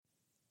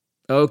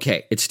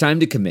Okay, it's time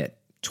to commit.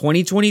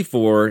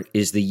 2024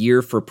 is the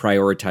year for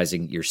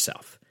prioritizing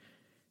yourself.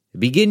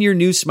 Begin your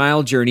new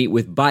smile journey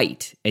with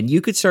Byte, and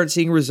you could start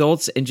seeing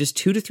results in just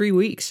 2 to 3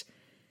 weeks.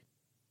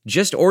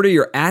 Just order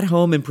your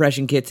at-home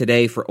impression kit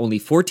today for only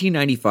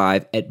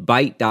 $14.95 at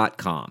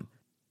Byte.com.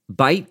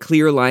 Byte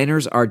clear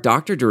liners are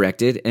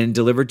doctor-directed and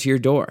delivered to your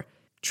door.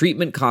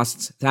 Treatment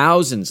costs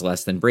thousands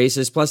less than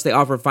braces, plus they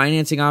offer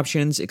financing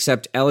options,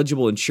 accept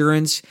eligible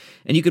insurance,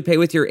 and you could pay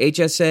with your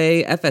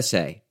HSA,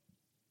 FSA.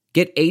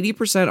 Get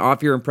 80%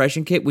 off your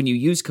impression kit when you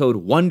use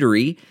code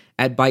WONDERY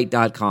at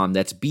Byte.com.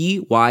 That's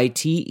BYTE.com.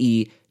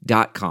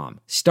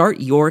 Start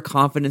your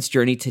confidence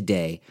journey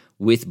today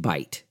with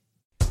Byte.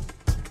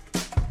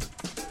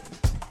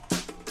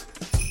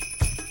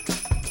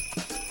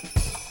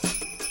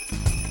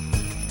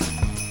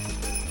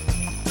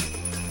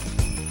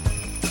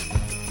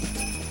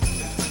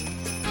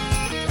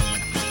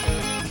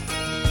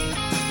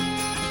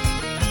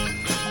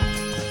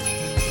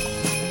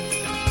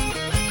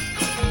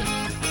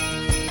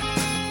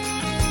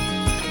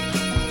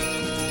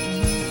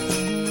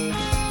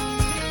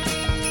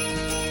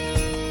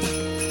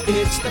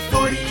 It's the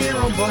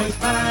 40-Year-Old Boy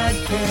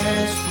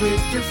Podcast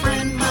with your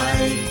friend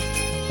Mike.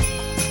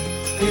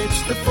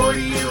 It's the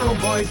 40-Year-Old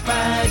Boy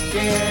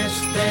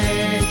Podcast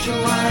that you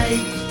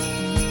like,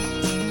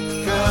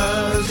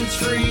 'cause it's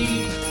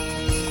free.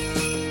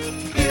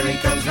 Here he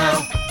comes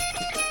now.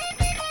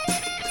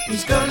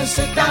 He's gonna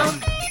sit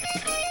down.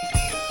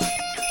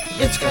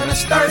 It's gonna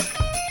start.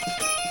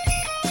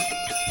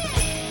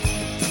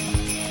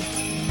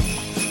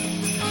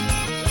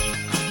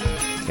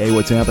 Hey,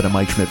 what's happening?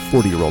 Mike Schmidt,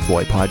 40-Year-Old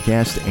Boy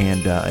Podcast.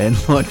 And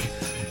look,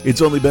 it's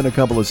only been a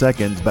couple of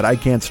seconds, but I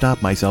can't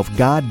stop myself.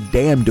 God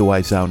damn, do I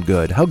sound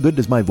good. How good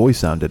does my voice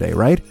sound today,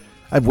 right?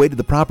 I've waited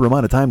the proper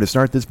amount of time to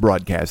start this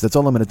broadcast. That's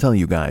all I'm going to tell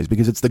you guys,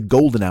 because it's the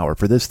golden hour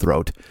for this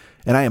throat.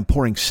 And I am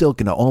pouring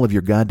silk into all of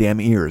your goddamn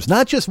ears.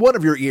 Not just one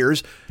of your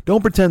ears. Don't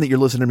pretend that you're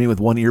listening to me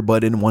with one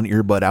earbud in, one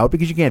earbud out,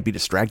 because you can't be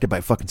distracted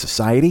by fucking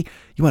society.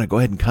 You want to go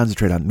ahead and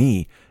concentrate on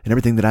me and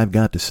everything that I've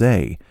got to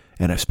say.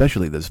 And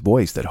especially this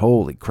voice that,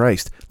 holy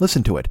Christ,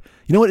 listen to it.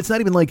 You know what? It's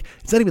not even like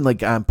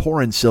I'm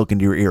pouring silk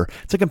into your ear.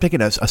 It's like I'm taking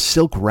a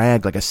silk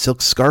rag, like a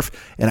silk scarf,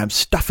 and I'm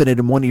stuffing it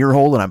in one ear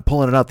hole and I'm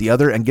pulling it out the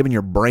other and giving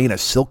your brain a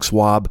silk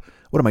swab.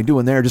 What am I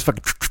doing there? Just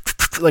fucking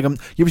like you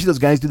ever see those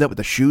guys do that with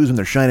the shoes when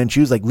they're shining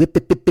shoes? Like lip,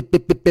 bip, bip, bip,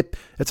 bip, bip, bip.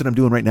 That's what I'm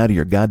doing right now to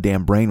your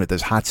goddamn brain with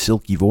this hot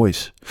silky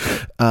voice.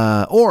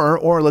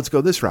 Or let's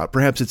go this route.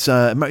 Perhaps it's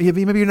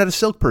maybe you're not a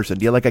silk person.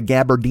 Do you like a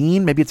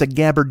gabardine? Maybe it's a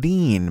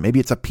gabardine. Maybe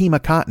it's a Pima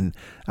cotton.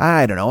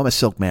 I don't know. I'm a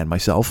silk man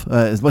myself,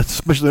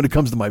 especially when it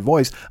comes to my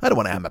voice. I don't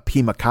want to have a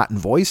Pima cotton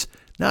voice.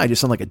 No, I just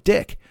sound like a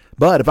dick.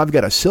 But if I've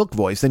got a silk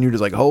voice, then you're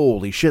just like,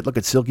 holy shit, look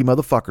at Silky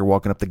motherfucker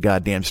walking up the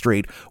goddamn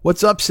street.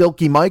 What's up,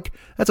 Silky Mike?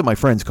 That's what my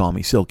friends call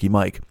me, Silky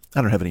Mike.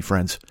 I don't have any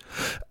friends.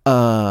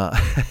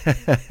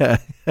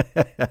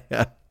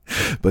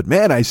 But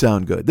man, I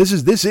sound good. This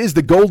is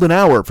the golden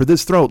hour for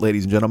this throat,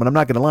 ladies and gentlemen. I'm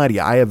not going to lie to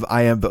you.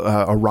 I have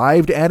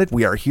arrived at it.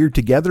 We are here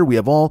together. We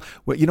have all,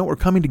 we're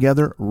coming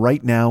together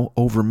right now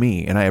over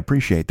me, and I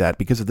appreciate that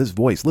because of this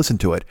voice. Listen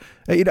to it.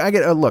 I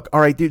get look. All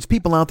right, there's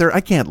people out there.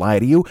 I can't lie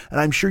to you, and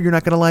I'm sure you're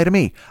not going to lie to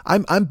me.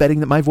 I'm betting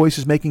that my voice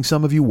is making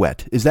some of you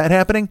wet. Is that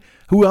happening?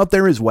 Who out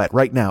there is wet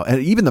right now?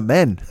 And even the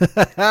men.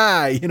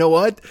 You know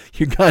what?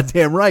 You're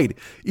goddamn right.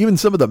 Even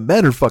some of the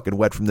men are fucking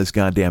wet from this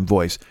goddamn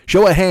voice.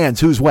 Show of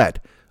hands, who's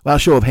wet? Well,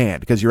 show of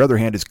hand, because your other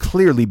hand is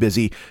clearly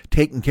busy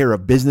taking care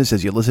of business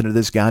as you listen to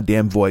this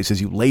goddamn voice,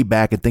 as you lay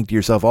back and think to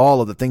yourself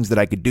all of the things that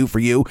I could do for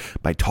you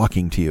by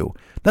talking to you.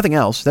 Nothing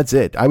else. That's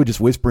it. I would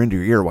just whisper into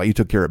your ear while you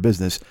took care of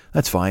business.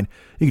 That's fine.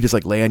 You could just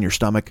like lay on your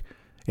stomach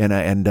and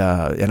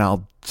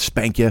I'll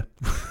spank you.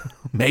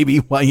 Maybe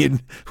while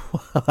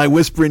I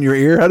whisper in your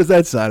ear. How does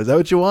that sound? Is that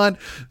what you want?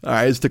 All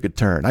right, this took a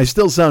turn. I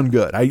still sound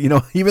good.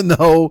 Even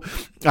though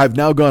I've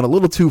now gone a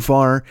little too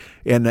far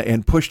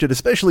and pushed it,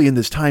 especially in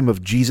this time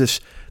of Jesus.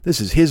 This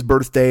is his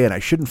birthday, and I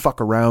shouldn't fuck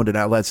around and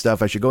all that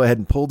stuff. I should go ahead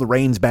and pull the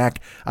reins back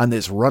on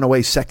this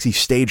runaway sexy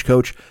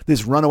stagecoach,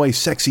 this runaway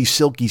sexy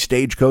silky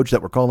stagecoach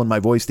that we're calling my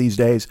voice these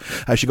days.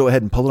 I should go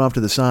ahead and pull it off to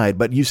the side.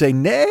 But you say,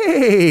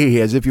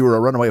 nay, as if you were a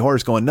runaway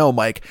horse going, no,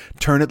 Mike,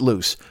 turn it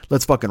loose.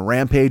 Let's fucking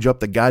rampage up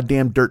the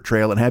goddamn dirt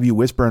trail and have you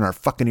whisper in our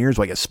fucking ears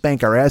while you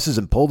spank our asses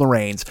and pull the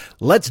reins.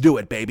 Let's do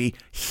it, baby.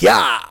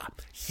 Yeah.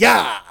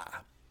 Yeah.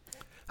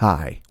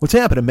 Hi. What's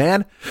happening,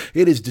 man?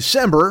 It is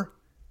December.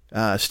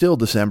 Still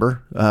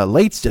December,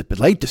 late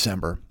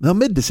December, no,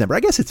 mid-December. I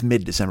guess it's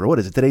mid-December. What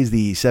is it? Today's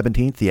the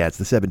 17th. Yeah, it's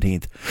the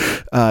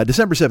 17th,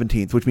 December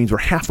 17th, which means we're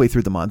halfway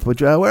through the month,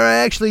 which, we're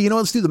actually,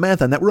 let's do the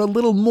math on that. We're a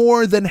little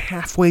more than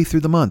halfway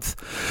through the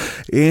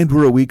month, and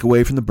we're a week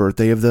away from the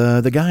birthday of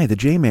the guy, the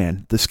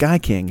J-Man, the Sky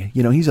King.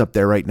 He's up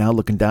there right now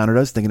looking down at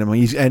us, thinking,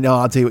 and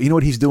I'll tell you, you know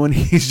what he's doing?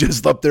 He's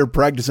just up there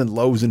practicing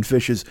loaves and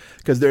fishes,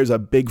 because there's a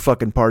big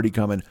fucking party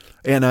coming,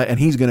 and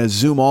he's going to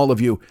Zoom all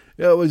of you.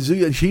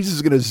 Jesus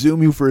is going to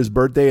Zoom you for his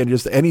birthday and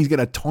he's going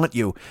to taunt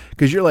you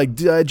because you're like,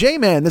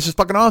 J-Man, this is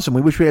fucking awesome.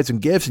 We wish we had some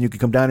gifts and you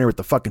could come down here with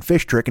the fucking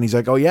fish trick. And he's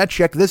like, oh yeah,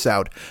 check this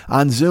out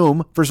on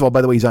Zoom. First of all,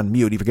 by the way, he's on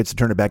mute. He forgets to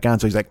turn it back on.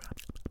 So he's like,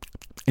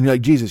 and you're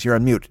like, Jesus, you're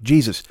on mute.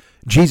 Jesus,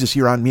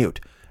 you're on mute.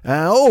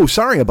 Oh,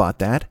 sorry about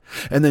that.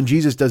 And then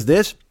Jesus does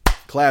this,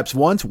 claps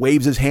once,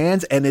 waves his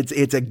hands, and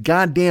it's a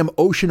goddamn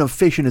ocean of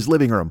fish in his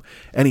living room.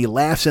 And he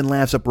laughs and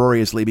laughs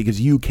uproariously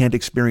because you can't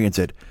experience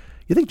it.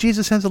 You think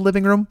Jesus has a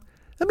living room?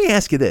 Let me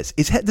ask you this.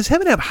 Does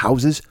heaven have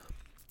houses?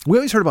 We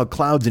always heard about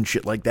clouds and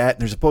shit like that.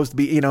 And there's supposed to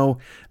be,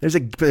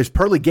 there's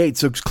pearly gates.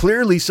 So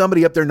clearly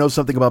somebody up there knows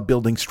something about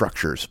building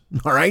structures.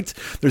 All right.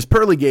 There's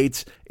pearly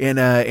gates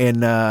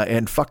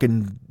and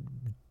fucking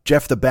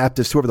Jeff the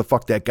Baptist, whoever the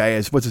fuck that guy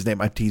is. What's his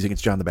name? I'm teasing.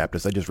 It's John the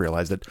Baptist. I just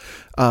realized it.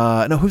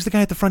 No, who's the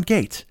guy at the front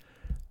gate?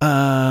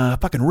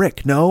 Fucking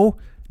Rick. No.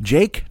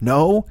 Jake.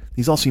 No.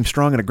 These all seem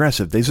strong and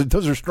aggressive.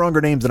 Those are stronger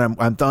names than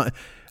I'm thought.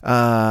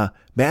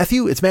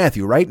 Matthew? It's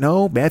Matthew, right?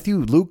 No, Matthew,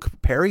 Luke,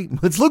 Perry.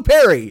 It's Luke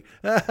Perry.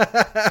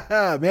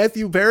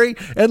 Matthew Perry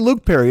and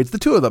Luke Perry. It's the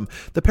two of them.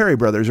 The Perry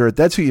brothers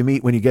that's who you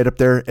meet when you get up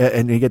there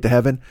and you get to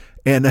heaven.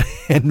 And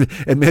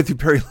Matthew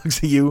Perry looks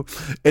at you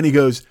and he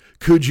goes,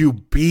 could you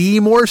be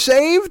more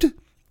saved?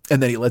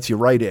 And then he lets you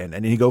right in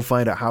and then you go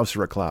find a house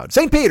or a cloud.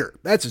 St. Peter.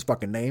 That's his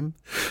fucking name.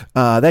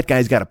 That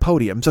guy's got a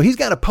podium. So he's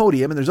got a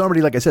podium and there's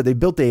already, like I said, they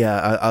built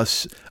a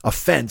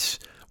fence,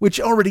 which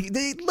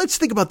let's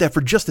think about that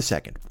for just a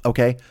second.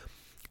 Okay.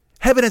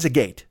 Heaven has a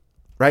gate,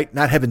 right?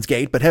 Not Heaven's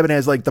Gate, but heaven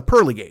has like the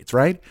pearly gates,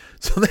 right?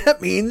 So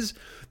that means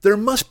there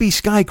must be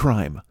sky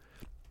crime.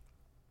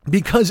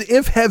 Because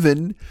if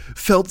heaven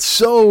felt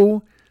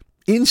so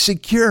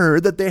insecure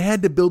that they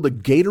had to build a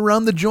gate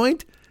around the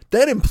joint,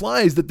 that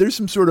implies that there's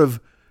some sort of,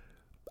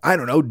 I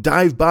don't know,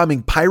 dive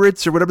bombing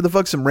pirates or whatever the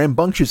fuck, some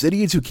rambunctious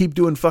idiots who keep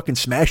doing fucking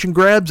smash and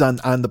grabs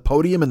on the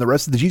podium and the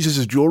rest of the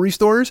Jesus' jewelry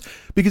stores.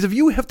 Because if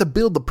you have to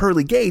build the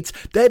pearly gates,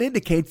 that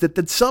indicates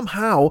that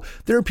somehow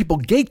there are people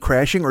gate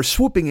crashing or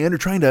swooping in or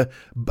trying to,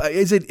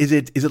 is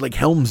it like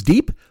Helm's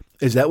Deep?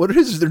 Is that what it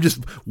is? Is there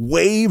just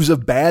waves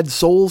of bad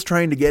souls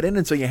trying to get in?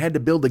 And so you had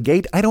to build a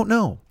gate? I don't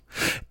know.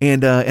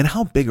 And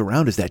how big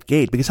around is that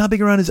gate? Because how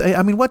big around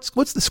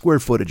what's the square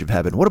footage of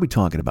heaven? What are we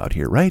talking about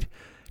here, right?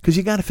 Because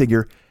you got to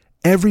figure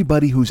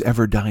everybody who's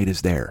ever died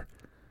is there.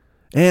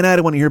 And I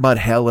don't want to hear about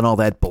hell and all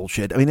that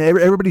bullshit. I mean,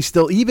 everybody's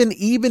still,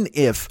 even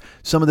if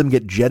some of them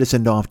get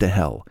jettisoned off to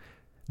hell,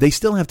 they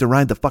still have to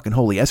ride the fucking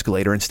holy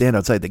escalator and stand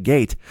outside the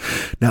gate.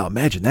 Now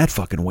imagine that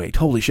fucking wait.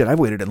 Holy shit, I've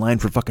waited in line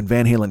for fucking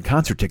Van Halen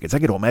concert tickets. I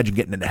got to imagine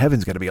getting into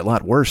heaven's got to be a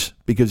lot worse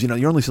because,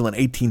 you're only selling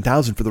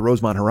 18,000 for the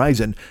Rosemont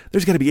Horizon.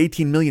 There's got to be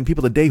 18 million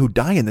people a day who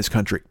die in this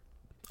country.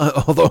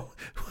 Although,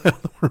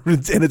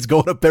 and it's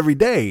going up every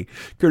day,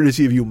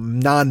 courtesy of you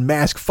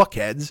non-mask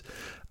fuckheads.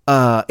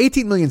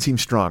 18 million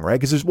seems strong, right?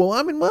 Because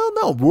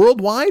no,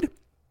 worldwide,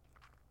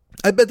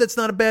 I bet that's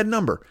not a bad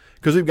number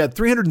because we've got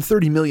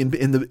 330 million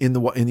in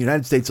the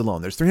United States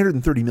alone. There's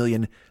 330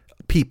 million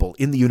people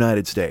in the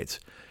United States.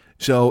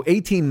 So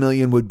 18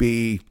 million would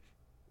be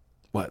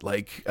what,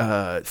 like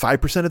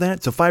 5% of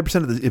that? So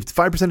 5% if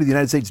 5% of the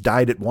United States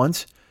died at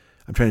once,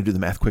 I'm trying to do the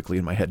math quickly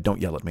in my head.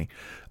 Don't yell at me.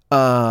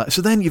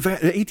 So then you've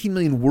got 18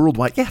 million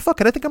worldwide. Yeah, fuck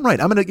it. I think I'm right.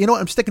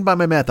 I'm sticking by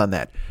my math on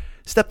that.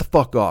 Step the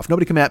fuck off.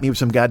 Nobody come at me with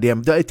some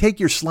goddamn, take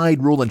your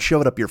slide rule and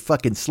shove it up your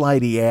fucking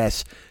slidey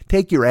ass.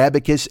 Take your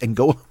abacus and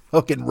go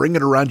fucking ring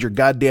it around your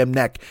goddamn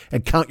neck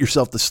and count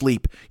yourself to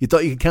sleep. You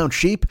thought you could count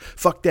sheep?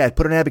 Fuck that.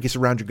 Put an abacus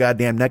around your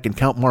goddamn neck and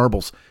count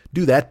marbles.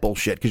 Do that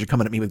bullshit because you're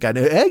coming at me with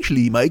goddamn,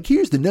 actually, Mike,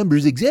 here's the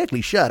numbers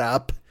exactly. Shut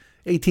up.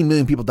 18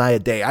 million people die a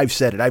day. I've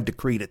said it. I've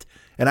decreed it.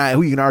 And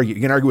who you can argue?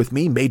 You can argue with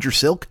me, Major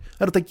Silk?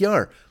 I don't think you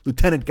are.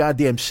 Lieutenant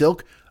goddamn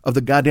Silk of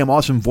the goddamn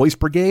Awesome Voice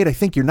Brigade. I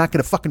think you're not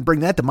going to fucking bring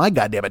that to my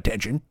goddamn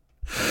attention.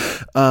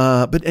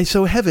 But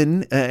so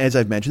heaven, as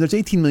I've mentioned, there's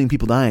 18 million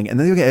people dying, and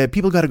then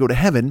people got to go to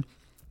heaven,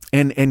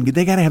 and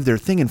they got to have their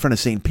thing in front of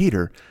St.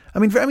 Peter. I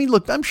mean,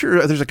 look, I'm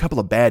sure there's a couple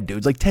of bad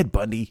dudes like Ted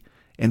Bundy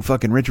and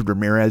fucking Richard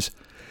Ramirez,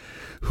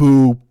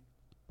 who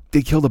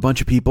they killed a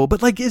bunch of people.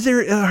 But like, is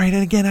there? All right,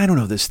 and again, I don't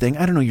know this thing.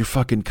 I don't know your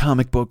fucking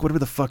comic book, whatever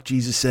the fuck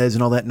Jesus says,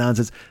 and all that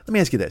nonsense. Let me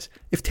ask you this: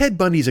 if Ted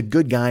Bundy's a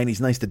good guy and he's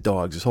nice to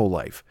dogs his whole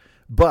life,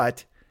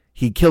 but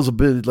he kills a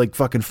bit like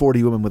fucking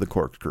 40 women with a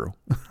corkscrew.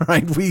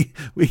 Right? We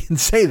can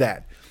say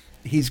that.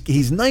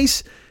 He's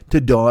nice to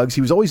dogs.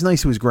 He was always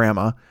nice to his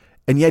grandma,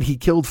 and yet he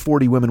killed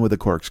 40 women with a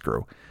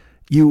corkscrew.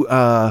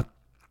 And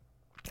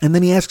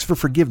then he asks for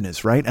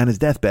forgiveness, right, on his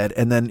deathbed,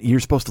 and then you're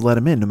supposed to let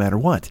him in no matter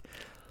what.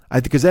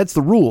 Because that's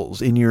the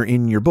rules in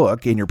your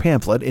book, in your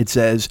pamphlet. It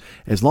says,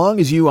 as long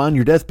as you on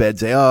your deathbed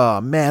say,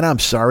 oh man, I'm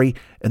sorry.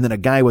 And then a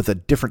guy with a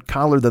different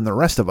collar than the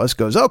rest of us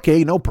goes,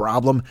 okay, no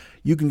problem.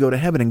 You can go to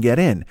heaven and get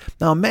in.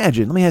 Now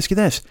imagine, let me ask you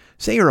this.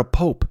 Say you're a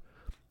pope.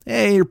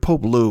 Hey, you're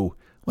Pope Lou,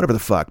 whatever the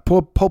fuck,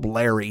 Pope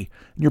Larry.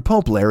 And you're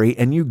Pope Larry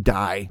and you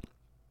die.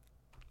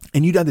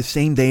 And you die the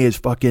same day as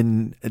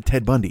fucking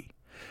Ted Bundy.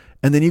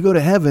 And then you go to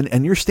heaven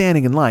and you're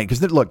standing in line.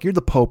 Because look, you're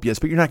the Pope, yes,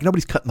 but you're not.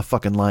 Nobody's cutting the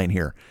fucking line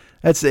here.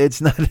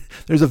 It's not.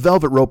 There's a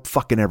velvet rope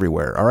fucking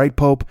everywhere. All right,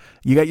 Pope.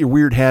 You got your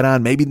weird hat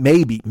on. Maybe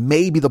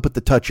they'll put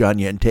the touch on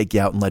you and take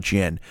you out and let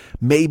you in.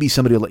 Maybe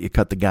somebody will let you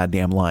cut the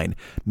goddamn line.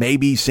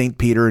 Maybe St.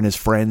 Peter and his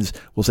friends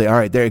will say, all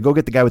right, there, go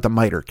get the guy with the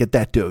mitre. Get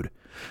that dude.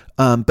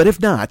 But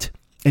if not,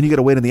 and you got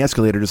to wait on the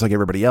escalator just like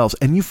everybody else,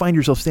 and you find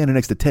yourself standing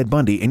next to Ted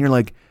Bundy, and you're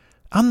like,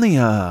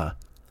 I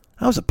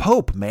was a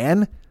Pope,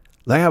 man.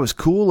 Like, I was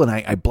cool, and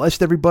I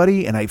blessed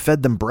everybody, and I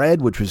fed them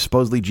bread, which was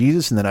supposedly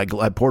Jesus, and then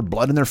I poured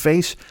blood in their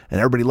face, and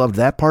everybody loved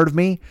that part of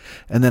me.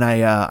 And then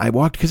I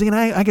walked, because again,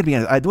 I gotta be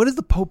honest, what does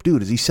the Pope do?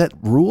 Does he set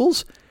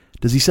rules?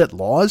 Does he set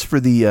laws for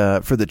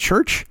the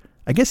church?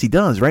 I guess he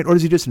does, right? Or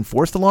does he just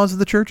enforce the laws of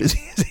the church?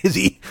 Is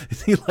he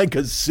like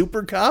a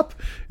super cop?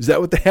 Is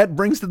that what the hat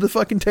brings to the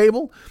fucking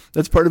table?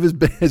 That's part of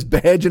his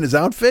badge and his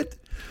outfit?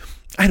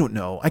 I don't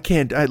know. I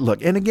can't.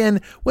 Look, and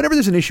again, whenever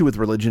there's an issue with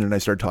religion and I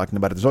start talking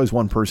about it, there's always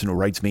one person who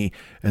writes me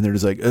and they're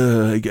just like,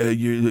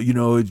 you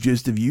know, it's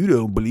just if you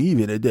don't believe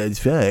in it, that's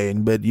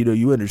fine. But, you know,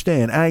 you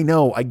understand. I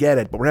know, I get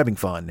it, but we're having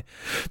fun.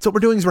 So what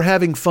we're doing is we're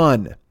having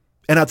fun.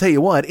 And I'll tell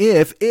you what,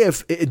 if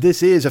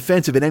this is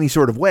offensive in any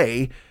sort of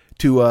way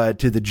to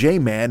the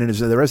J-Man and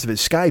the rest of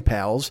his Sky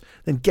pals,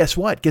 then guess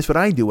what? Guess what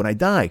I do when I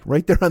die?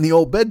 Right there on the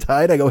old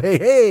bedtide, I go,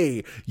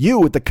 hey, you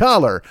with the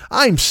collar,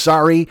 I'm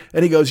sorry.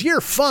 And he goes,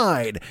 you're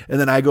fine. And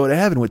then I go to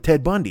heaven with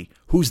Ted Bundy,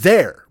 who's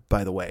there,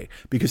 by the way,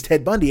 because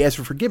Ted Bundy asked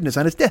for forgiveness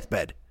on his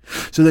deathbed.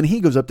 So then he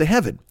goes up to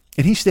heaven,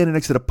 and he's standing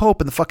next to the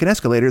Pope in the fucking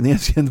escalator, and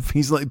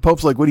he's like,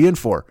 Pope's like, what are you in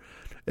for?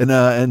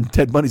 And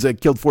Ted Bundy's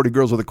like, killed 40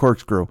 girls with a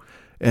corkscrew.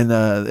 And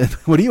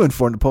what are you in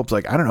for? And the Pope's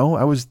like, I don't know.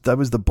 I was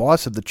the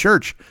boss of the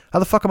church. How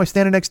the fuck am I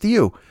standing next to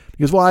you?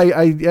 He goes, well,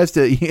 I asked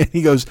to.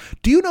 He goes,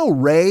 do you know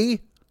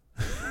Ray?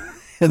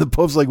 And the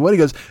Pope's like, what? He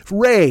goes,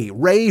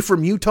 Ray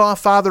from Utah,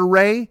 Father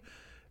Ray.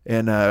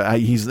 And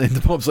and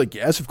the Pope's like,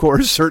 yes, of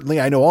course,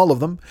 certainly, I know all of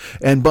them.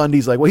 And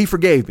Bundy's like, well, he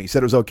forgave me,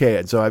 said it was okay.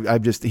 And so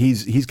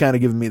he's kind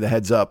of giving me the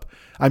heads up.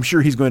 I'm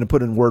sure he's going to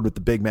put in word with the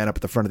big man up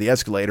at the front of the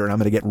escalator, and I'm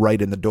going to get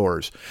right in the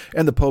doors.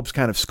 And the Pope's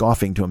kind of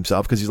scoffing to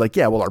himself because he's like,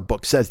 yeah, well, our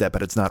book says that,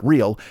 but it's not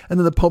real. And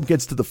then the Pope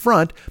gets to the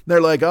front. And they're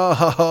like,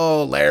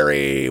 oh,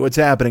 Larry, what's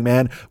happening,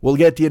 man? We'll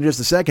get to you in just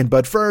a second.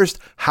 But first,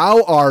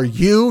 how are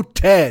you,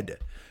 Ted?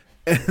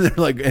 And they're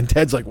like, and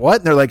Ted's like,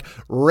 what? And they're like,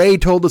 Ray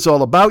told us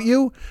all about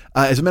you.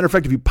 As a matter of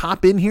fact, if you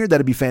pop in here,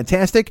 that'd be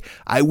fantastic.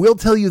 I will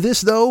tell you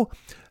this, though.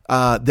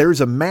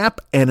 There's a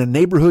map and a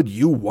neighborhood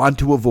you want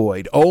to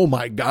avoid. Oh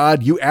my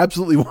God, you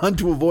absolutely want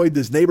to avoid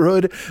this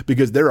neighborhood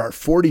because there are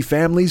 40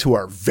 families who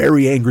are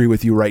very angry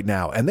with you right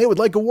now and they would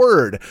like a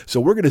word.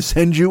 So we're going to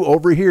send you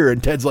over here.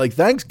 And Ted's like,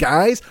 thanks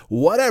guys,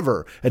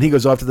 whatever. And he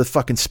goes off to the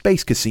fucking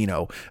space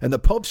casino. And the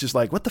Pope's just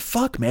like, what the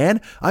fuck, man?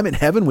 I'm in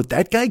heaven with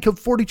that guy, killed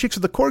 40 chicks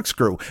with a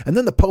corkscrew. And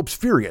then the Pope's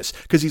furious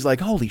because he's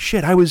like, holy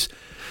shit,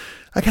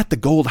 I got the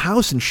gold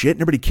house and shit,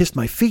 and everybody kissed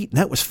my feet, and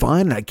that was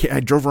fine. And I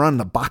drove around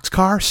in a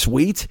boxcar,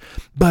 sweet.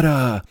 But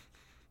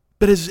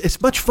as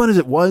much fun as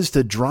it was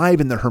to drive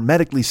in the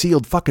hermetically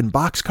sealed fucking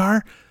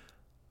boxcar,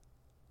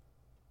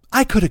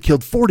 I could have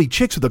killed 40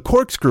 chicks with a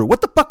corkscrew. What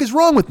the fuck is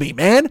wrong with me,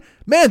 man?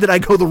 Man, did I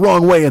go the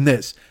wrong way in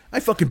this? I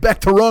fucking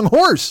backed the wrong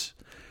horse.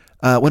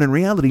 When in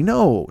reality,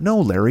 no,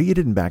 Larry, you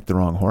didn't back the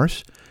wrong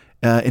horse.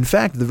 In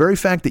fact, the very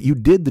fact that you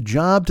did the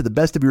job to the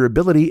best of your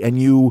ability and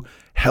you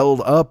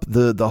held up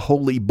the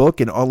holy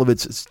book and all of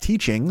its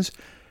teachings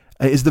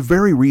is the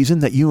very reason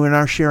that you are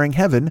now sharing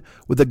heaven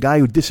with a guy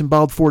who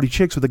disemboweled 40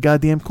 chicks with a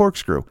goddamn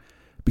corkscrew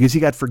because he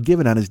got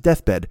forgiven on his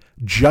deathbed,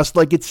 just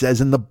like it says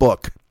in the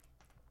book.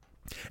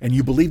 And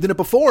you believed in it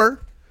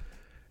before,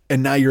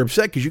 and now you're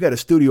upset because you got a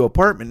studio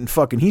apartment and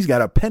fucking he's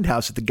got a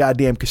penthouse at the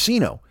goddamn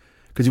casino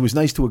because he was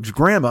nice to his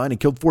grandma and he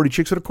killed 40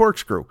 chicks with a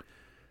corkscrew.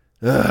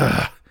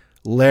 Ugh.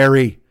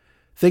 Larry,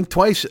 think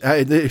twice.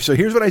 So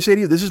here's what I say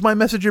to you. This is my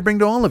message I bring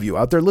to all of you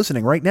out there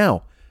listening right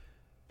now.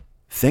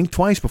 Think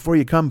twice before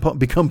you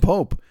become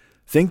Pope.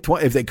 Think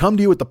twice. If they come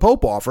to you with the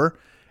Pope offer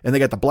and they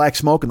got the black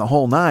smoke and the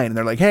whole nine and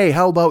they're like, hey,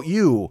 how about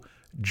you,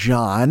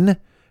 John?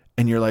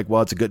 And you're like,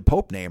 well, it's a good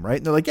Pope name, right?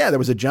 And they're like, yeah, there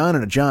was a John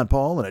and a John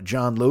Paul and a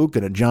John Luke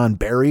and a John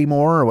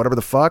Barrymore or whatever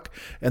the fuck.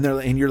 And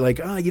you're like,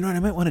 oh, you know what?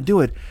 I might want to do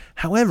it.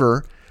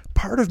 However,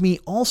 part of me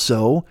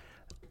also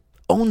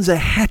owns a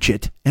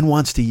hatchet and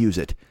wants to use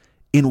it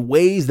in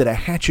ways that a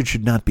hatchet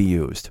should not be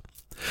used.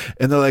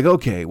 And they're like,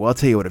 okay, well, I'll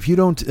tell you what, if you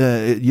don't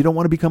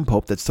want to become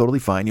Pope, that's totally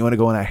fine. You want to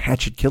go on a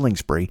hatchet killing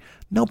spree,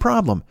 no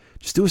problem.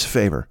 Just do us a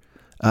favor.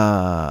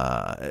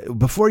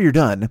 Before you're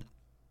done,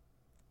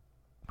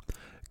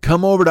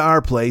 come over to our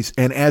place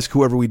and ask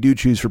whoever we do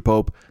choose for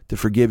Pope to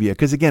forgive you.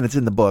 Because again, it's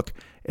in the book.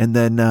 And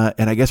then,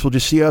 and I guess we'll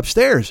just see you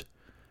upstairs.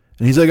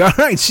 And he's like, all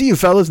right, see you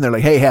fellas. And they're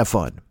like, hey, have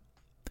fun.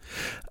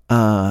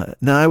 Now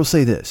I will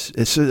say this,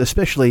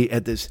 especially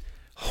at this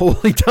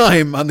holy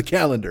time on the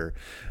calendar.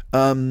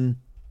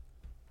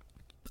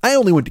 I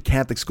only went to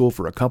Catholic school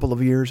for a couple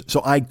of years,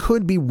 so I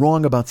could be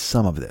wrong about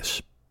some of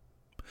this.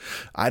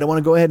 I don't want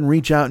to go ahead and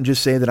reach out and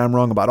just say that I'm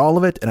wrong about all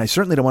of it. And I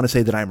certainly don't want to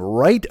say that I'm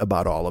right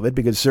about all of it,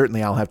 because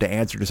certainly I'll have to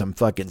answer to some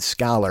fucking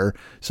scholar,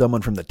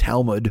 someone from the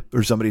Talmud,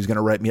 or somebody's going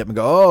to write me up and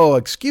go, oh,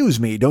 excuse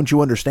me, don't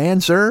you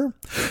understand, sir?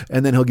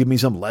 And then he'll give me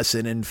some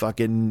lesson in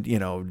fucking,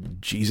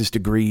 Jesus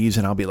degrees.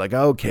 And I'll be like,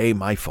 okay,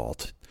 my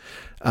fault.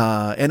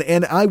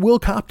 And I will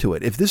cop to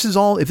it. If this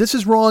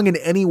is wrong in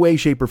any way,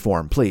 shape, or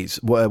form, please.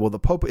 Well,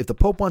 if the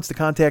Pope wants to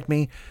contact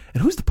me,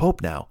 and who's the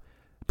Pope now?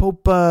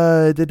 Pope,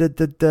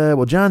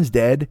 well, John's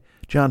dead.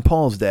 John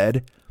Paul's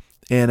dead.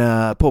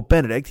 And Pope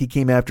Benedict, he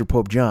came after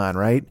Pope John,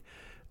 right?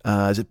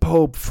 Is it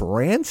Pope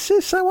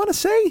Francis, I want to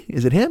say?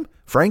 Is it him?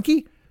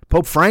 Frankie?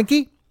 Pope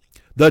Frankie?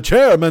 The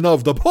chairman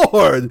of the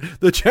board,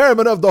 the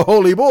chairman of the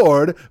Holy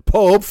Board,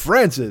 Pope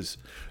Francis.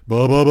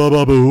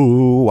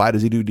 Ba-ba-ba-ba-boo. Why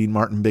does he do Dean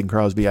Martin, Bing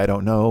Crosby? I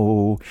don't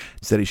know.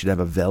 Instead, he should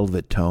have a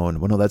velvet tone.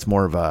 Well, no, that's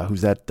more of a,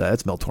 who's that?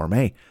 That's Mel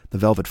Torme, the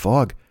Velvet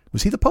Fog.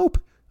 Was he the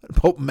Pope?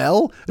 Pope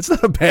Mel? It's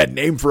not a bad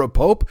name for a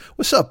Pope.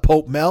 What's up,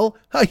 Pope Mel?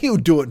 How you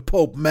doing,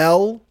 Pope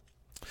Mel?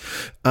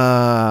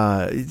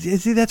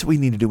 See, that's what we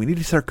need to do. We need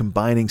to start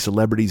combining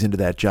celebrities into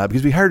that job,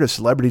 because we hired a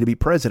celebrity to be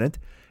president,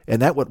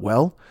 and that went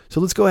well. So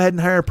let's go ahead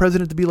and hire a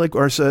president to be like,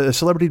 or a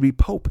celebrity to be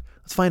Pope.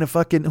 Let's find a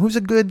fucking, who's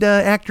a good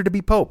actor to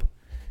be Pope?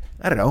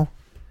 I don't know.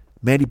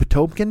 Mandy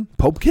Patinkin?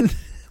 Popekin?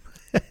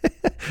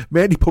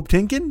 Mandy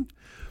Patinkin?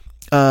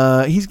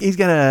 He's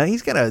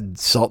got a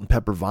salt and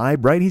pepper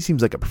vibe, right? He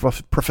seems like a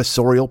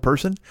professorial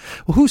person.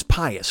 Well, who's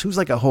pious? Who's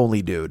like a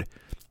holy dude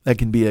that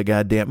can be a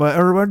goddamn,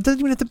 or it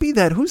doesn't even have to be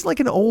that. Who's like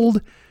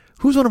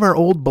who's one of our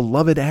old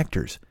beloved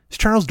actors? Is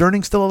Charles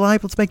Durning still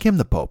alive? Let's make him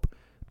the Pope.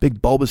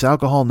 Big bulbous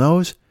alcohol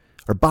nose.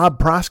 Or Bob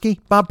Prosky?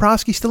 Bob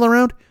Prosky still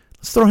around?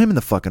 Let's throw him in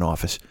the fucking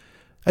office.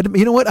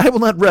 You know what? I will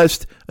not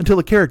rest until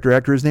a character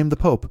actor is named the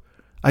Pope.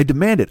 I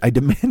demand it. I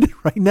demand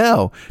it right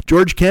now.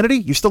 George Kennedy,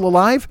 you still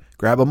alive?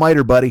 Grab a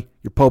miter, buddy.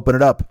 You're poping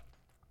it up.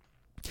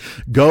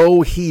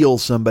 Go heal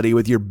somebody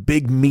with your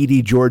big,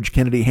 meaty George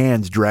Kennedy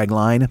hands,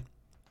 dragline.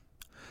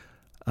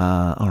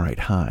 All right.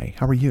 Hi.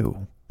 How are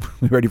you?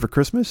 We ready for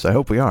Christmas? I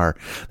hope we are.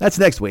 That's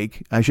next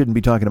week. I shouldn't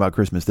be talking about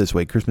Christmas this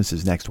week. Christmas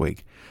is next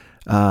week.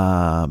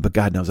 But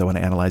God knows I want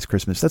to analyze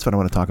Christmas. That's what I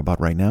want to talk about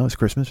right now is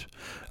Christmas.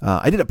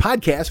 I did a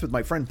podcast with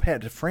my friend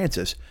Pat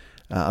Francis.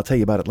 I'll tell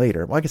you about it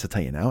later. Well, I guess I'll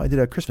tell you now. I did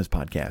a Christmas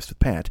podcast with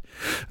Pat.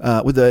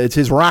 It's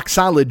his Rock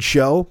Solid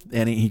show,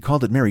 and he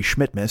called it Merry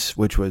Schmittmas,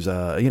 which was,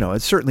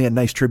 it's certainly a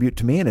nice tribute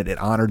to me, and it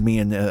honored me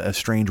in a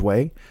strange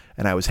way,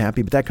 and I was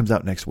happy. But that comes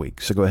out next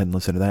week, so go ahead and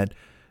listen to that.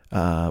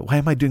 Why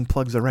am I doing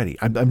plugs already?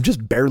 I'm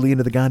just barely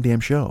into the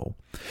goddamn show.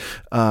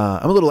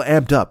 I'm a little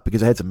amped up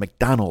because I had some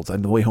McDonald's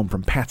on the way home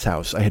from Pat's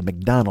house. I had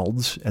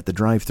McDonald's at the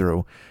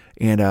drive-thru,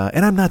 and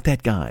I'm not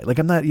that guy. Like,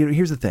 I'm not.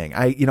 Here's the thing.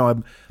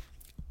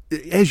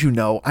 As you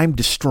know, I'm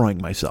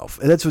destroying myself.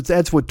 That's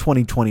what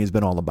 2020 has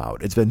been all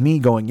about. It's been me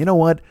going, you know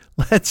what?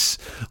 Let's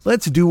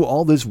do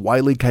all this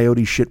Wile E.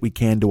 Coyote shit we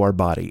can to our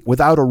body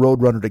without a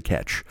roadrunner to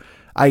catch.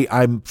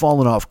 I'm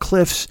falling off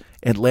cliffs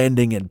and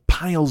landing in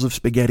piles of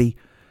spaghetti.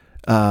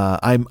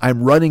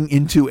 I'm running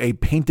into a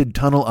painted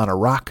tunnel on a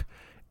rock,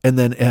 and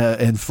then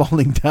and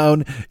falling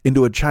down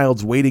into a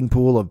child's wading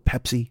pool of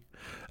Pepsi.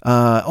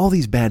 All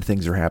these bad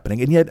things are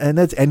happening, and yet,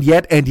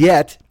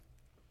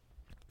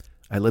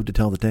 I live to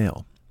tell the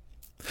tale.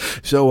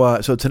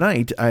 So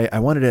tonight I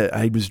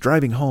was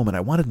driving home and I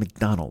wanted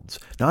McDonald's.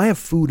 Now I have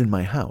food in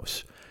my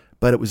house,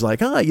 but it was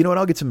like, you know what?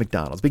 I'll get some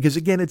McDonald's because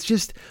again,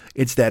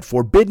 it's that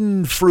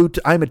forbidden fruit.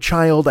 I'm a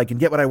child. I can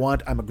get what I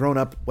want. I'm a grown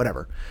up,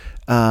 whatever.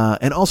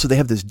 And also they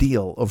have this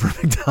deal over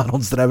at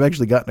McDonald's that I've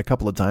actually gotten a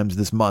couple of times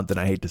this month, and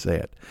I hate to say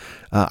it.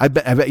 I've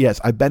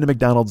been to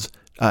McDonald's.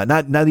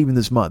 Not even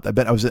this month.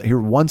 I was here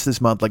once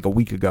this month, like a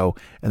week ago,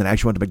 and then I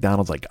actually went to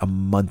McDonald's like a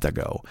month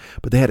ago.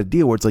 But they had a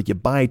deal where it's like you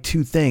buy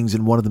two things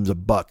and one of them's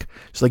 $1.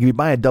 So like if you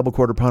buy a double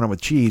quarter pounder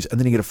with cheese, and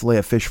then you get a fillet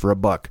of fish for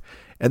 $1.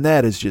 And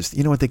that is just,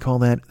 you know what they call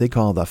that? They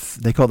call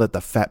that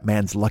the fat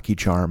man's lucky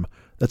charm.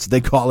 That's what they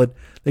call it.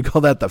 They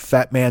call that the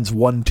fat man's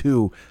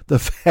 1-2,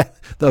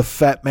 the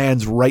fat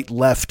man's right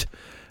left.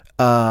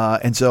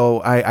 And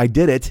so I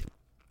did it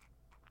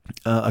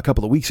a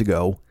couple of weeks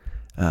ago.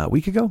 A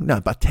week ago? No,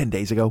 about 10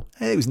 days ago.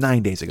 It was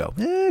 9 days ago.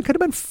 It could have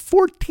been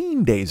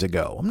 14 days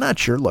ago. I'm not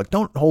sure. Look,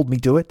 don't hold me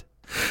to it.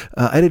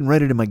 I didn't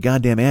write it in my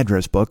goddamn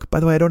address book. By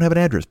the way, I don't have an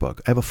address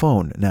book. I have a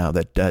phone now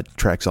that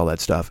tracks all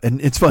that stuff.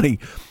 And it's funny.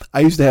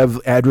 I used to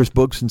have address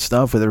books and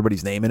stuff with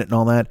everybody's name in it and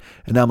all that.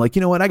 And now I'm like,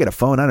 you know what? I got a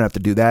phone. I don't have to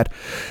do that.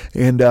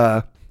 And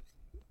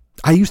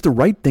I used to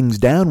write things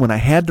down when I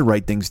had to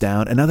write things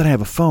down. And now that I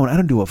have a phone, I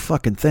don't do a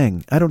fucking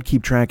thing. I don't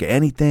keep track of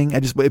anything.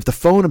 If the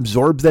phone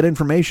absorbs that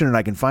information and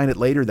I can find it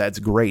later, that's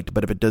great.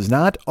 But if it does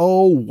not,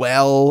 oh,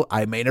 well,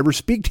 I may never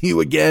speak to you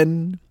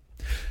again.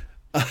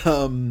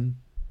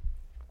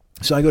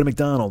 So I go to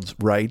McDonald's,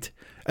 right?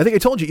 I think I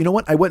told you, you know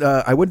what? I went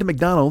to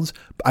McDonald's.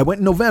 I went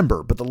in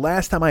November, but the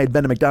last time I had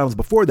been to McDonald's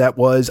before that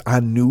was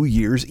on New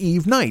Year's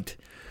Eve night.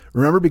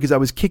 Remember, because I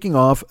was kicking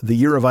off the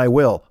year of I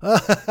will.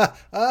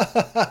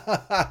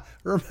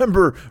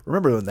 Remember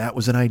when that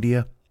was an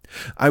idea?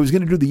 I was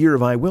going to do the year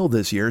of I will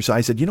this year. So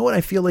I said, you know what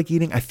I feel like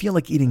eating? I feel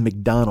like eating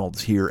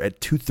McDonald's here at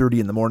 2:30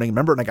 in the morning.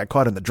 Remember when I got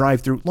caught in the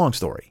drive-thru? Long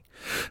story.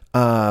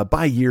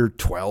 By year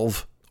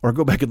 12, or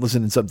go back and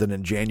listen to something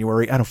in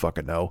January. I don't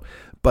fucking know.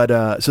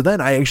 But so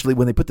then I actually,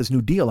 when they put this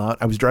new deal out,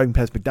 I was driving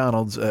past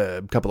McDonald's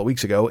a couple of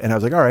weeks ago, and I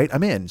was like, all right,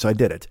 I'm in. So I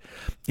did it.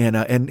 And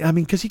I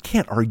mean, because you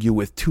can't argue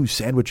with 2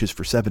 sandwiches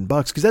for $7,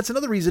 because that's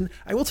another reason.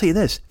 I will tell you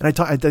this, and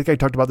I think I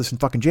talked about this in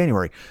fucking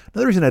January.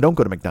 Another reason I don't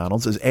go to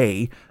McDonald's is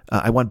I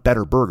want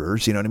better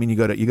burgers. You know what I mean? You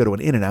go to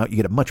an In-N-Out, you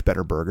get a much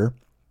better burger.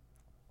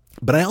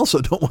 But I also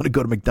don't want to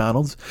go to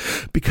McDonald's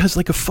because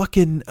like a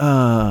fucking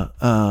like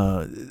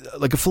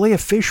a fillet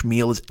of fish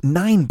meal is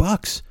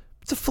 $9.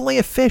 It's a fillet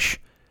of fish.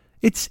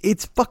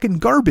 It's fucking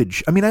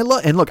garbage. I mean, I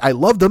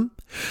love them.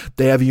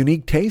 They have a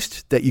unique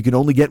taste that you can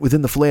only get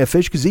within the fillet of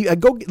fish. Because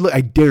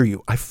I dare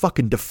you. I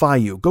fucking defy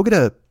you. Go get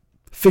a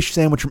fish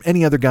sandwich from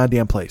any other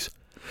goddamn place.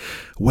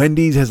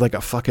 Wendy's has like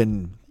a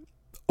fucking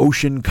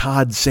ocean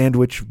cod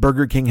sandwich.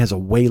 Burger King has a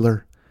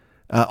whaler.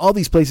 All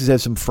these places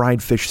have some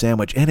fried fish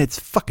sandwich, and it's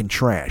fucking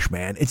trash,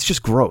 man. It's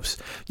just gross.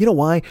 You know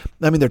why?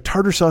 I mean, their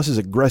tartar sauce is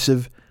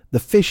aggressive. The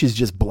fish is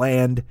just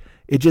bland.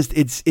 Because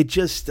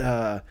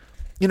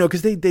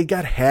they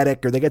got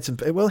haddock, or they got some.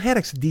 Well,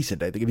 haddock's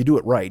decent, I think, if you do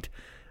it right.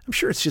 I'm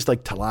sure it's just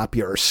like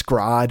tilapia or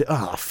scrod.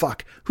 Oh,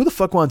 fuck. Who the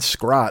fuck wants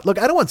scrod? Look,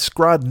 I don't want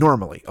scrod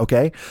normally,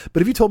 okay?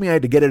 But if you told me I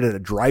had to get it at a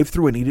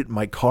drive-thru and eat it in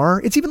my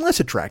car, it's even less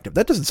attractive.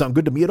 That doesn't sound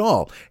good to me at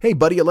all. Hey,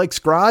 buddy, you like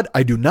scrod?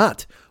 I do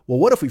not. Well,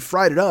 what if we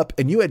fried it up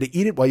and you had to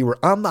eat it while you were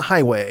on the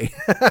highway?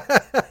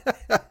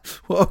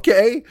 Well,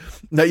 okay.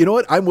 Now, you know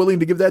what? I'm willing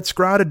to give that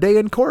scrod a day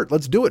in court.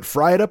 Let's do it.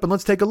 Fry it up and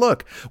let's take a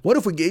look. What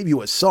if we gave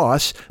you a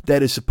sauce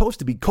that is supposed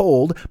to be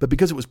cold, but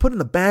because it was put in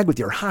the bag with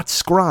your hot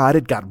scrod,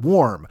 it got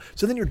warm.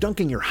 So then you're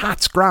dunking your hot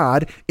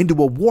scrod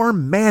into a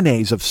warm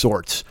mayonnaise of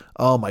sorts.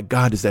 Oh my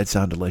God, does that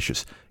sound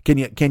delicious? Can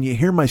you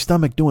hear my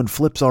stomach doing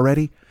flips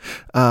already?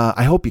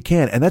 I hope you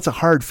can. And that's a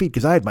hard feat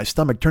because I had my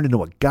stomach turned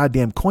into a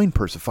goddamn coin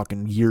purse a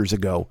fucking years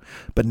ago.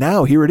 But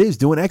now here it is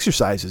doing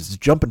exercises. It's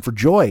jumping for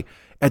joy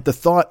at the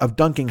thought of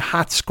dunking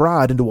hot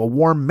scrod into a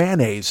warm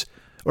mayonnaise.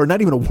 Or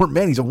not even a warm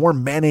mayonnaise, a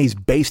warm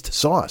mayonnaise-based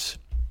sauce.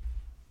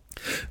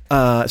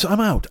 So I'm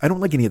out. I don't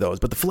like any of those.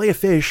 But the filet of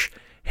fish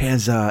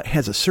has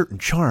a certain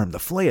charm. The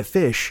filet of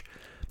fish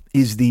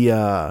is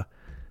the...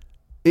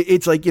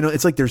 It's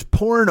like there's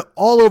porn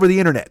all over the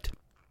internet.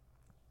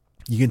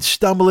 You can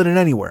stumble in it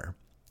anywhere.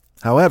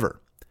 However,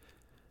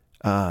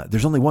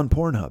 there's only one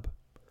Pornhub.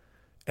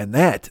 And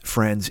that,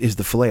 friends, is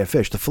the filet of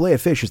fish. The filet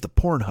of fish is the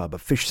Pornhub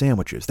of fish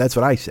sandwiches. That's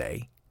what I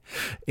say.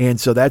 And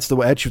so that's the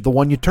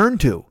one you turn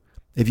to.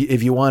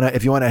 If you want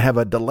to have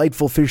a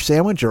delightful fish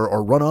sandwich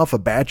or run off a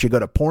batch, you go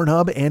to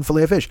Pornhub and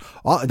filet of fish.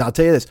 And I'll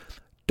tell you this.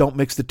 Don't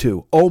mix the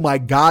two. Oh my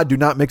God, do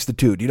not mix the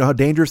two. Do you know how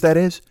dangerous that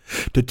is?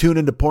 To tune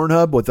into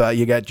Pornhub with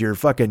you got your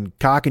fucking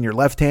cock in your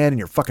left hand and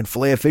your fucking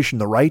fillet of fish in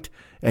the right,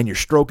 and you're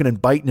stroking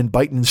and biting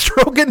and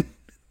stroking.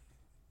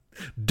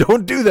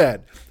 Don't do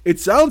that. It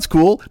sounds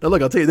cool. Now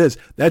look, I'll tell you this.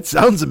 That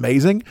sounds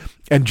amazing.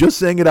 And just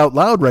saying it out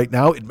loud right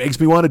now, it makes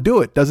me want to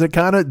do it. Did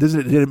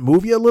it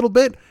move you a little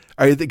bit?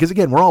 Because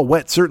again, we're all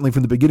wet, certainly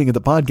from the beginning of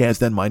the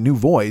podcast and my new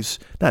voice.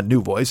 Not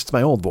new voice, it's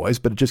my old voice,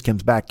 but it just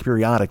comes back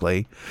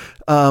periodically.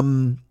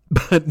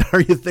 But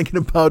are you thinking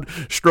about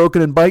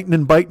stroking and biting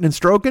and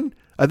stroking?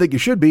 I think you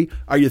should be.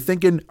 Are you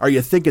thinking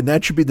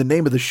that should be the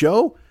name of the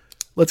show?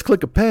 Let's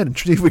click a pen and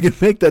see if we can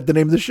make that the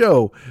name of the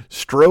show.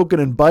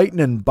 Stroking and biting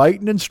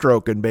and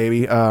stroking,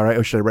 baby. All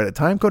right. Should I write a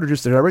time code or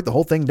just did I write the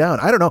whole thing down?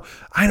 I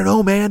don't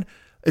know, man.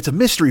 It's a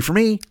mystery for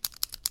me.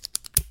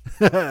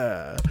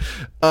 But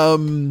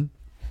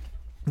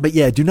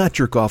yeah, do not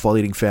jerk off while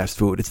eating fast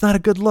food. It's not a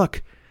good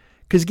look.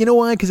 Because you know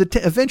why? Because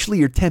eventually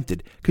you're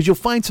tempted. Because you'll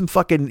find some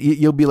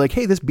you'll be like,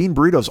 hey, this bean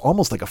burrito is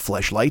almost like a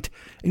fleshlight.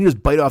 And you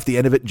just bite off the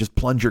end of it and just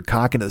plunge your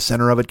cock into the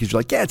center of it because you're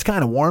like, yeah, it's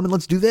kind of warm and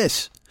let's do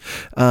this.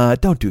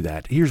 Don't do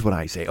that. Here's what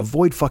I say.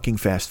 Avoid fucking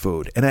fast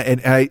food. And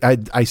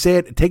I say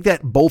it, take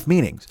that both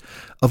meanings.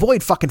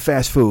 Avoid fucking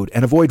fast food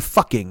and avoid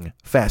fucking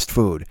fast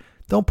food.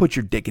 Don't put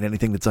your dick in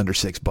anything that's under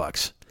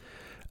 $6.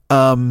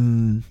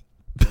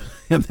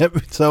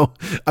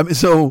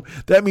 So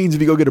that means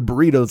if you go get a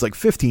burrito, it's like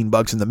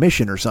 $15 in the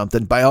Mission or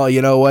something. By all,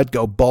 you know what?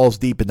 Go balls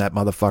deep in that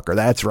motherfucker.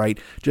 That's right.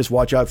 Just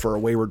watch out for a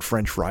wayward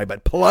French fry,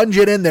 but plunge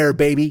it in there,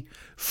 baby.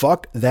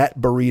 Fuck that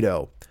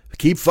burrito.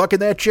 Keep fucking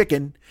that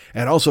chicken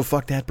and also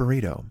fuck that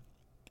burrito.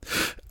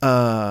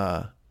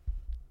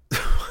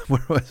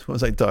 What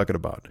was I talking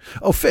about?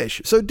 Oh,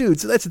 fish. So dude,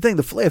 that's the thing.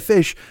 The filet of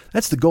fish,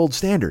 that's the gold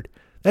standard.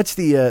 If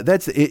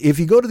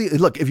you go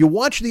to if you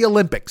watch the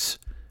Olympics,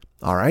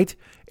 all right,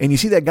 and you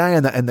see that guy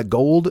and the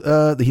gold,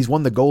 he's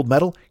won the gold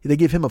medal, they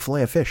give him a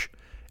filet of fish.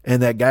 And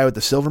that guy with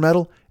the silver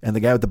medal and the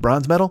guy with the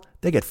bronze medal,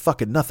 they get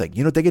fucking nothing.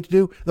 You know what they get to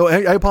do? No,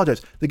 I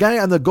apologize. The guy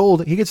on the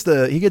gold, he gets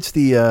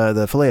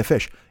the filet of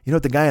fish. You know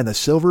what the guy on the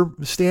silver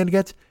stand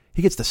gets?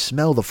 He gets to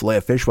smell the filet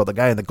of fish while the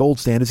guy on the gold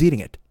stand is eating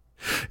it.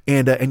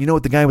 And you know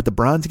what the guy with the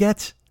bronze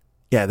gets?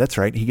 Yeah, that's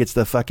right. He gets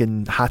the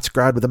fucking hot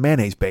scrod with a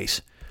mayonnaise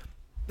base.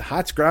 The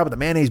hot scrod with a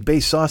mayonnaise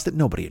base sauce that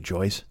nobody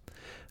enjoys.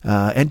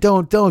 And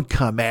don't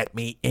come at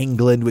me,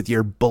 England, with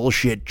your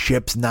bullshit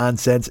chips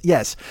nonsense.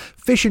 Yes,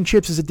 fish and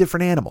chips is a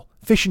different animal.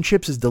 Fish and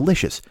chips is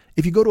delicious.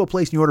 If you go to a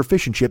place and you order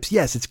fish and chips,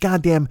 yes, it's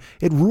goddamn,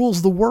 it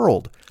rules the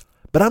world.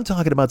 But I'm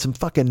talking about some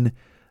fucking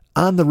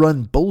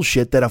on-the-run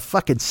bullshit that a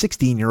fucking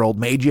 16-year-old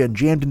made you and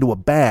jammed into a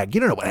bag.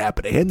 You don't know what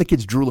happened to him. The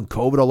kid's drooling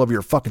COVID all over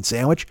your fucking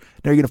sandwich.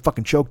 Now you're going to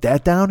fucking choke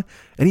that down?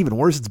 And even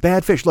worse, it's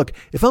bad fish. Look,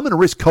 if I'm going to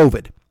risk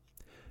COVID,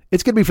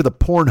 it's going to be for the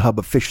Pornhub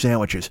of fish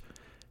sandwiches.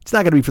 It's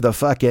not going to be for the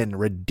fucking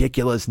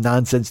ridiculous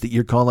nonsense that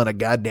you're calling a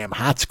goddamn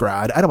hot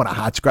scrod. I don't want a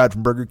hot scrod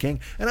from Burger King.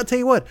 And I'll tell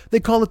you what,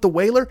 they call it the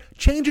Whaler.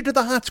 Change it to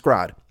the hot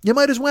scrod. You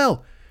might as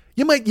well.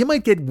 You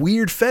might get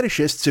weird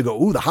fetishists who go,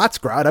 ooh, the hot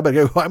scrod. I'm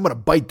going to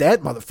bite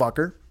that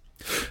motherfucker.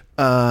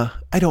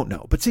 I don't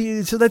know. But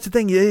see, so that's the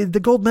thing. The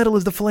gold medal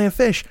is the fillet of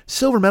fish.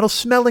 Silver medal,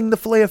 smelling the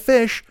fillet of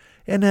fish.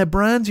 And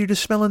bronze, you're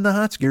just smelling the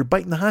hot scrod. You're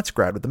biting the hot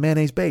scrod with the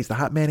mayonnaise base, the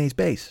hot mayonnaise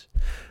base.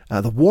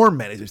 The warm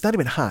mayonnaise. It's not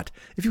even hot.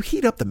 If you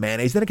heat up the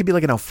mayonnaise, then it can be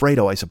like an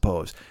Alfredo, I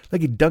suppose.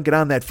 Like you dunk it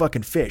on that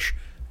fucking fish.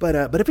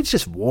 But if it's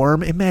just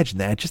warm, imagine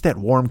that. Just that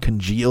warm,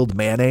 congealed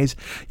mayonnaise.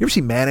 You ever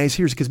see mayonnaise?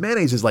 Because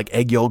mayonnaise is like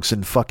egg yolks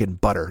and fucking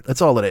butter.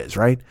 That's all it is,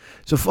 right?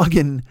 So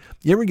fucking,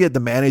 you ever get the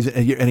mayonnaise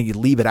and you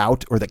leave it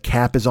out or the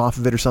cap is off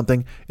of it or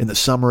something in the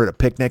summer at a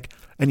picnic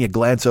and you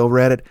glance over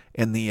at it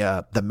and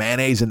the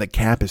mayonnaise in the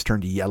cap is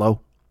turned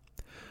yellow?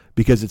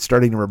 Because it's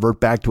starting to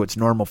revert back to its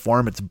normal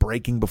form. It's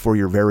breaking before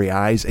your very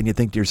eyes. And you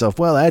think to yourself,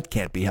 well, that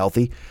can't be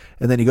healthy.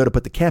 And then you go to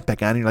put the cap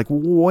back on and you're like,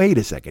 wait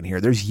a second here.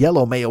 There's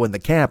yellow mayo in the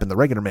cap and the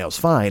regular mayo's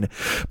fine.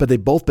 But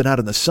they've both been out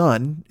in the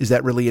sun. Is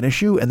that really an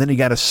issue? And then you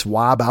got to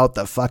swab out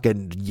the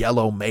fucking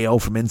yellow mayo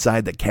from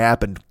inside the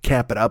cap and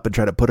cap it up and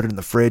try to put it in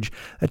the fridge.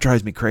 That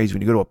drives me crazy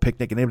when you go to a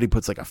picnic and everybody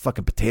puts like a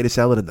fucking potato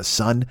salad in the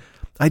sun.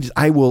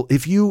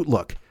 If you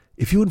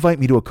invite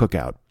me to a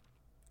cookout,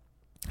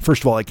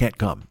 first of all, I can't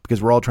come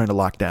because we're all trying to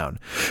lock down.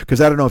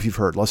 Because I don't know if you've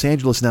heard, Los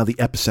Angeles is now the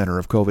epicenter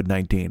of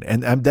COVID-19.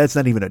 And that's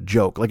not even a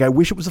joke. Like, I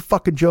wish it was a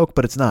fucking joke,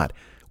 but it's not.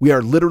 We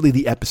are literally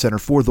the epicenter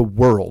for the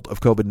world of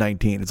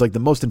COVID-19. It's like the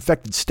most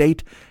infected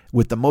state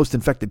with the most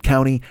infected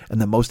county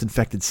and the most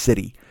infected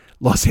city.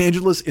 Los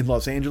Angeles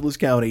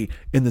County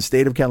in the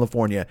state of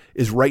California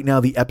is right now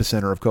the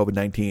epicenter of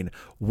COVID-19.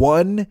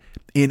 One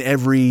in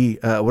every,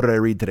 what did I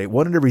read today?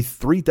 1 in every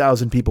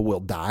 3,000 people will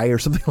die or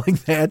something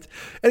like that.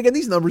 And again,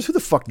 these numbers, who the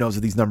fuck knows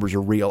if these numbers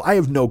are real? I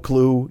have no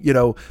clue. You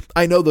know,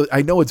 I know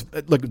it's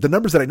like the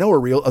numbers that I know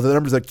are real are the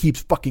numbers that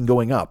keeps fucking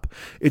going up.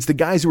 It's the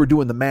guys who are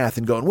doing the math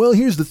and going, well,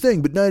 here's the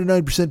thing, but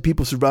 99%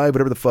 people survive,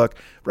 whatever the fuck.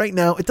 Right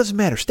now, it doesn't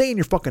matter. Stay in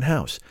your fucking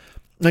house.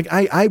 Like,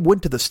 I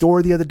went to the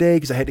store the other day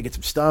because I had to get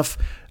some stuff.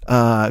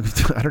 I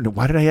don't know.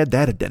 Why did I add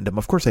that addendum?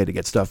 Of course I had to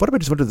get stuff. What if I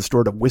just went to the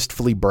store to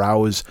wistfully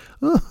browse?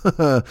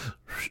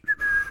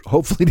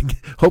 Hoping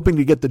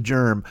to get the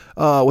germ.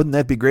 Wouldn't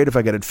that be great if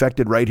I got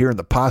infected right here in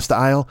the pasta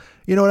aisle?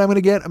 You know what I'm going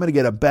to get? I'm going to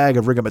get a bag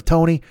of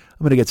rigatoni. I'm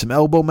going to get some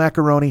elbow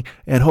macaroni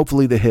and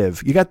hopefully the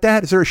HIV. You got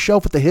that? Is there a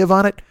shelf with the HIV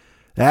on it?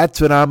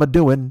 That's what I'm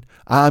a-doing.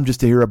 I'm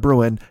just here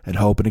a-brewing and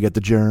hoping to get the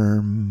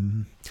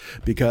germ.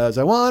 Because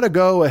I want to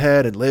go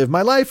ahead and live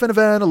my life in a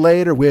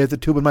ventilator with a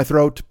tube in my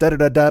throat.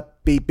 Da-da-da-da,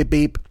 beep, beep,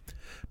 beep.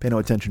 Pay no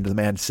attention to the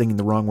man singing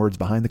the wrong words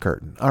behind the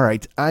curtain. All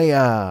right.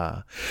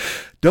 I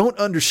don't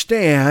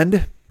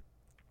understand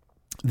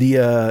the,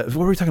 what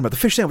were we talking about? The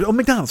fish sandwich. Oh,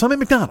 McDonald's. I'm at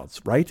McDonald's,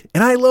 right?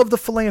 And I love the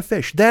filet of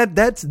fish.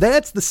 That's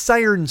the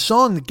siren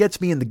song that gets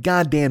me in the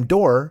goddamn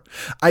door.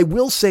 I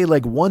will say,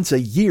 like, once a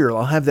year,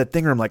 I'll have that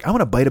thing where I'm like, I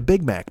want to bite a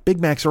Big Mac. Big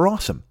Macs are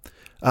awesome.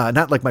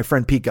 Not like my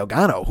friend Pete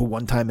Galgano, who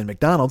one time in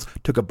McDonald's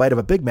took a bite of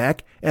a Big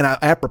Mac and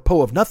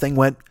apropos of nothing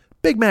went,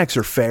 Big Macs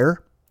are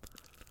fair.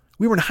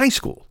 We were in high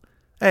school.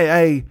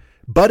 Hey,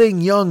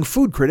 budding young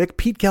food critic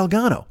Pete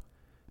Galgano.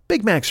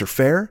 Big Macs are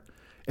fair.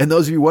 And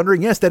those of you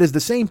wondering, yes, that is the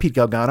same Pete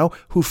Galgano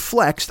who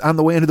flexed on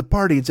the way into the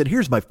party and said,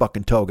 here's my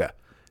fucking toga.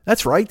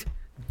 That's right.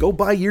 Go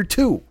buy year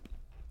 2.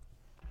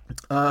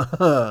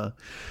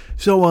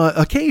 So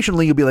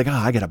occasionally you'll be like,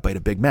 I got to bite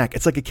a Big Mac.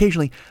 It's like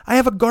occasionally I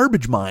have a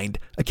garbage mind.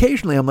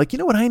 Occasionally I'm like, you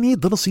know what I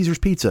need? Little Caesar's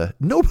pizza.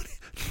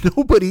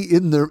 Nobody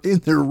in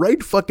their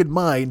right fucking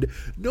mind,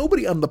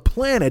 nobody on the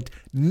planet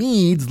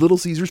needs Little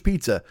Caesar's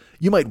pizza.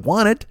 You might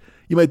want it.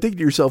 You might think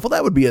to yourself, well,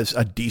 that would be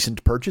a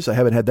decent purchase. I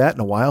haven't had that in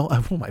a while.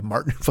 Oh, my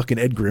Martin fucking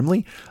Ed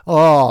Grimley.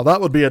 Oh,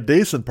 that would be a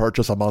decent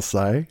purchase, I must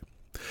say.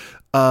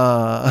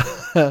 I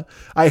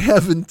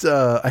haven't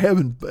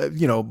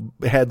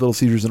had Little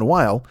Caesars in a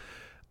while.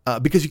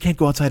 Because you can't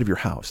go outside of your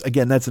house.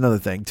 Again, that's another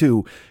thing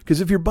too. Because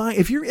if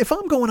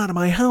I'm going out of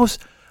my house,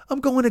 I'm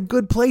going to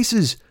good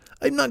places.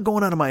 I'm not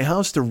going out of my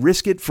house to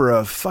risk it for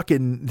a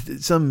fucking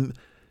some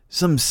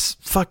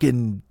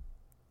fucking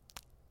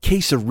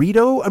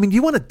quesarito. I mean, do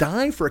you want to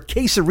die for a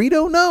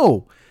quesarito?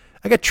 No.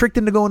 I got tricked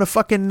into going to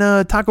fucking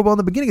Taco Bell in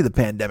the beginning of the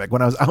pandemic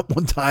when I was out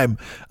one time.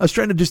 I was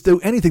trying to just do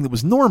anything that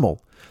was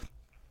normal.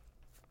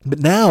 But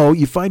now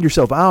you find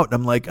yourself out, and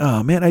I'm like,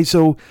 oh man, and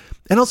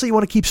also you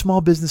want to keep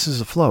small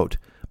businesses afloat.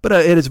 But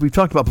as we've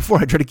talked about before,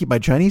 I try to keep my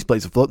Chinese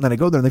place afloat, and then I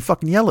go there and they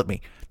fucking yell at me.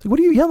 It's like, what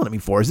are you yelling at me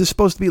for? Is this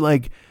supposed to be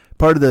like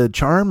part of the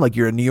charm? Like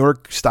you're a New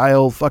York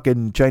style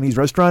fucking Chinese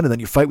restaurant and then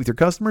you fight with your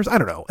customers? I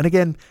don't know. And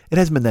again, it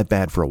hasn't been that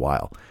bad for a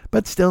while,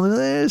 but still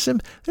there's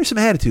some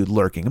attitude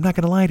lurking. I'm not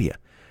going to lie to you.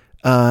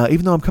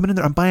 Even though I'm coming in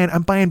there, I'm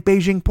buying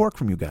Beijing pork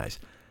from you guys.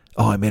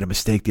 Oh, I made a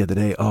mistake the other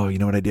day. Oh, you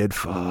know what I did?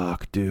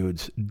 Fuck,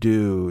 dudes.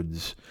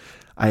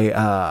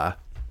 I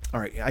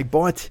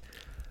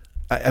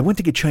went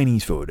to get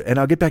Chinese food, and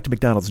I'll get back to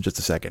McDonald's in just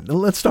a second.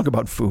 Let's talk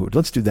about food.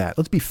 Let's do that.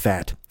 Let's be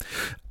fat.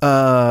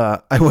 I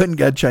went and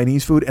got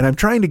Chinese food, and I'm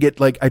trying to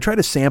get, I try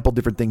to sample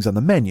different things on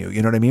the menu.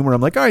 You know what I mean? Where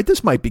I'm like, all right,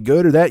 this might be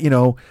good or that,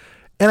 And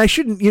I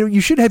shouldn't,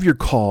 you should have your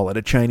call at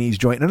a Chinese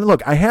joint. And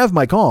look, I have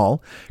my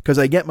call because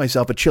I get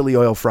myself a chili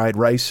oil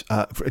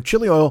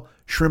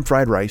shrimp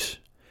fried rice,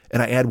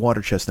 and I add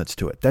water chestnuts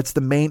to it. That's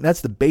the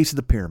base of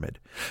the pyramid.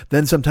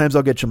 Then sometimes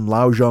I'll get some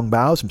lao zhong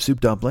bao, some soup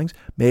dumplings.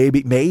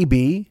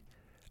 Maybe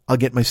I'll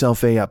get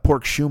myself a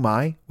pork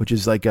shumai, which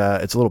is it's a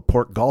little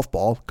pork golf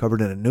ball covered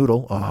in a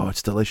noodle. Oh,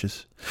 it's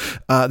delicious.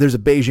 There's a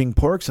Beijing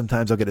pork.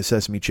 Sometimes I'll get a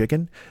sesame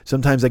chicken.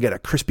 Sometimes I get a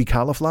crispy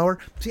cauliflower.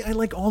 See, I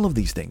like all of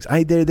these things.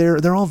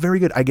 They're all very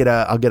good.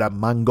 I'll get a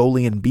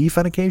Mongolian beef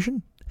on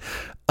occasion.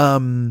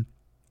 But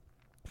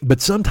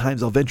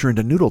sometimes I'll venture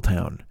into Noodle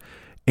Town,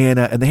 and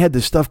they had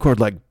this stuff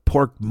called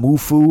pork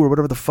mufu or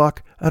whatever the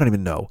fuck. I don't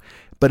even know.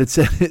 But it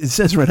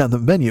says right on the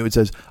menu, it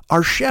says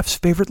our chef's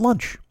favorite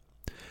lunch.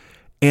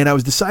 And I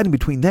was deciding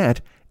between that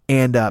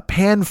and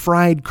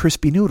pan-fried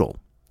crispy noodle.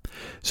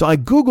 So I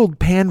Googled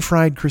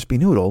pan-fried crispy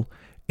noodle,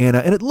 and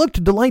it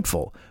looked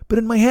delightful. But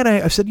in my head,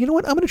 I said, you know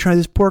what? I'm going to try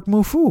this pork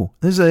mufu.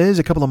 This is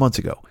a couple of months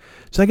ago.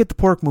 So I get the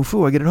pork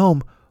mufu. I get it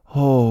home.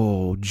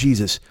 Oh,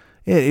 Jesus.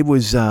 It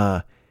was, you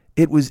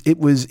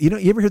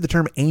ever hear the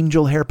term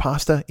angel hair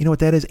pasta? You know what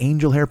that is?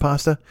 Angel hair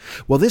pasta?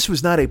 Well, this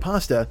was not a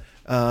pasta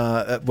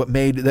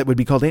that would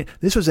be called,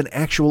 this was an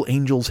actual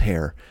angel's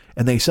hair.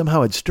 And they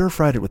somehow had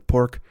stir-fried it with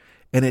pork.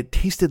 And it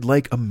tasted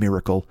like a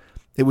miracle.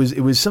 It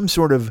was some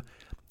sort of,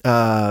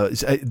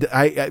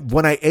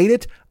 when I ate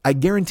it, I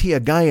guarantee a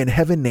guy in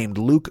heaven named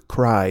Luke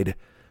cried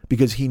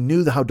because he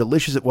knew how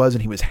delicious it was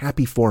and he was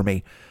happy for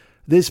me.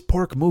 This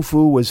pork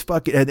mufu was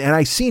fucking, and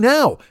I see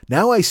now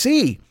I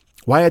see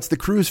why it's the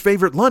crew's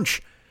favorite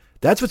lunch.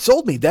 That's what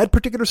sold me that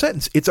particular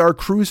sentence. It's our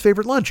crew's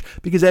favorite lunch.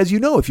 Because as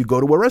you know, if you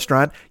go to a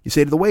restaurant, you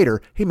say to the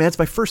waiter, hey man, it's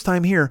my first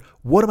time here.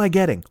 What am I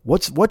getting?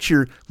 What's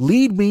your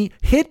lead me,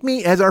 hit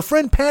me, as our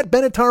friend Pat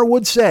Benatar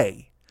would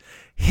say,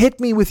 hit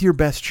me with your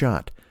best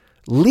shot.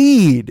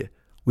 Lead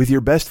with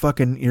your best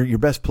your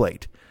best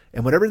plate.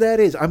 And whatever that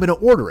is, I'm going to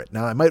order it.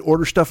 Now I might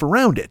order stuff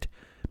around it,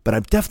 but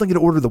I'm definitely going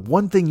to order the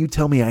one thing you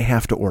tell me I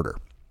have to order.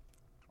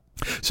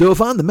 So if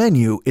on the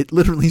menu, it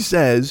literally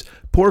says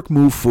pork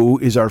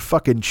mufu is our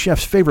fucking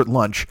chef's favorite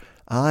lunch,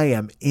 I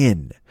am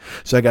in.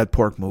 So I got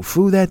pork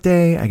mufu that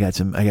day. I got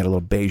a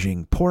little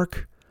Beijing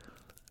pork.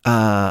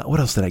 What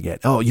else did I get?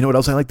 Oh, you know what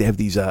else I like? They have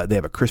they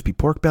have a crispy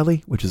pork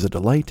belly, which is a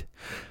delight.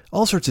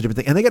 All sorts of different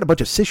things. And they got a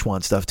bunch of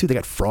Sichuan stuff too. They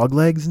got frog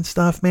legs and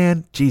stuff,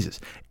 man. Jesus.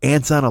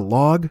 Ants on a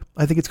log,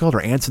 I think it's called,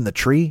 or ants in the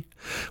tree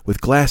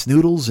with glass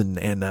noodles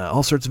and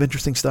all sorts of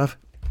interesting stuff.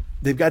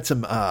 They've got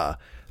some,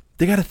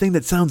 they got a thing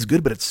that sounds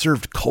good, but it's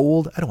served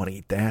cold. I don't want to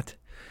eat that.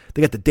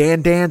 They got the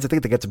Dan Dans. I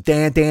think they got some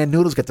Dan Dan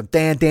noodles. Got some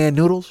Dan Dan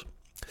noodles.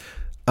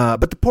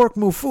 But the pork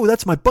mufu,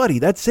 that's my buddy.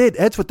 That's it.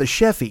 That's what the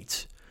chef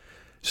eats.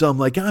 So I'm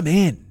like, I'm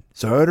in.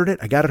 So I ordered it.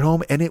 I got it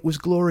home, and it was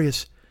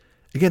glorious.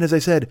 Again, as I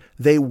said,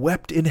 they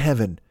wept in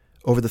heaven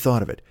over the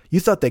thought of it. You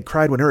thought they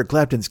cried when Eric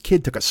Clapton's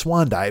kid took a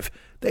swan dive.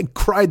 They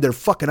cried their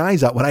fucking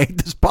eyes out when I ate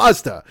this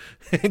pasta.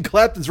 And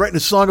Clapton's writing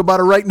a song about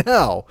it right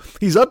now.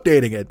 He's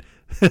updating it.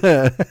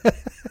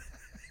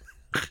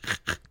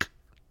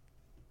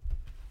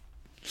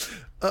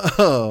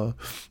 Oh,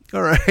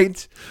 all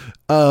right.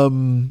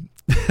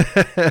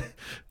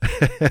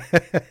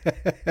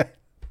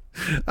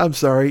 I'm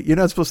sorry. You're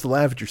not supposed to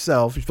laugh at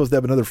yourself. You're supposed to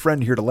have another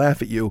friend here to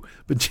laugh at you.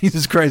 But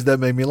Jesus Christ, that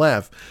made me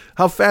laugh.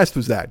 How fast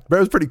was that? That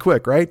was pretty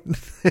quick, right?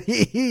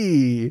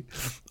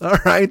 All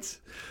right.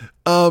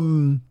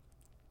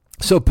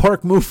 So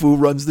Park Mufu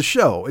runs the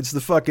show. It's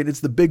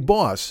the big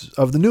boss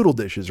of the noodle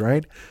dishes,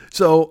 right?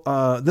 So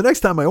the next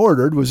time I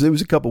ordered was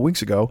a couple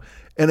weeks ago,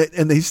 and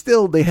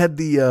they had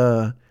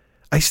the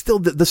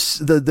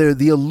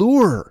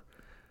allure.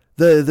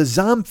 The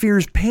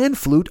Zamfir's pan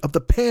flute of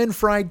the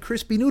pan-fried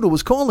crispy noodle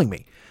was calling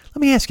me. Let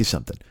me ask you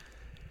something.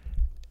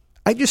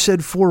 I just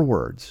said 4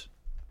 words.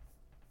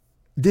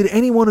 Did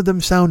any one of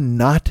them sound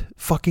not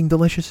fucking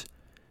delicious?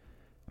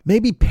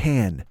 Maybe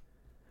pan.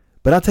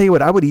 But I'll tell you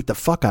what, I would eat the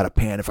fuck out of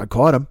Pan if I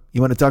caught him.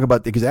 You want to talk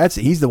about, because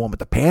he's the one with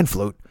the pan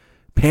flute.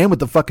 Pan with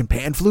the fucking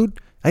pan flute?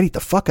 I'd eat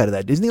the fuck out of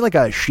that. Isn't he like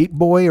a sheep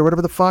boy or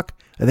whatever the fuck?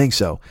 I think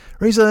so.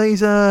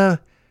 Or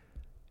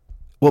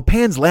well,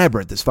 Pan's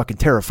Labyrinth is fucking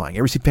terrifying.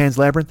 You ever see Pan's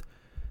Labyrinth?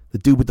 The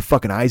dude with the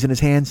fucking eyes in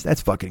his hands?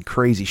 That's fucking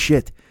crazy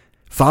shit.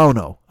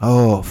 Fauno.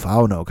 Oh,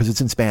 Fauno, because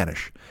it's in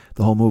Spanish.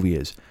 The whole movie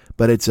is.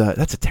 But that's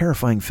a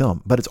terrifying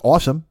film. But it's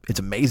awesome. It's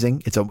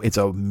amazing. It's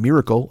a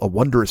miracle, a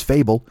wondrous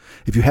fable.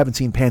 If you haven't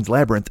seen Pan's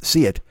Labyrinth,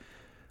 see it.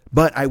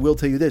 But I will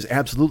tell you this,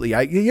 absolutely.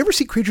 You ever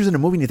see creatures in a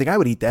movie and you think, I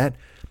would eat that?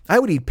 I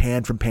would eat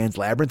Pan from Pan's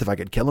Labyrinth if I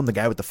could kill him, the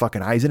guy with the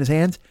fucking eyes in his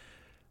hands.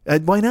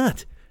 Why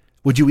not?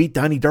 Would you eat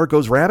Donnie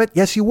Darko's rabbit?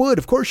 Yes, you would.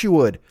 Of course you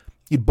would.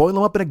 You'd boil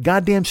him up in a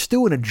goddamn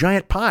stew in a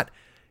giant pot.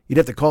 You'd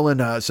have to call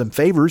in some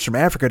favors from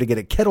Africa to get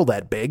a kettle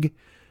that big,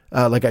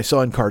 like I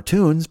saw in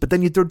cartoons. But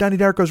then you'd throw Donnie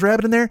Darko's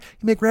rabbit in there.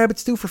 You make rabbit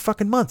stew for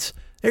fucking months.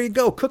 There you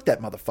go. Cook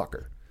that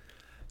motherfucker.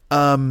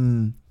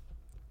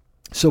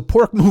 So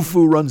Pork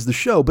Moo-Foo runs the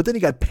show, but then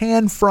you got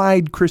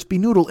pan-fried crispy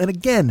noodle. And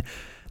again,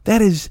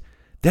 that is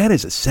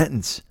a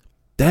sentence.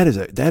 That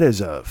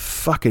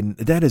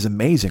is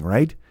amazing,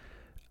 right?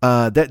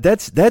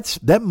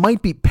 That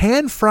might be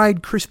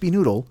pan-fried crispy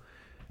noodle,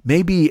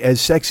 maybe as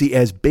sexy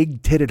as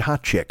big-titted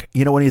hot chick.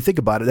 You know, when you think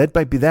about it, that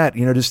might be that.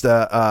 You know, just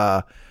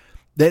that's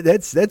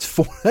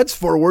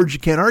four words you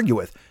can't argue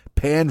with.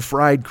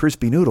 Pan-fried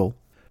crispy noodle.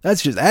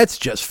 That's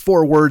just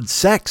 4 words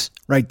sex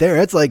right there.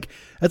 That's like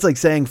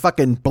saying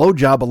fucking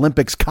blowjob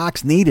Olympics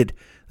cocks needed.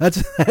 That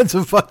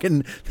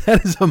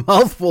is a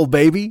mouthful,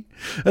 baby.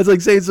 That's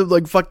like saying something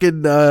like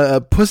fucking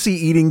pussy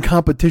eating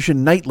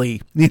competition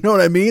nightly. You know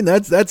what I mean?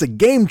 That's a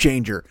game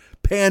changer.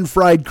 Pan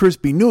fried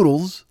crispy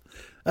noodles.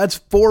 That's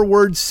 4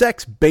 words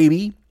sex,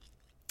 baby.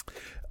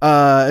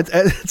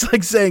 It's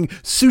like saying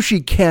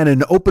sushi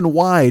cannon open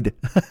wide.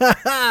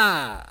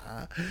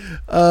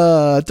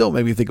 Don't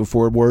make me think of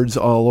 4 words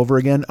all over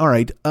again. All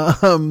right.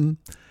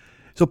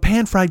 So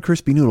pan-fried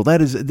crispy noodle,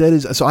 that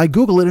is, so I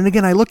Google it, and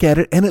again, I look at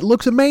it, and it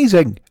looks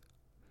amazing.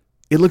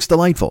 It looks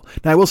delightful.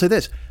 Now, I will say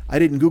this. I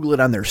didn't Google it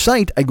on their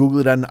site. I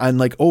Googled it on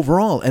like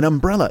overall, an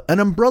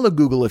umbrella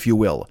Google, if you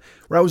will,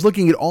 where I was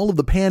looking at all of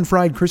the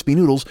pan-fried crispy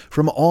noodles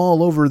from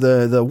all over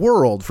the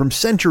world, from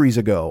centuries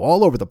ago,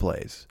 all over the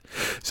place.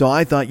 So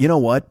I thought, you know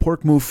what?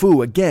 Pork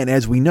Moo-Foo, again,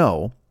 as we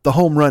know, the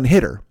home run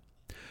hitter.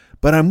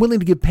 But I'm willing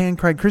to give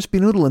pan-fried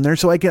crispy noodle in there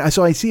so I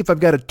see if I've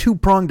got a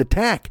 2-pronged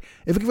attack.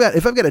 If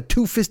I've got a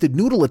 2-fisted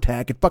noodle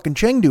attack at fucking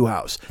Chengdu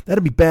House,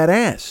 that'd be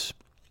badass.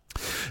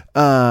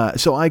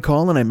 So I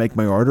call and I make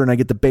my order and I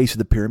get the base of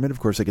the pyramid. Of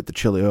course, I get the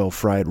chili oil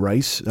fried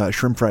rice,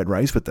 shrimp fried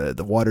rice with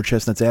the water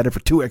chestnuts added for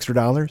 $2 extra.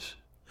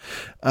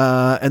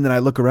 And then I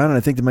look around and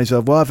I think to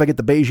myself, well, if I get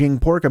the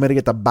Beijing pork, I'm going to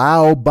get the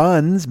bao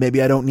buns.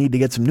 Maybe I don't need to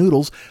get some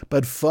noodles,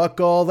 but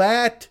fuck all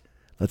that.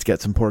 Let's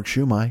get some pork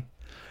shumai.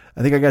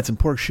 I think I got some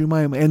pork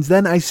shumai. And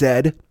then I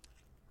said,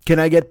 can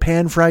I get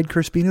pan-fried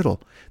crispy noodle?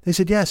 They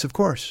said, yes, of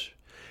course.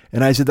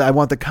 And I said, I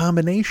want the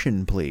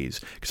combination, please.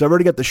 Because I've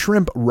already got the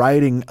shrimp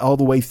riding all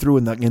the way through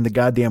in the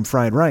goddamn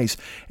fried rice.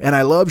 And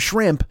I love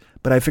shrimp,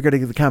 but I figured I'd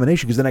get the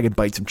combination because then I could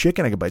bite some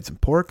chicken, I could bite some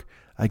pork.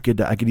 I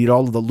could eat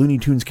all of the Looney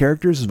Tunes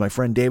characters, as my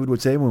friend David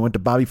would say when we went to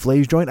Bobby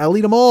Flay's joint. I'll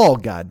eat them all,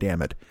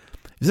 goddammit.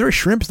 Is there a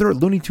shrimp? Is there a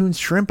Looney Tunes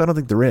shrimp? I don't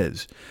think there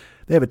is.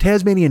 They have a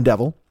Tasmanian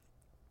devil.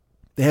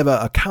 They have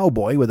a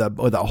cowboy with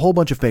a whole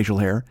bunch of facial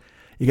hair.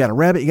 You got a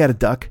rabbit. You got a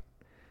duck.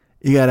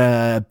 You got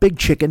a big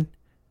chicken.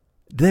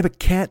 Do they have a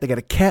cat? They got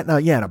a cat now.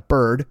 Yeah, and a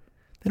bird.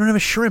 They don't have a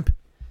shrimp.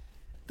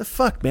 The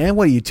fuck, man?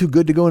 What are you, too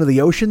good to go into the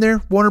ocean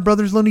there, Warner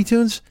Brothers Looney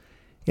Tunes?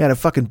 You got a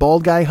fucking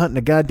bald guy hunting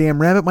a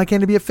goddamn rabbit. Why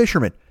can't it be a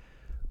fisherman?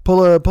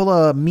 Pull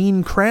a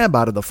mean crab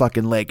out of the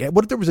fucking lake.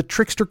 What if there was a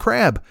trickster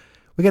crab?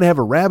 We got to have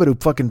a rabbit who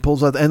fucking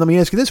pulls out. And let me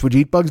ask you this. Would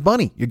you eat Bugs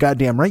Bunny? You're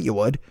goddamn right you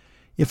would.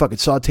 You fucking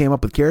saute him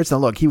up with carrots. Now,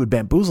 look, he would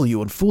bamboozle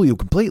you and fool you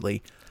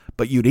completely.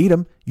 But you'd eat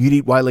him. You'd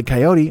eat Wile E.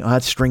 Coyote. Oh,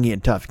 that's stringy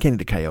and tough. You can't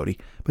eat a coyote.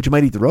 But you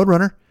might eat the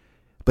Roadrunner.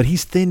 But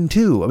he's thin,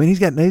 too. I mean,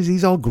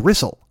 he's all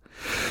gristle.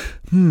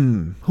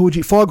 Who would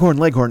you eat? Foghorn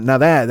Leghorn.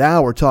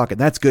 Now we're talking.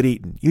 That's good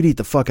eating. You'd eat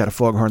the fuck out of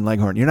Foghorn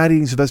Leghorn. You're not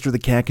eating Sylvester the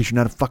Cat because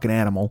you're not a fucking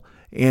animal.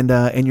 And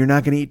you're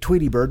not going to eat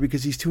Tweety Bird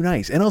because he's too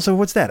nice. And also,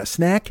 what's that? A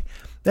snack?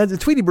 That's a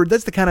Tweety Bird.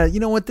 That's the kind of, you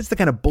know what? That's the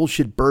kind of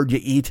bullshit bird you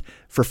eat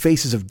for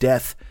faces of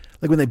death.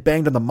 Like when they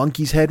banged on the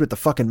monkey's head with the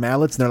fucking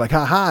mallets and they're like,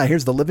 ha,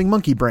 here's the living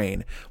monkey brain.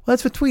 Well,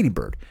 that's a Tweety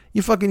Bird.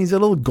 He's a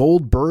little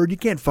gold bird. You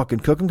can't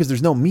fucking cook him because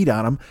there's no meat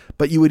on him,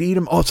 but you would eat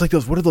him. Oh, it's like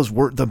what are those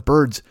the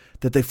birds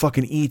that they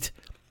fucking eat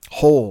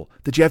whole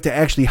that you have to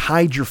actually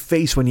hide your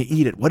face when you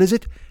eat it? What is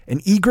it? An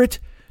egret?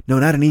 No,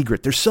 not an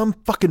egret. There's some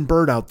fucking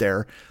bird out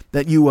there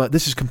that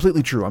this is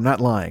completely true. I'm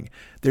not lying.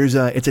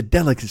 It's a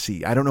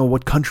delicacy. I don't know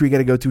what country you got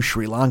to go to,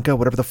 Sri Lanka,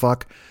 whatever the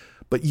fuck,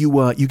 but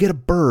you get a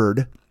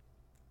bird.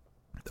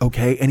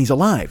 Okay, and he's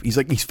alive.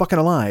 He's fucking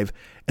alive,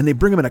 and they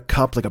bring him in a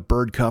cup, like a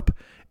bird cup,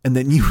 and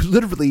then you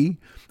literally,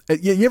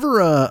 you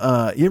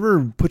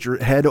ever put your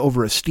head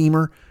over a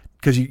steamer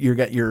because you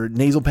got your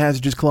nasal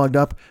passages clogged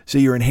up, so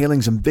you're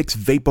inhaling some Vicks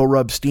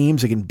VapoRub steam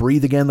so you can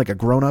breathe again like a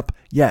grown up?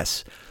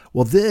 Yes.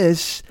 Well,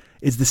 this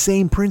is the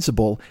same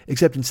principle,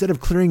 except instead of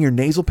clearing your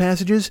nasal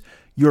passages,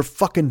 you're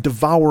fucking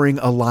devouring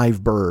a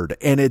live bird,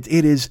 and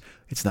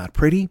it's not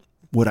pretty.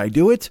 Would I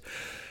do it?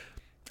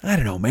 I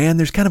don't know, man.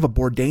 There's kind of a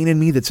Bourdain in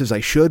me that says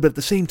I should, but at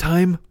the same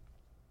time,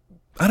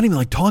 I don't even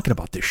like talking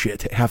about this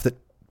shit half the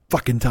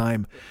fucking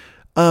time.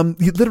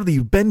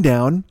 You bend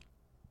down,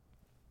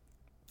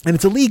 and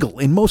it's illegal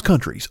in most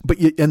countries,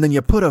 and then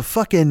you put a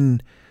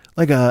fucking,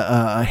 like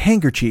a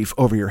handkerchief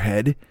over your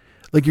head,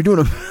 like you're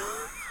doing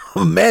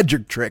a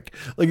magic trick.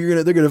 Like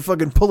they're gonna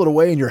fucking pull it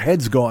away and your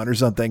head's gone or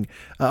something.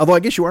 Although I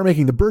guess you are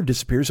making the bird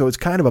disappear, so it's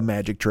kind of a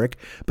magic trick.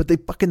 But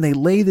they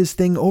lay this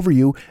thing over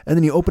you, and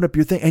then you open up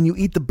your thing and you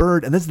eat the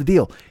bird, and that's the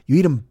deal. You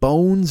eat them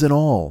bones and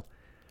all.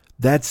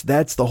 That's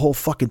the whole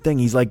fucking thing.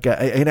 He's like,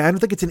 and I don't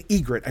think it's an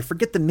egret. I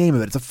forget the name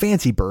of it. It's a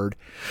fancy bird,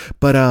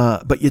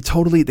 but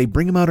they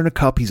bring him out in a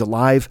cup. He's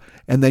alive,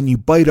 and then you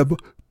bite him,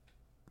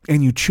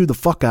 and you chew the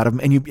fuck out of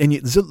him, and you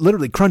it's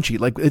literally crunchy.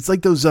 Like it's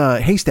like those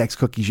Haystacks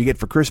cookies you get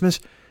for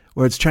Christmas,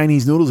 where it's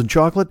Chinese noodles and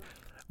chocolate.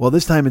 Well,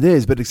 this time it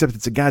is, but except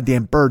it's a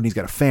goddamn bird and he's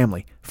got a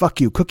family.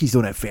 Fuck you. Cookies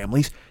don't have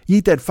families. You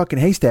eat that fucking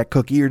haystack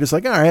cookie, you're just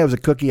like, all right, it was a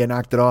cookie, I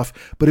knocked it off.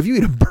 But if you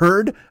eat a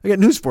bird, I got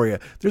news for you.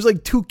 There's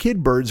like 2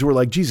 kid birds who are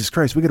like, Jesus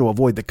Christ, we got to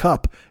avoid the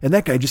cup. And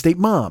that guy just ate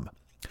mom.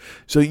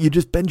 So you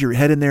just bend your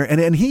head in there.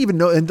 And he even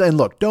knows, and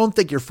look, don't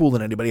think you're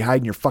fooling anybody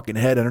hiding your fucking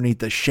head underneath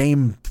the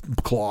shame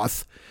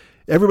cloth.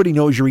 Everybody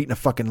knows you're eating a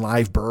fucking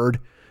live bird.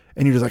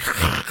 And you're just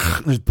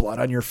like, there's blood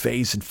on your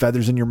face and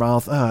feathers in your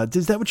mouth.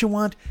 Is that what you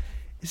want?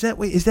 Is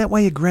that why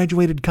you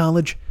graduated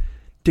college?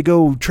 To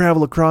go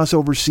travel across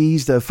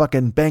overseas to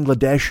fucking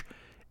Bangladesh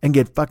and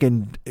get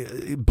fucking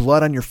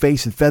blood on your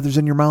face and feathers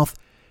in your mouth?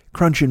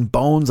 Crunching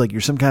bones like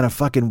you're some kind of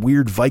fucking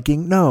weird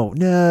Viking?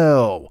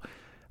 No.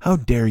 How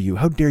dare you?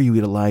 How dare you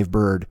eat a live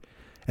bird?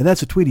 And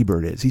that's what Tweety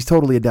Bird is. He's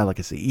totally a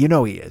delicacy. You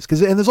know he is.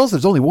 And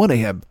there's only one of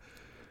him.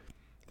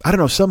 I don't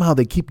know, somehow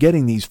they keep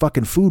getting these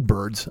fucking food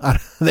birds.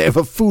 They have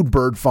a food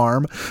bird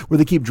farm where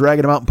they keep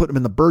dragging them out and putting them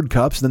in the bird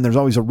cups. And then there's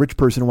always a rich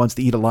person who wants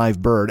to eat a live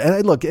bird.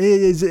 And look,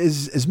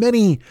 as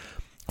many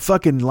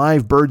fucking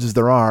live birds as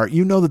there are,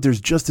 you know that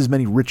there's just as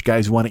many rich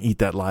guys who want to eat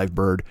that live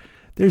bird.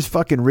 There's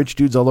fucking rich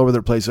dudes all over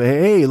their place.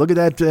 Hey, look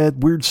at that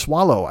weird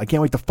swallow. I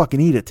can't wait to fucking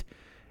eat it.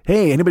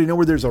 Hey, anybody know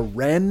where there's a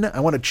wren?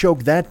 I want to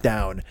choke that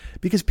down.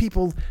 Because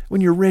people,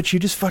 when you're rich, you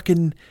just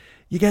fucking,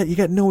 you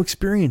got no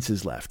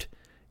experiences left.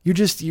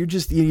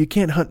 You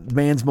can't hunt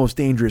man's most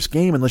dangerous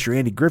game unless you're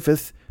Andy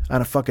Griffith on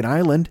a fucking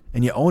island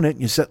and you own it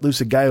and you set loose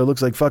a guy who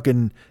looks like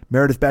fucking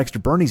Meredith Baxter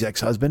Birney's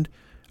ex-husband.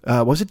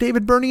 Was it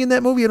David Birney in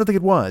that movie? I don't think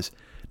it was.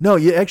 No,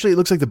 actually it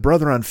looks like the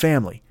brother on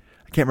Family.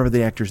 I can't remember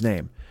the actor's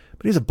name.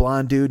 But he's a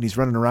blonde dude and he's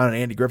running around and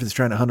Andy Griffith's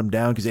trying to hunt him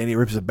down because Andy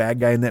Griffith's a bad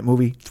guy in that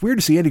movie. It's weird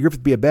to see Andy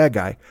Griffith be a bad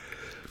guy.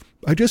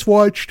 I just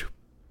watched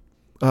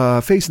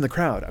Face in the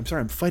Crowd. I'm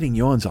sorry, I'm fighting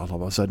yawns all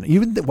of a sudden.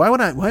 Why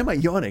am I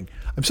yawning?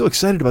 I'm so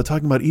excited about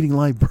talking about eating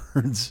live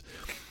birds.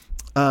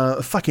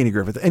 Fuck Andy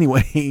Griffith.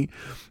 Anyway,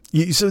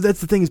 so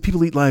that's the thing is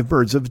people eat live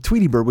birds. So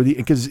Tweety Bird,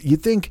 because you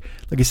think,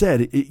 like I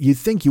said, you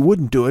think you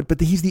wouldn't do it, but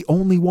he's the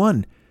only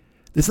one.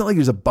 It's not like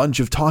there's a bunch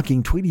of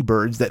talking Tweety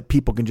Birds that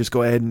people can just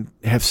go ahead and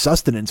have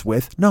sustenance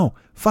with. No,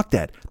 fuck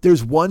that.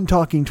 There's one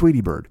talking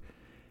Tweety Bird,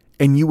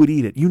 and you would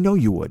eat it. You know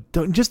you would.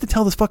 Just to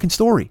tell this fucking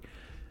story.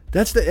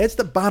 That's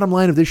the bottom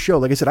line of this show.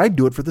 Like I said, I'd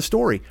do it for the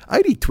story.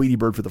 I'd eat Tweety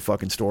Bird for the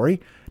fucking story.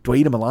 Do I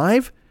eat him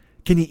alive?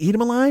 Can you eat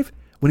him alive?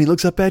 When he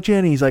looks up at you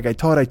and he's like, I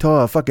taught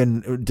a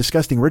fucking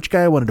disgusting rich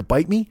guy wanted to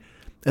bite me.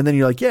 And then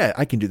you're like, yeah,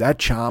 I can do that,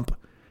 chomp.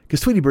 Because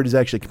Tweety Bird is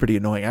actually pretty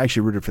annoying. I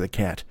actually rooted for the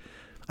cat.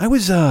 I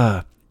was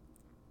a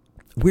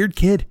weird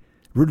kid.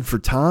 Rooted for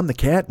Tom the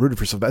cat. Rooted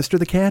for Sylvester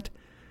the cat.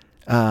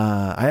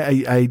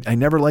 I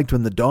never liked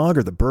when the dog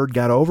or the bird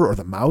got over or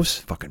the mouse.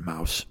 Fucking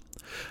mouse.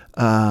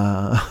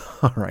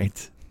 All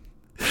right.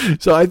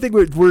 So I think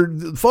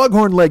we're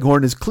Foghorn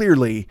Leghorn is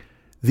clearly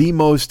the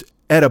most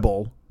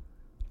edible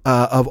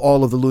of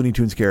all of the Looney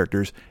Tunes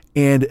characters.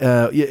 And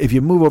if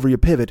you move over your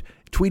pivot,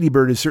 Tweety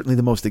Bird is certainly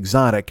the most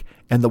exotic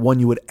and the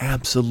one you would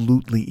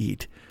absolutely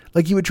eat.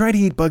 Like you would try to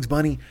eat Bugs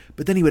Bunny,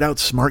 but then he would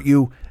outsmart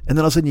you. And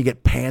then all of a sudden you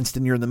get pantsed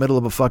and you're in the middle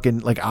of a fucking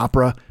like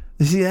opera.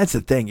 See, that's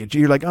the thing.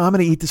 You're like, oh, I'm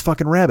going to eat this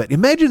fucking rabbit.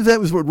 Imagine if that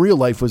was what real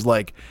life was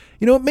like.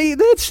 You know,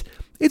 maybe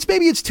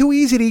it's too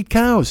easy to eat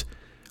cows.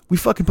 We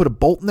fucking put a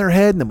bolt in their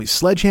head and then we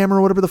sledgehammer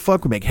or whatever the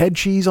fuck. We make head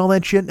cheese, all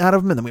that shit out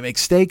of them, and then we make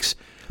steaks.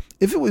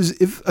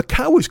 If a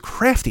cow was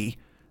crafty,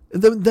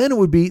 then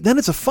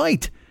it's a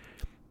fight.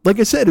 Like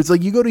I said, it's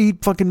like you go to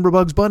eat fucking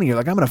Bugs Bunny. You're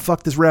like, I'm going to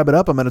fuck this rabbit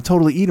up. I'm going to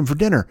totally eat him for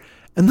dinner.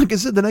 And like I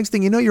said, the next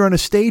thing you know, you're on a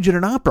stage at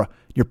an opera.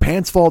 Your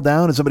pants fall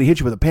down and somebody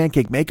hits you with a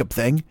pancake makeup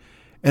thing.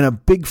 And a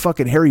big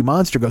fucking hairy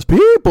monster goes,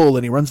 people,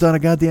 and he runs down a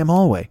goddamn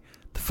hallway.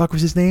 The fuck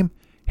was his name?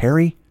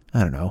 Harry?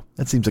 I don't know.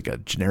 That seems like a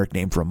generic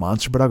name for a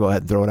monster, but I'll go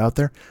ahead and throw it out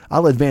there.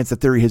 I'll advance the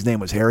theory his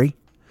name was Harry.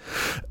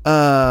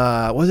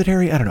 Was it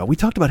Harry? I don't know. We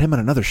talked about him on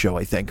another show,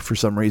 I think, for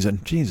some reason.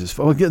 Jesus.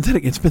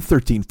 It's been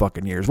 13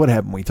 fucking years. What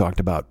haven't we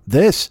talked about?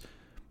 This.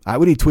 I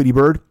would eat Tweety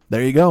Bird.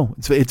 There you go.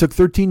 It took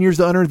 13 years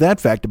to unearth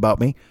that fact about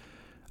me.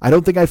 I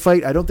don't think I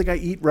fight. I don't think I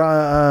eat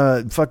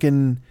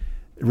fucking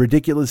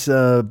ridiculous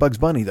Bugs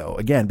Bunny, though.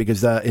 Again,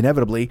 because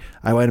inevitably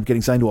I wind up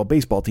getting signed to a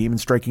baseball team and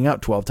striking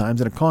out 12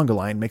 times, and a conga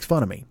line makes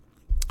fun of me.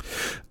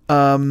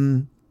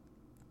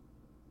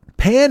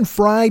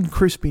 Pan-fried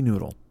crispy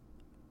noodle.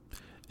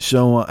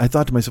 So I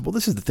thought to myself, well,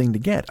 this is the thing to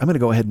get. I'm going to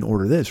go ahead and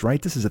order this,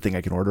 right? This is the thing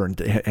I can order,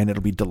 and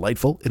it'll be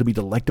delightful. It'll be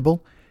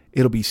delectable.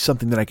 It'll be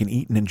something that I can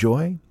eat and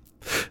enjoy.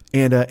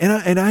 And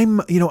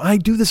I'm, I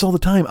do this all the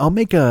time.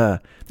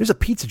 There's a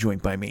pizza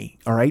joint by me.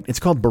 All right. It's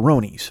called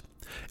Baroni's.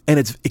 And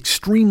it's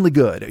extremely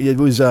good. It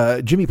was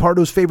Jimmy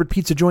Pardo's favorite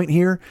pizza joint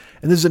here.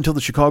 And this is until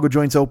the Chicago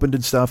joints opened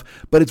and stuff.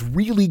 But it's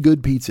really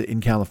good pizza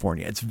in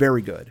California. It's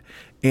very good.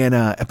 And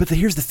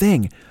here's the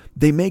thing.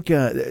 They make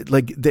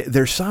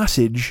their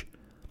sausage.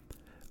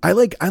 I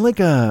like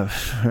all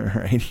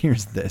right,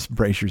 here's this.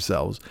 Brace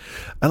yourselves.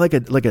 I like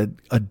a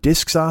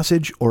disc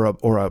sausage or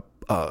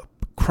a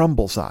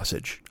crumble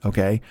sausage.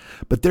 Okay.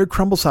 But their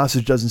crumble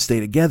sausage doesn't stay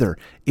together.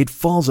 It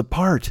falls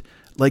apart.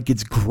 Like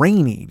it's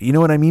grainy. You know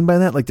what I mean by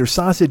that? Like their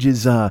sausage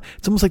is,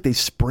 it's almost like they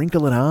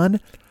sprinkle it on.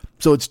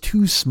 So it's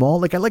too small.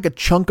 Like I like a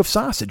chunk of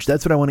sausage.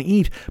 That's what I want to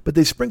eat. But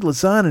they sprinkle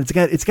it on and it's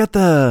got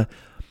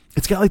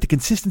like the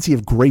consistency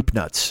of grape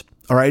nuts.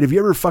 All right. If you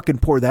ever fucking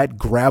pour that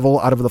gravel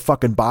out of the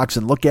fucking box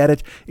and look at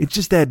it, it's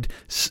just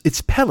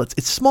it's pellets.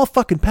 It's small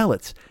fucking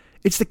pellets.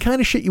 It's the kind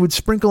of shit you would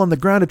sprinkle on the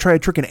ground to try to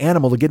trick an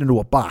animal to get into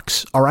a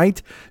box. All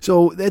right.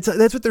 So that's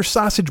what their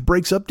sausage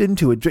breaks up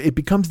into. It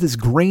becomes this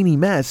grainy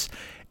mess.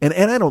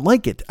 And I don't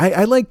like it.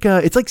 I like,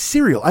 it's like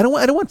cereal. I don't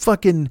want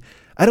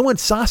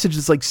sausage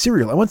that's like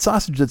cereal. I want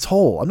sausage that's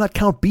whole. I'm not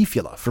Count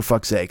Beefula, for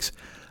fuck's sakes.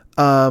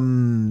 It's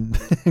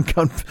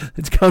Count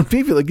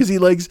Beefula because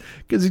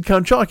he's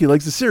Count Chalky,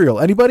 likes the cereal.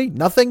 Anybody?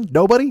 Nothing?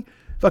 Nobody?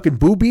 Fucking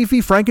Boo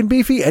Beefy? Franken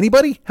Beefy?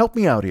 Anybody? Help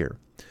me out here.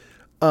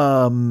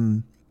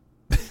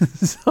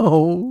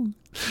 So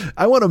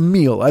I want a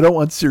meal. I don't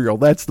want cereal.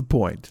 That's the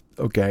point.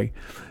 Okay.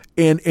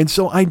 And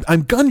so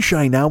I'm gun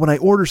shy now when I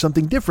order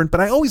something different,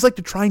 but I always like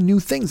to try new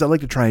things. I like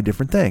to try a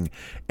different thing.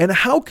 And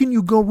how can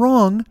you go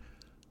wrong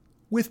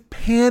with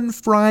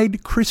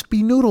pan-fried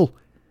crispy noodle?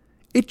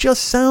 It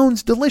just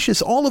sounds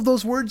delicious. All of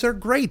those words are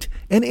great.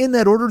 And in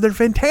that order, they're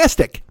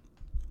fantastic.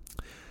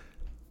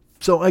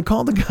 So I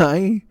called the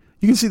guy.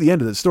 You can see the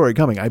end of the story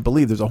coming. I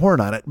believe there's a horn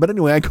on it. But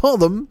anyway, I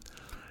called him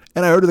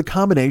and I ordered the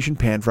combination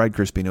pan-fried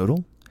crispy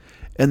noodle.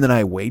 And then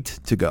I wait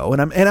to go. And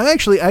I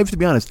have to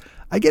be honest,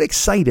 I get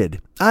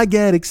excited.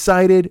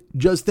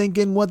 Just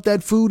thinking what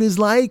that food is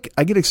like.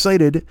 I get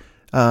excited.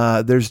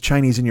 There's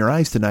Chinese in your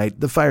eyes tonight.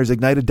 The fire's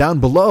ignited down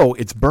below.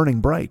 It's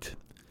burning bright.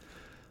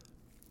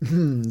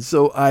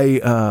 So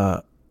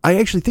I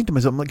actually think to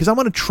myself, because I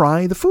want to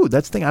try the food.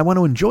 That's the thing. I want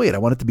to enjoy it. I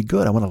want it to be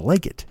good. I want to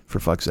like it, for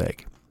fuck's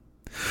sake.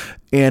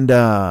 And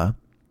I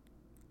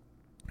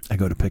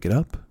go to pick it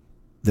up.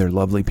 They're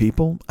lovely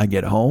people. I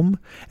get home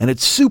and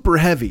it's super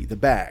heavy, the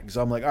bag.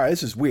 So I'm like, all right,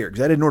 this is weird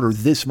because I didn't order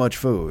this much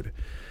food.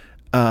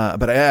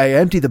 But I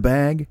empty the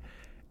bag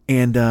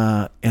and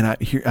I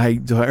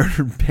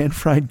ordered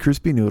pan-fried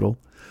crispy noodle.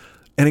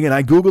 And again,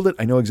 I Googled it.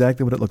 I know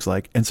exactly what it looks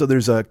like. And so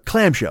there's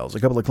clamshells, a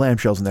couple of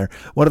clamshells in there.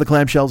 One of the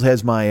clamshells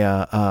has my,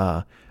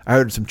 I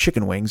ordered some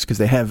chicken wings because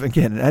they have,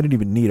 again, I didn't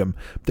even need them.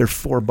 They're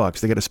 $4.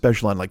 They got a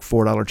special on like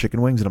 $4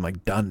 chicken wings. And I'm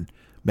like, done.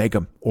 Make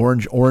them.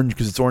 Orange,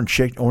 because it's orange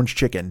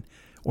chicken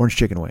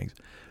wings.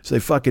 So they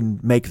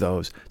fucking make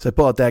those. So I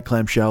pull out that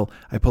clamshell.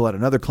 I pull out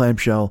another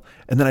clamshell.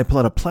 And then I pull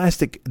out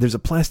there's a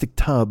plastic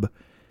tub.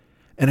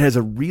 And it has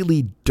a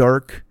really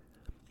dark,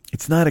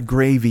 it's not a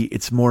gravy.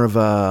 It's more of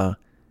a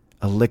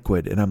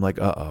liquid. And I'm like,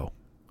 uh-oh.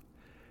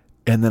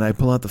 And then I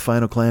pull out the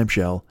final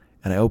clamshell.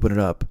 And I open it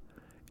up.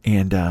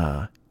 And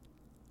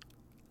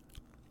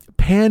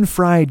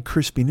pan-fried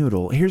crispy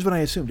noodle. Here's what I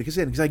assumed. Because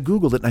I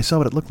Googled it and I saw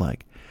what it looked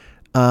like.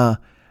 I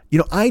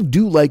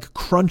do like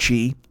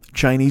crunchy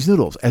Chinese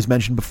noodles, as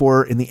mentioned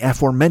before in the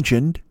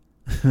aforementioned.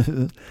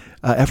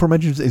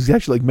 Aforementioned is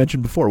actually like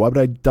mentioned before. Why would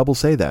I double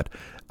say that?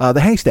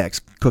 The Haystacks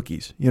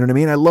cookies. You know what I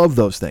mean? I love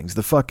those things.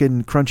 The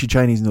fucking crunchy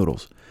Chinese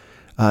noodles.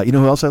 You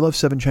know who else I love?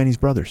 7 Chinese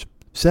Brothers.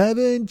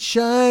 7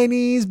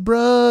 Chinese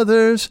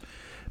Brothers.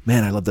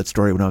 Man, I loved that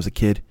story when I was a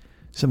kid.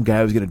 Some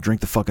guy was going to drink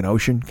the fucking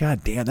ocean.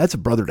 God damn, that's a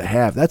brother to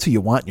have. That's who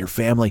you want in your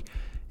family.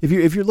 If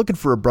you're looking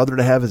for a brother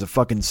to have as a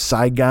fucking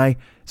side guy,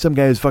 some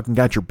guy who's fucking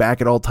got your back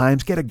at all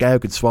times, get a guy who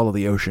can swallow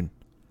the ocean.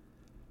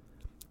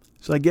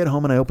 So I get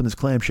home and I open this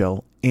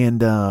clamshell,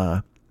 and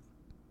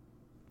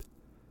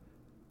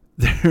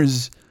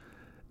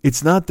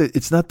it's not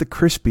the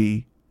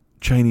crispy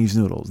Chinese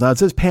noodles. Now it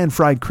says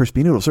pan-fried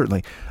crispy noodles.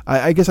 Certainly,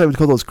 I guess I would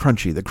call those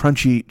crunchy. The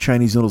crunchy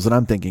Chinese noodles that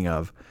I'm thinking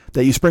of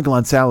that you sprinkle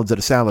on salads at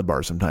a salad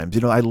bar sometimes.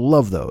 You know, I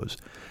love those.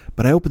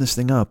 But I open this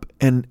thing up,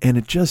 and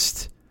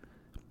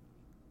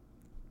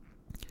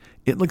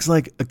it looks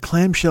like a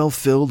clamshell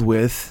filled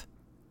with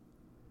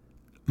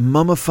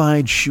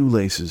mummified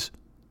shoelaces.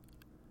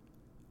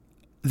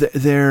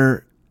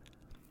 They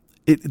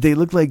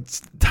look like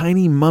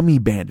tiny mummy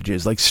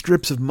bandages, like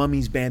strips of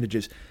mummies'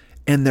 bandages,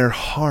 and they're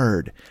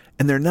hard.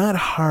 And they're not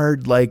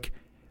hard like,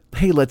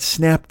 hey, let's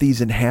snap these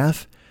in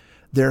half.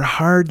 They're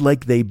hard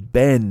like they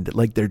bend,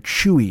 like they're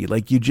chewy,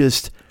 like you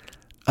just,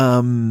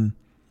 they're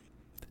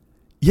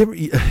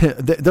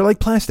like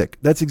plastic.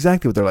 That's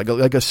exactly what they're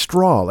like a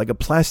straw, like a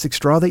plastic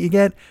straw that you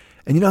get.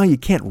 And you know how you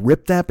can't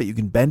rip that, but you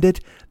can bend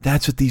it?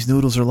 That's what these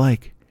noodles are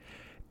like.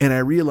 And I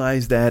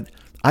realized that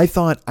I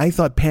thought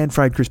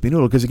pan-fried crispy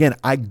noodle, because again,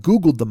 I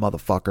Googled the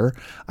motherfucker.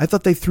 I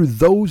thought they threw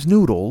those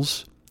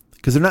noodles,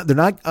 because they're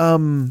not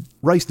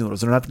rice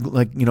noodles. They're not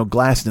like,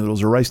 glass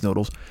noodles or rice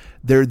noodles.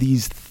 They're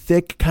these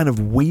thick kind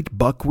of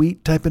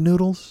buckwheat type of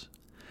noodles.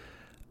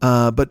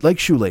 but like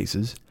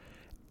shoelaces.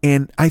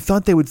 And I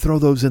thought they would throw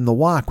those in the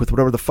wok with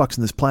whatever the fuck's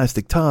in this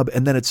plastic tub,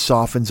 and then it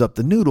softens up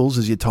the noodles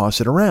as you toss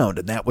it around.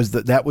 And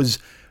that was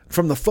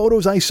from the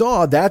photos I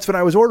saw, that's what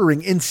I was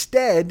ordering.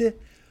 Instead,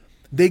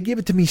 they give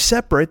it to me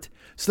separate,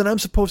 so then I'm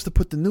supposed to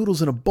put the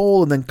noodles in a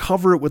bowl and then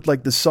cover it with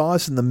like the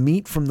sauce and the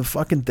meat from the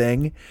fucking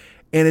thing.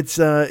 And it's,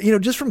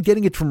 just from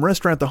getting it from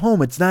restaurant to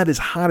home, it's not as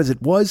hot as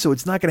it was, so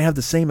it's not going to have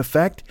the same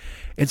effect.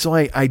 And so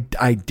I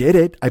did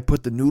it. I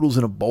put the noodles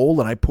in a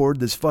bowl and I poured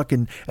this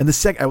fucking,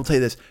 and I will tell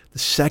you this, the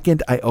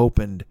second I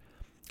opened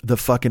the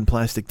fucking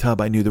plastic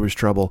tub, I knew there was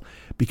trouble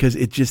because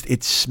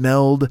it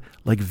smelled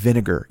like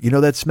vinegar. You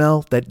know that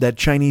smell? That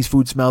Chinese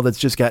food smell that's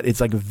just got, it's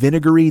like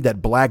vinegary,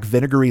 that black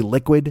vinegary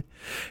liquid.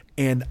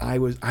 And I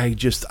was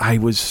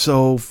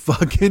so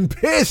fucking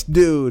pissed,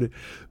 dude.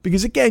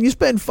 Because again, you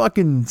spend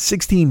fucking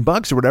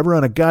 $16 or whatever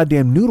on a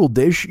goddamn noodle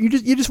dish. You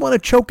just want to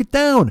choke it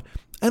down.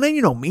 And then,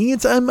 you know me,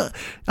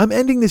 I'm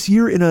ending this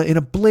year in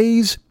a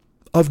blaze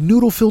of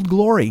noodle-filled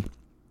glory.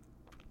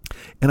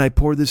 And I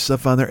pour this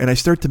stuff on there and I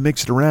start to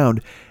mix it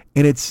around,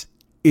 and it's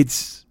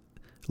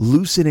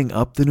loosening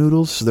up the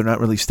noodles so they're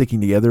not really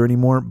sticking together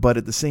anymore. But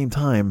at the same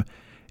time,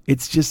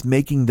 it's just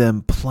making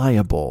them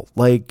pliable.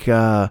 Like,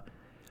 is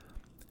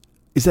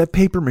that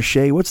paper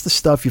mache? What's the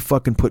stuff you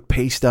fucking put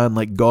paste on,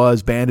 like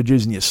gauze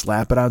bandages, and you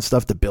slap it on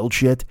stuff to build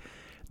shit?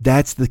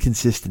 That's the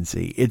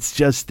consistency. It's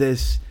just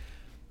this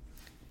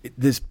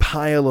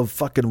pile of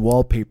fucking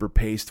wallpaper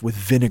paste with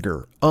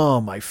vinegar.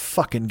 Oh my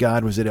fucking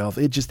God, was it elf?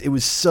 It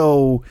was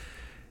so,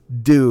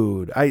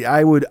 dude,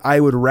 I would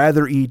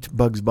rather eat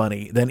Bugs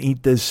Bunny than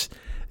eat this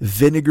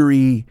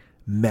vinegary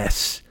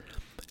mess.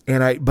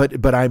 And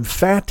but I'm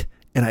fat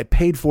and I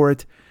paid for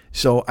it.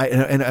 So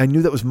I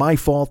knew that was my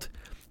fault.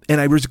 And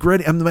I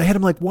regret it. In my head,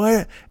 I'm like,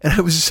 why? And I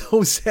was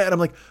so sad. I'm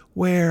like,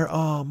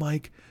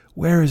 Mike,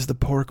 where is the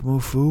pork moo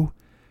foo?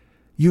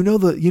 You know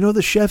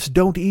the chefs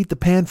don't eat the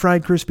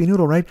pan-fried crispy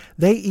noodle, right?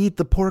 They eat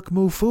the pork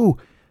moo foo.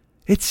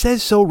 It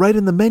says so right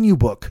in the menu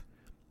book.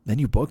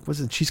 Menu book?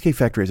 Wasn't Cheesecake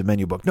Factory has a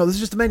menu book? No, this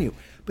is just a menu.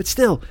 But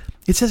still,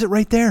 it says it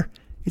right there.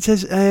 It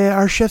says,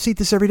 our chefs eat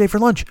this every day for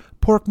lunch.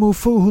 Pork moo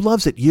foo. Who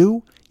loves it?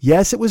 You?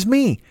 Yes, it was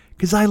me,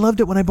 because I loved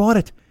it when I bought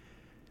it.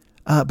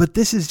 But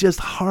this is just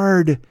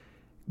hard,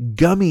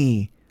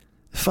 gummy,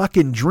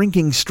 fucking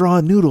drinking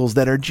straw noodles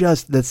that are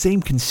just the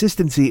same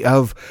consistency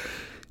of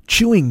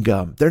chewing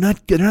gum. They're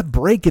not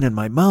breaking in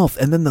my mouth.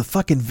 And then the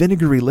fucking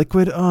vinegary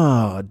liquid.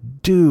 Oh,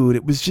 dude,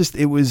 it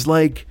was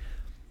like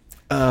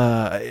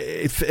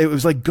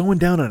going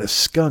down on a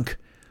skunk.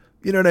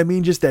 You know what I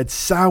mean? Just that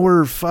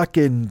sour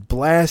fucking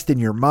blast in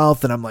your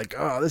mouth. And I'm like,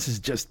 oh, this is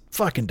just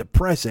fucking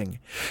depressing.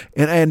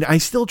 And I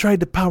still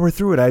tried to power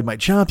through it. I had my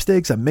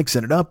chopsticks. I'm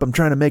mixing it up. I'm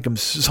trying to make them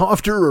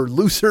softer or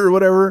looser or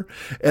whatever.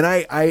 And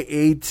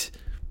I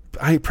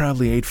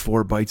probably ate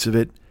 4 bites of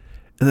it.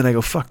 And then I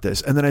go, fuck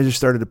this. And then I just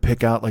started to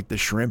pick out like the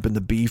shrimp and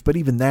the beef. But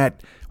even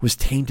that was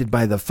tainted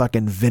by the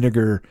fucking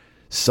vinegar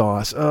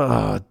sauce.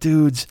 Oh,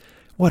 dudes,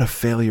 what a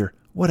failure.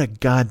 What a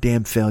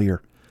goddamn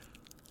failure.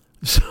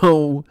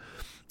 So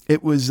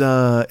it was,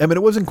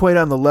 it wasn't quite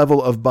on the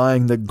level of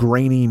buying the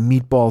grainy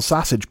meatball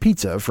sausage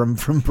pizza from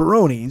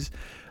Peroni's.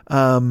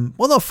 Well,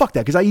 no, fuck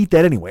that, because I eat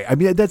that anyway. I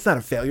mean, that's not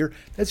a failure.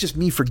 That's just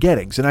me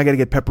forgetting. So now I got to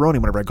get pepperoni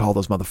whenever I call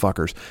those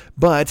motherfuckers.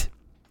 But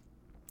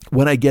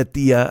when I get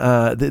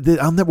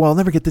I'll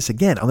never get this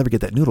again. I'll never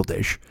get that noodle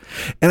dish.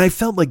 And I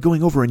felt like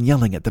going over and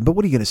yelling at them. But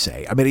what are you going to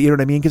say? I mean, you know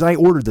what I mean? Because I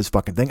ordered this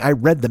fucking thing. I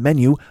read the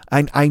menu.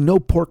 I know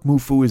pork moo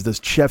foo is the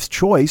chef's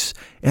choice,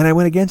 and I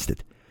went against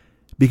it.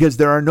 Because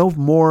there are no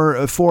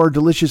more 4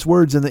 delicious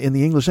words in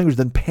the English language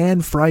than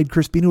pan-fried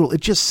crispy noodle.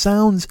 It just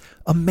sounds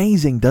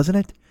amazing, doesn't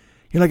it?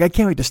 You're like, I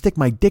can't wait to stick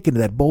my dick into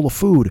that bowl of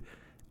food.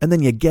 And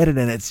then you get it,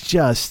 and it's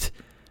just,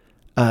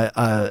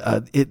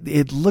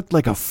 it looked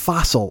like a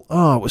fossil.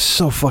 Oh, it was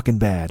so fucking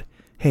bad.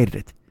 Hated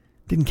it.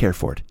 Didn't care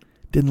for it.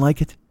 Didn't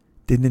like it.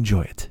 Didn't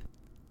enjoy it.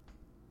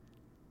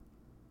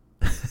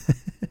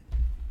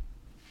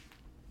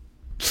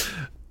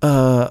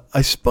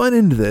 I spun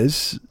into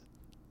this.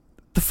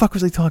 The fuck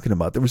was I talking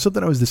about? There was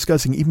something I was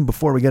discussing even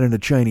before we got into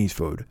Chinese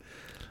food.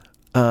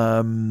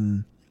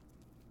 What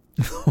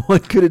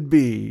could it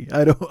be?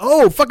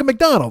 Fucking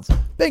McDonald's.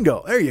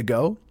 Bingo. There you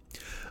go.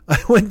 I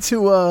went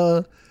to,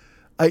 I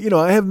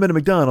haven't been to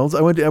McDonald's.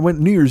 I went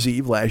New Year's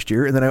Eve last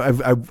year, and then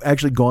I've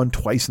actually gone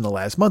twice in the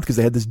last month because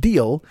they had this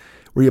deal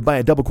where you buy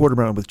a double quarter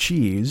pounder with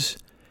cheese,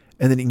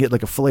 and then you can get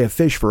like a fillet of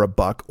fish for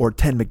 $1 or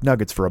 10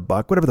 McNuggets for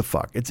 $1, whatever the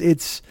fuck.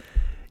 It's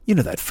you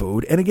know that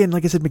food. And again,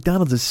 like I said,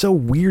 McDonald's is so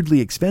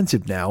weirdly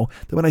expensive now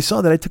that when I saw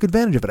that, I took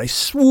advantage of it. I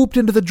swooped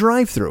into the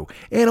drive-thru.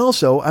 And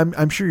also,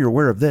 I'm sure you're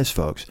aware of this,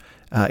 folks.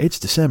 It's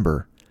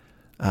December,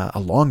 a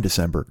long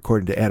December,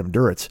 according to Adam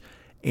Duritz.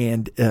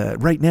 And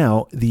right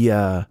now,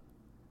 the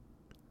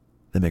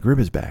McRib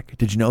is back.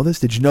 Did you know this?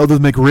 Did you know the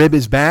McRib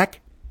is back?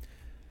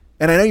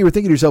 And I know you were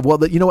thinking to yourself,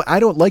 well, you know what?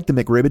 I don't like the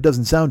McRib. It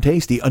doesn't sound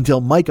tasty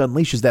until Mike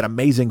unleashes that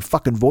amazing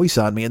fucking voice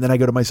on me. And then I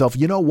go to myself,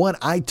 you know what?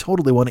 I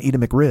totally want to eat a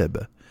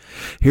McRib.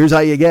 Here's how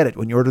you get it.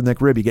 When you order the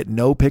McRib, you get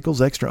no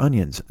pickles, extra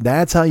onions.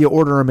 That's how you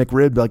order a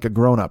McRib like a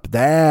grown-up.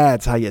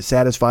 That's how you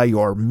satisfy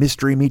your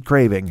mystery meat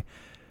craving.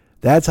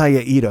 That's how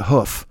you eat a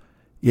hoof.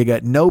 You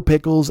got no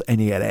pickles and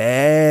you got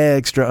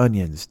extra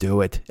onions.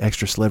 Do it.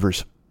 Extra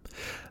slivers.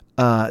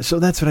 So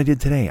that's what I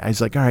did today. I was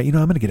like, all right, you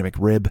know, I'm going to get a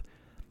McRib.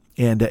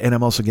 And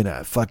I'm also getting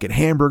a fucking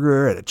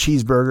hamburger and a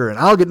cheeseburger, and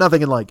I'll get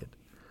nothing like it.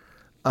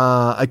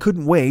 I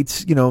couldn't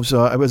wait, you know,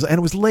 so and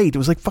it was late. It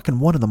was like fucking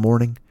 1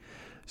 a.m.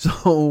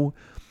 So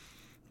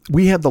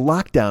we had the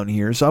lockdown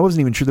here, so I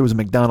wasn't even sure there was a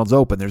McDonald's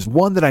open. There's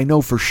one that I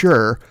know for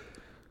sure,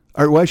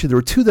 well, actually, there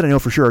were 2 that I know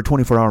for sure are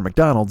 24-hour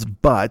McDonald's,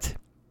 but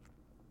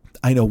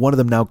I know one of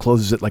them now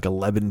closes at like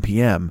 11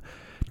 p.m.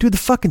 Dude, the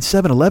fucking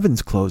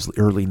 7-Elevens close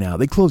early now.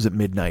 They close at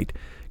midnight.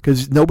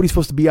 Because nobody's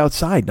supposed to be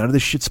outside. None of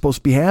this shit's supposed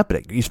to be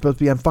happening. You're supposed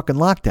to be on fucking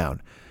lockdown.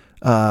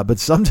 But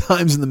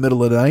sometimes in the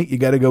middle of the night, you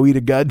got to go eat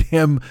a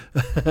goddamn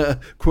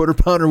quarter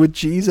pounder with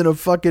cheese and a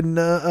fucking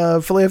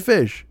fillet of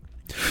fish.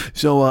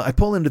 So I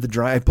pull into the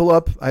drive. I pull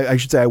up. I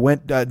should say I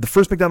went. The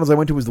first McDonald's I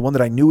went to was the one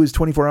that I knew was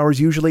 24 hours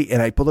usually.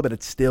 And I pulled up and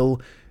it's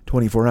still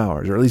 24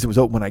 hours. Or at least it was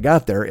open when I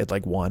got there at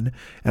like 1.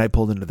 And I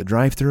pulled into the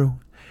drive-thru.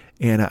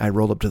 And I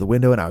rolled up to the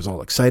window and I was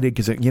all excited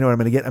because you know what I'm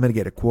going to get? I'm going to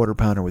get a quarter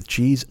pounder with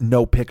cheese,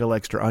 no pickle,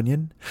 extra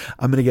onion.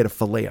 I'm going to get a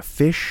fillet of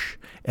fish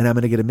and I'm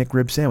going to get a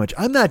McRib sandwich.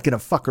 I'm not going to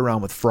fuck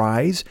around with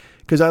fries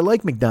because I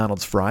like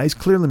McDonald's fries.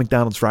 Clearly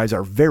McDonald's fries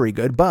are very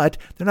good, but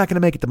they're not going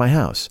to make it to my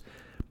house.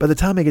 By the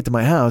time I get to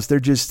my house,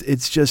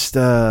 it's just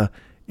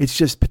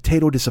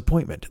potato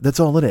disappointment. That's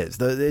all it is.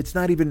 It's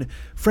not even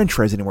French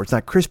fries anymore. It's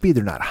not crispy.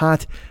 They're not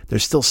hot. They're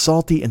still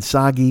salty and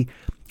soggy.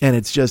 And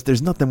it's just,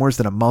 there's nothing worse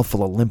than a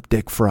mouthful of limp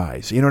dick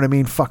fries. You know what I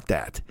mean? Fuck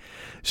that.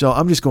 So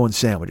I'm just going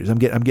sandwiches. I'm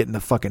getting the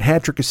fucking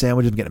hat trick of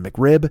sandwiches. I'm getting a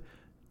McRib,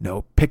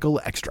 no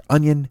pickle, extra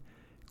onion,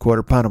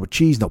 quarter pounder with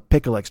cheese, no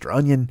pickle, extra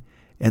onion.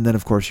 And then,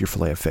 of course, your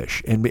fillet of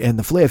fish. And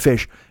the fillet of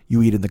fish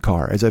you eat in the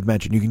car. As I've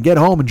mentioned, you can get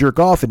home and jerk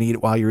off and eat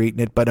it while you're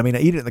eating it. But I mean, I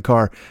eat it in the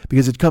car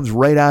because it comes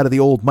right out of the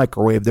old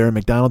microwave there in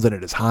McDonald's and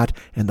it is hot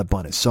and the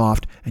bun is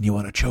soft and you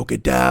want to choke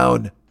it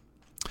down.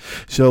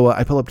 So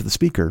I pull up to the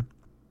speaker.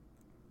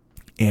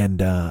 And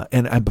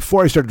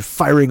before I started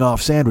firing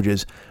off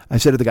sandwiches, I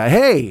said to the guy,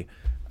 hey,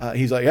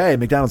 he's like, hey,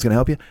 McDonald's going to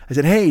help you. I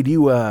said, hey, do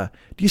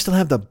you still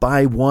have the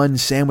buy one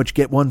sandwich,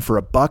 get one for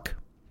 $1?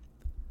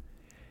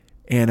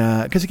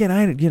 And, cause again,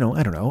 I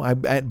don't know.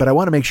 But I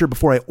want to make sure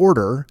before I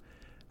order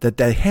that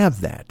they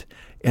have that.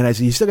 And I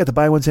said, you still got the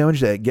buy one sandwich,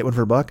 get one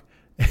for $1?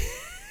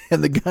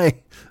 And the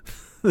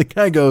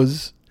guy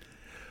goes,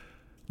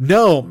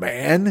 no,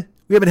 man,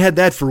 we haven't had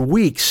that for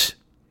weeks.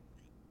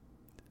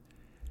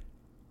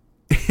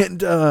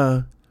 And,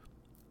 I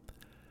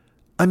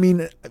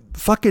mean,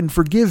 fucking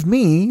forgive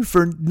me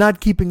for not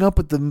keeping up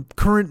with the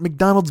current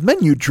McDonald's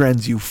menu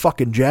trends, you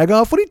fucking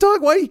jagoff. What are you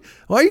talking?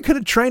 Why are you kind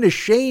of trying to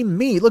shame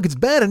me? Look, it's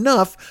bad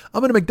enough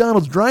I'm in a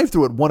McDonald's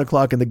drive-thru at 1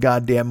 o'clock in the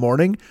goddamn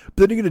morning, but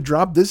then you're going to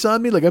drop this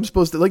on me like I'm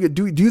supposed to, like,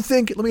 do you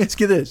think, let me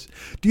ask you this,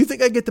 do you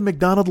think I get the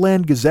McDonald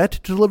Land Gazette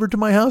delivered to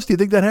my house? Do you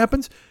think that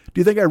happens?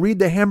 Do you think I read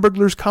the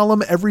Hamburglers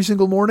column every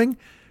single morning?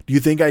 Do you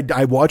think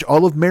I watch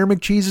all of Mayor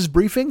McCheese's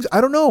briefings?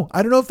 I don't know.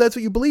 I don't know if that's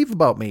what you believe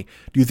about me.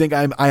 Do you think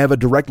I have a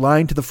direct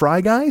line to the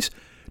Fry Guys?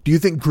 Do you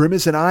think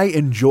Grimace and I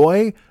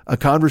enjoy a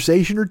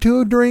conversation or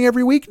two during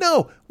every week?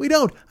 No, we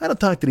don't. I don't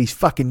talk to these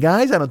fucking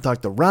guys. I don't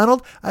talk to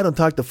Ronald. I don't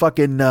talk to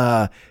fucking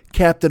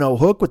Captain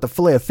O'Hook with the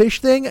fillet of fish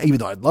thing, even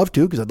though I'd love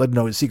to because I'd love to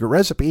know his secret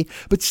recipe.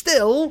 But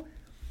still,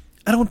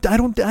 I don't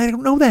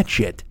know that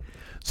shit.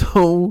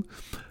 So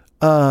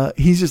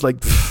he's just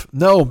like,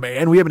 no,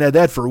 man, we haven't had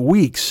that for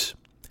weeks.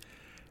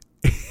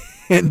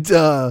 And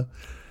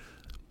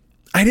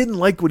I didn't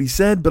like what he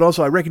said, but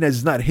also I recognize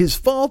it's not his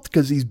fault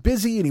because he's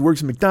busy and he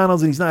works at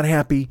McDonald's and he's not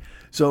happy.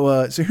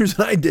 So here's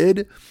what I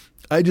did.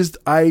 I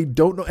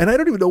don't know. And I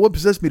don't even know what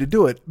possessed me to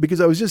do it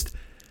because I was just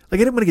like,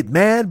 I didn't want to get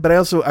mad, but I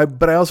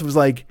also was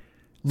like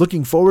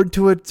looking forward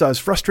to it. So I was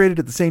frustrated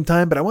at the same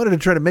time, but I wanted to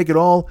try to make it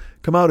all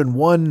come out in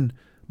one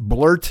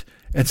blurt.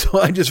 And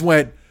so I just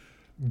went,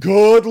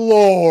 good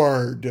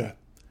Lord.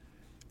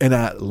 And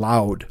I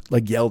loud,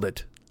 like yelled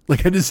it.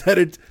 Like I just said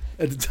it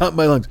at the top of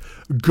my lungs.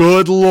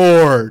 Good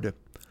Lord.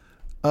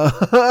 And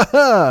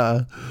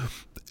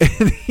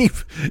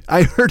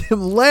I heard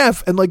him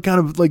laugh and like kind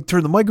of like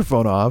turn the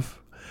microphone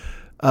off.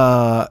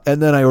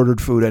 And then I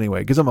ordered food anyway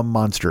because I'm a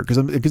monster.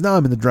 Because now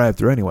I'm in the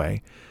drive-thru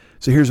anyway.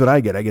 So here's what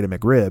I get. I get a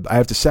McRib. I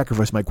have to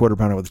sacrifice my quarter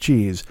pounder with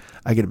cheese.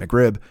 I get a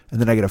McRib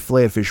and then I get a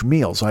fillet of fish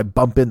meal. So I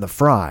bump in the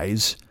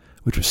fries,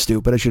 which was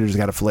stupid. I should have just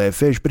got a fillet of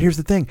fish. But here's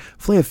the thing.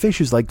 Fillet of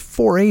fish is like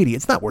 $4.80.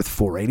 It's not worth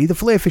 $4.80. The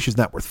fillet of fish is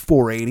not worth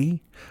 $4.80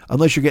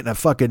 unless you're getting a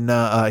fucking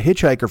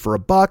hitchhiker for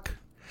 $1.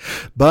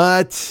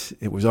 But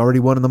it was already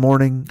 1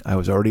 a.m. I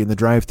was already in the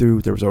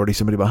drive-thru. There was already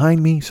somebody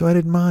behind me, so I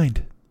didn't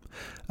mind.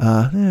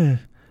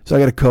 So I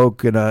got a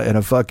Coke and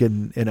a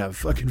fucking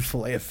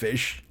fillet of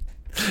fish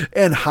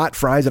and hot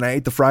fries, and I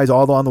ate the fries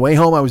all on the way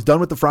home. I was done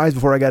with the fries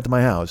before I got to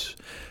my house.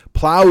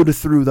 plowed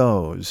through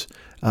those,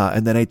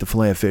 and then ate the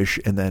filet of fish,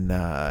 and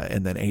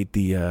then ate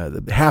the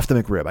half the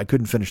McRib. I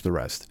couldn't finish the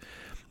rest.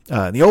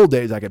 In the old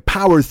days, I could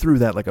power through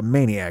that like a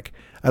maniac.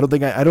 I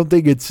don't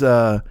think it's.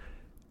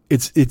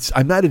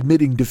 I'm not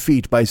admitting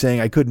defeat by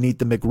saying I couldn't eat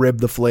the McRib,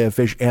 the filet of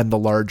fish, and the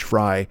large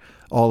fry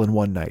all in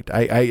one night.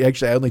 I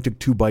only took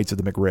 2 bites of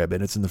the McRib,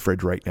 and it's in the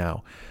fridge right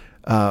now.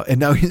 And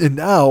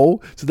now,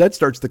 so that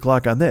starts the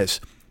clock on this.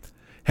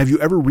 Have you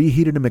ever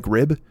reheated a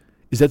McRib?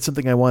 Is that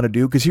something I want to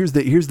do? Because here's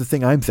the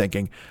thing I'm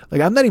thinking. Like,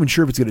 I'm not even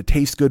sure if it's going to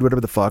taste good,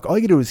 whatever the fuck. All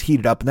you can do is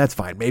heat it up, and that's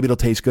fine. Maybe it'll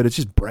taste good. It's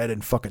just bread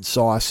and fucking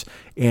sauce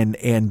and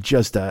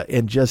just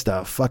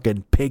a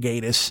fucking pig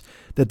anus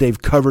that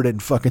they've covered in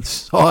fucking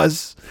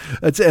sauce.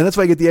 That's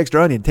why I get the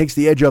extra onion. It takes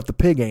the edge off the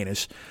pig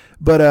anus.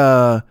 But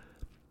I'm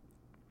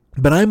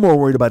more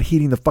worried about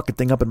heating the fucking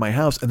thing up in my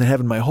house and then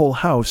having my whole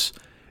house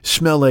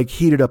smell like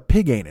heated up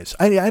pig anus.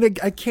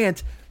 I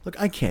can't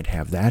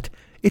have that.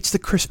 It's the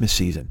Christmas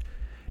season.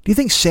 Do you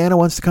think Santa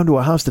wants to come to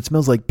a house that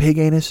smells like pig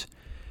anus?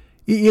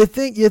 You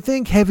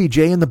think Heavy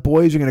J and the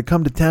boys are going to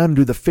come to town and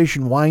do the fish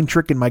and wine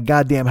trick in my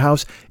goddamn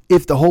house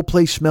if the whole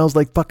place smells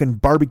like fucking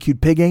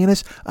barbecued pig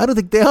anus? I don't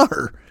think they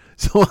are.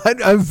 So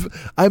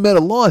I'm at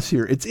a loss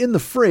here. It's in the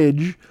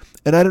fridge,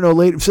 and I don't know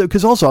later. So,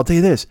 because also, I'll tell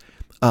you this.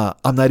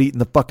 I'm not eating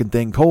the fucking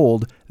thing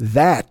cold.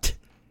 That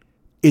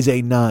is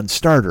a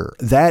non-starter.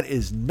 That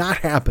is not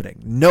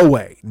happening. No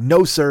way.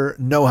 No, sir.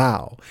 No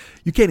how.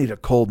 You can't eat a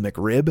cold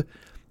McRib.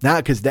 Now,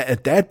 because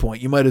at that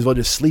point, you might as well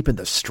just sleep in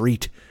the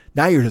street.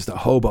 Now you're just a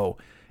hobo.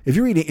 If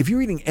you're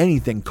eating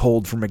anything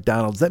cold from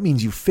McDonald's, that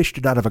means you fished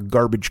it out of a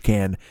garbage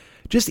can.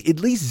 Just at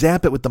least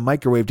zap it with the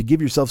microwave to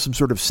give yourself some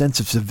sort of sense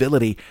of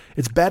civility.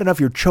 It's bad enough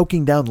you're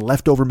choking down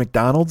leftover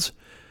McDonald's,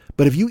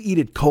 but if you eat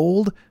it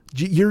cold,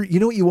 you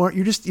know what you are?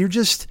 You're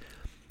just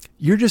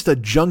a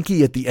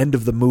junkie at the end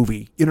of the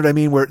movie. You know what I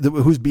mean?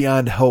 Who's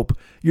beyond hope?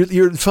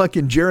 You're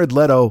fucking Jared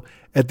Leto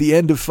at the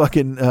end of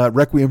fucking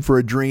Requiem for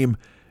a Dream.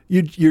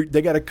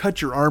 They got to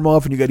cut your arm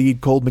off and you got to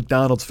eat cold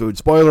McDonald's food.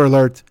 Spoiler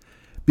alert.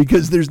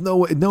 Because there's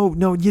no,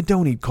 you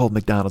don't eat cold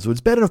McDonald's food.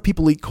 It's bad enough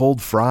people eat cold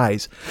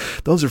fries.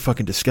 Those are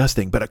fucking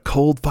disgusting. But a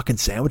cold fucking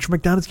sandwich from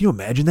McDonald's, can you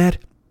imagine that?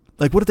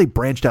 Like, what if they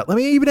branched out? Let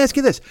me even ask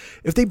you this.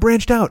 If they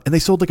branched out and they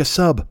sold like a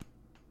sub,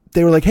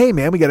 they were like, hey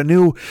man, we got a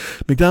new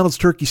McDonald's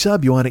turkey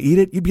sub. You want to eat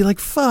it? You'd be like,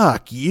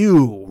 fuck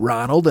you,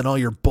 Ronald, and all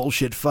your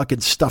bullshit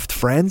fucking stuffed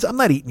friends. I'm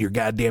not eating your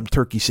goddamn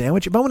turkey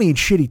sandwich. If I want to eat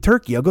shitty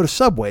turkey, I'll go to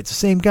Subway. It's the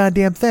same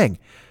goddamn thing.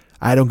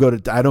 I don't go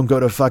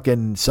to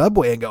fucking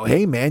Subway and go,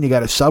 hey man, you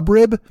got a sub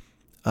rib?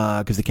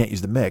 Because they can't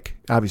use the Mick.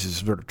 Obviously,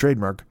 some sort of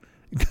trademark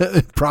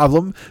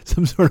problem,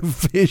 some sort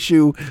of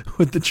issue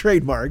with the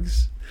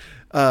trademarks.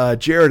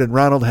 Jared and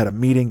Ronald had a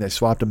meeting. They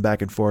swapped them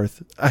back and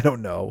forth. I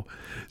don't know.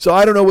 So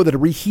I don't know whether to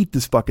reheat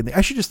this fucking thing. I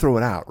should just throw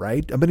it out,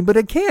 right? I mean, but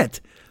I can't.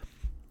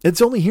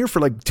 It's only here for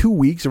like 2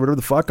 weeks or whatever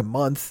the fuck, a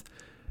month.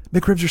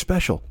 McRibs are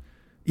special.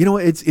 You know,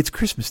 it's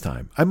Christmas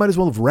time. I might as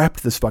well have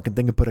wrapped this fucking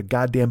thing and put a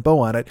goddamn bow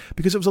on it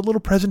because it was a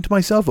little present to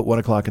myself at 1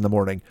 o'clock in the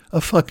morning.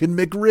 A fucking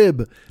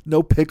McRib.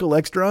 No pickle,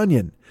 extra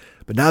onion.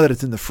 But now that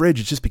it's in the fridge,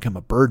 it's just become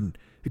a burden.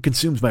 It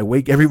consumes my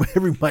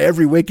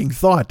every waking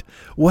thought.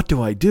 What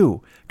do I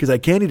do? Because I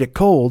can't eat it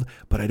cold,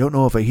 but I don't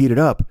know if I heat it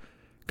up.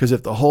 Because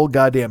if the whole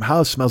goddamn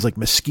house smells like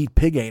mesquite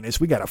pig anus,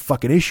 we got a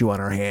fucking issue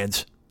on our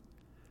hands.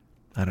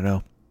 I don't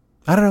know.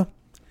 I'll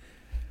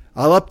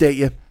update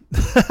you.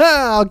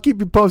 I'll keep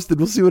you posted.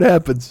 We'll see what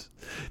happens.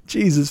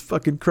 Jesus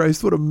fucking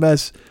Christ, what a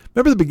mess.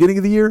 Remember the beginning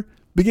of the year?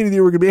 Beginning of the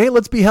year, we're going to be, hey,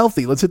 let's be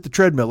healthy. Let's hit the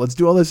treadmill. Let's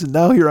do all this. And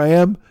now here I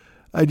am.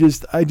 I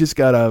just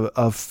got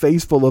a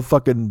face full of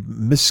fucking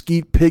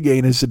mesquite pig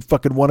anus at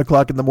fucking 1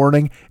 o'clock in the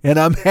morning. And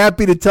I'm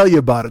happy to tell you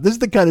about it. This is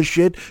the kind of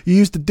shit you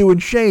used to do in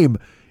shame.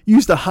 You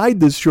used to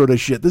hide this sort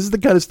of shit. This is the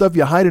kind of stuff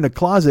you hide in a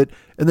closet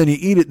and then you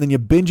eat it and then you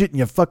binge it and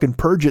you fucking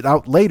purge it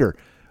out later.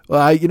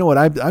 You know what?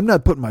 I'm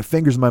not putting my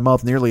fingers in my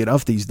mouth nearly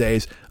enough these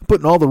days. I'm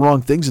putting all the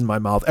wrong things in my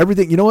mouth.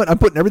 Everything. You know what? I'm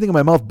putting everything in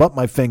my mouth but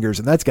my fingers,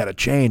 and that's got to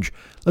change.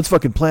 Let's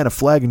fucking plant a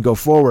flag and go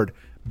forward.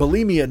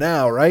 Bulimia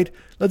now, right?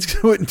 Let's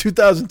do it in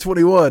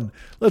 2021.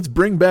 Let's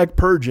bring back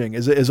purging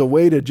as a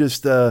way to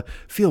just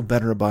feel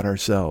better about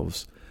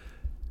ourselves.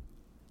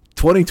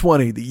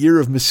 2020, the year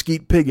of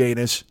mesquite pig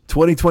anus.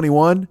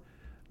 2021,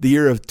 the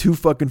year of 2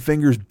 fucking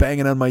fingers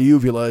banging on my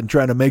uvula and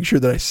trying to make sure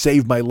that I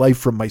save my life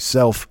from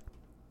myself.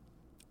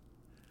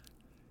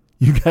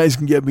 You guys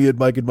can get me at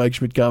Mike at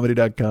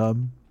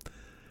MikeSchmidtComedy.com.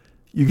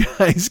 You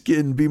guys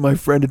can be my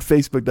friend at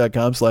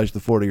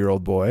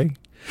Facebook.com/the40yearoldboy.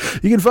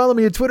 You can follow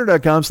me at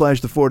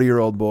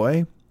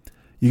Twitter.com/the40yearoldboy.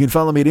 You can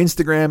follow me at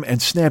Instagram and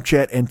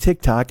Snapchat and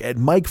TikTok at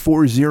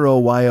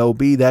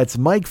Mike40YOB. That's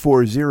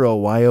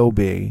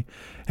Mike40YOB.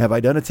 Have I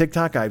done a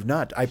TikTok? I've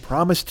not. I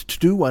promised to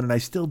do one and I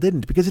still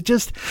didn't because it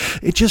just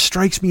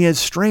strikes me as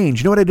strange.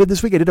 You know what I did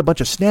this week? I did a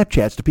bunch of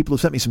Snapchats to people who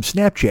sent me some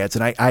Snapchats,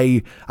 and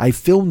I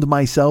filmed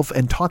myself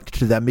and talked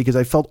to them because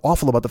I felt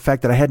awful about the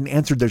fact that I hadn't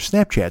answered their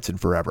Snapchats in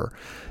forever.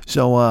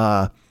 So,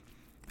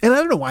 and I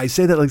don't know why I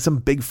say that like some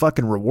big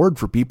fucking reward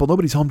for people.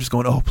 Nobody's home just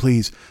going, oh,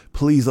 please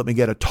let me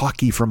get a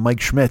talkie from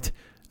Mike Schmidt.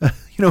 You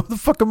know, who the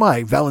fuck am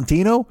I?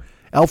 Valentino?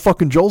 Al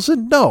fucking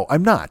Jolson? No,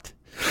 I'm not.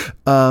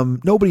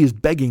 Nobody is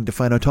begging to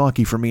find a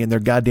talkie for me in their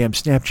goddamn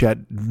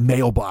Snapchat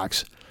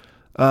mailbox.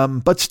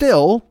 But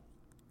still,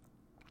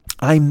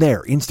 I'm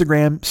there.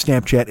 Instagram,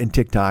 Snapchat, and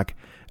TikTok.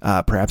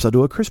 Perhaps I'll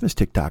do a Christmas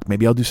TikTok.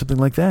 Maybe I'll do something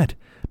like that.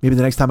 Maybe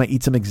the next time I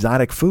eat some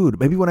exotic food.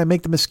 Maybe when I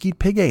make the mesquite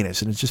pig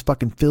anus and it just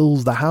fucking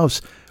fills the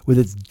house with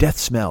its death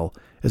smell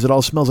as it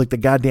all smells like the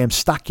goddamn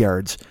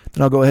stockyards,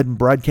 then I'll go ahead and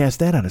broadcast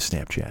that on a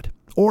Snapchat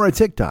or a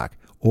TikTok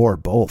or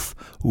both.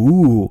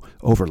 Ooh,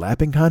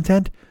 overlapping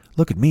content?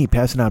 Look at me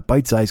passing out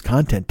bite-sized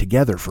content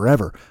together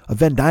forever. A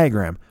Venn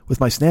diagram with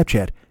my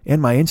Snapchat and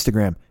my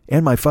Instagram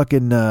and my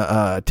fucking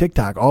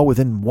TikTok all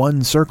within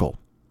one circle.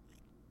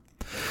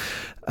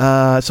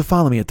 So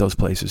follow me at those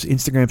places.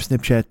 Instagram,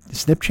 Snapchat,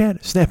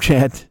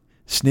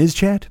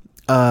 Snizchat,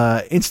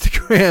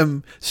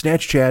 Instagram,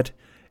 Snatchchat,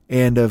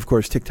 and of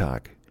course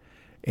TikTok.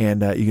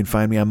 And you can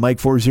find me on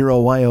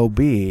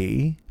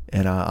Mike40YOB,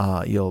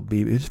 and you'll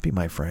just be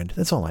my friend.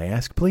 That's all I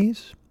ask,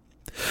 please.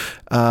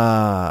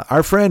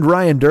 Our friend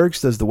Ryan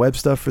Dirks does the web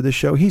stuff for this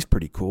show. He's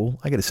pretty cool.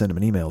 I got to send him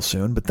an email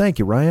soon, but thank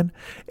you, Ryan.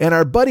 And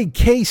our buddy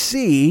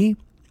KC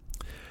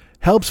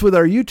helps with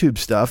our YouTube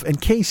stuff,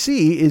 and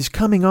KC is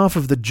coming off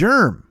of the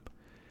germ.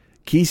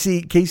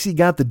 Casey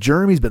got the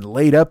germ. He's been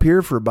laid up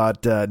here for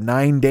about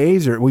 9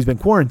 days, or he's been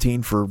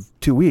quarantined for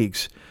 2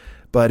 weeks.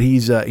 But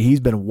he's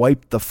been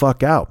wiped the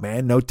fuck out,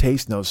 man. No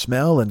taste, no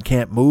smell, and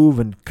can't move,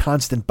 and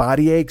constant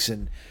body aches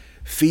and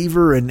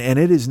fever, and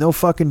it is no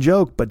fucking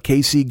joke. But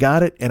Casey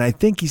got it, and I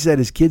think he said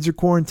his kids are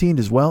quarantined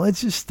as well.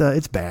 It's just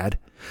it's bad,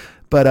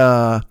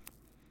 but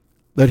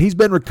he's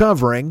been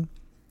recovering.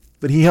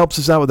 But he helps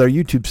us out with our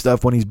YouTube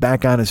stuff. When he's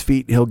back on his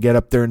feet, he'll get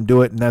up there and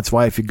do it. And that's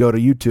why if you go to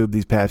YouTube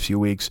these past few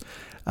weeks,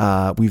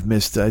 we've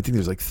missed, I think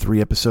there's like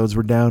 3 episodes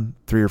we're down,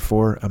 3 or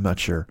 4. I'm not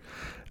sure.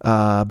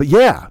 But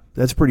yeah,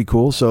 that's pretty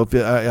cool. So if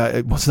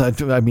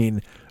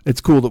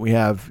it's cool that we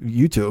have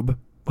YouTube.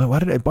 Why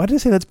did I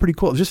say that's pretty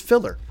cool? It's just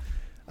filler.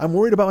 I'm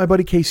worried about my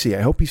buddy KC.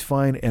 I hope he's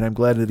fine, and I'm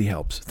glad that he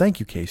helps. Thank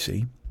you,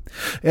 KC.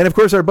 And of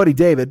course, our buddy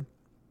David,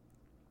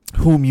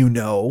 whom you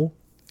know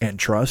and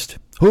trust.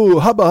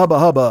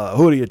 Hubba.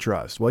 Who do you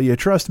trust? Well, you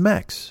trust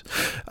Mex.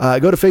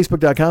 Go to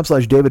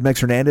Facebook.com/David Mex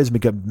Hernandez,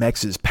 become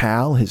Mex's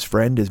pal, his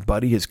friend, his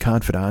buddy, his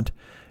confidant,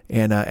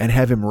 and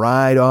have him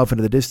ride off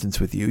into the distance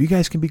with you. You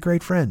guys can be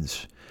great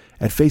friends.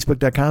 At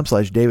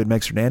Facebook.com/David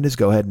Mex Hernandez,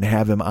 go ahead and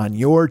have him on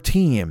your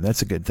team.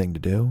 That's a good thing to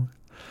do.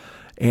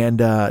 And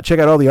check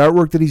out all the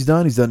artwork that he's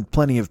done. He's done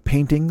plenty of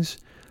paintings,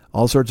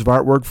 all sorts of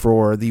artwork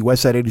for the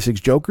Westside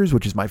 86 Jokers,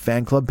 which is my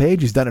fan club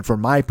page. He's done it for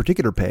my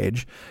particular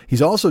page.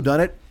 He's also done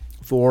it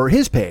for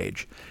his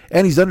page,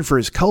 and he's done it for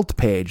his cult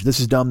page. This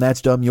is dumb,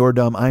 that's dumb, you're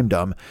dumb, I'm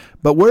dumb.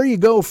 But where you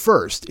go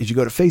first is you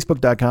go to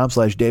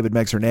Facebook.com/David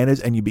Mex Hernandez,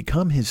 and you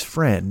become his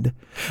friend,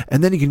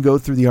 and then you can go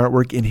through the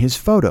artwork in his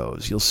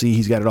photos. You'll see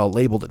he's got it all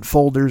labeled in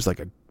folders like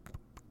a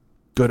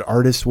good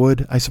artist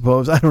would, I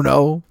suppose. I don't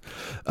know.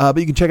 But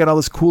you can check out all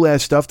this cool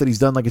ass stuff that he's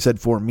done, like I said,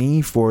 for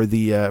me, for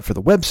the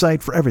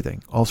website, for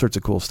everything. All sorts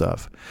of cool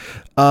stuff.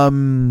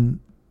 You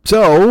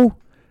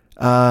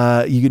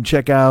can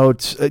check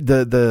out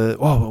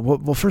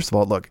first of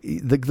all, look,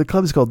 the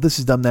club is called This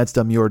Is Dumb, That's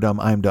Dumb, You're Dumb,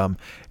 I'm Dumb.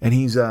 And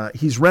he's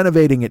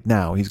renovating it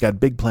now. He's got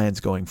big plans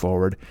going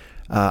forward.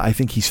 I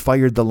think he's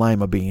fired the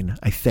Lima Bean.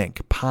 I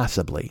think,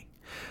 possibly.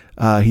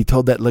 He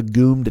told that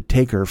legume to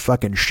take her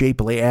fucking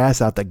shapely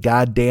ass out the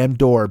goddamn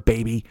door,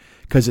 baby.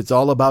 Because it's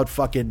all about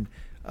fucking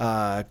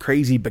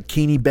crazy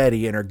Bikini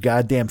Betty and her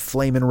goddamn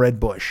flaming red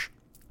bush.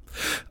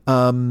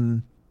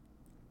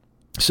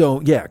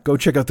 So, yeah, go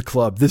check out the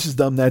club. This is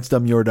dumb, that's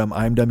dumb, you're dumb,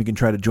 I'm dumb. You can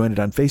try to join it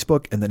on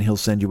Facebook, and then he'll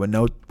send you a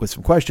note with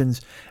some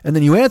questions. And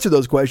then you answer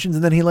those questions,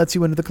 and then he lets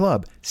you into the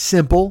club.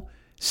 Simple,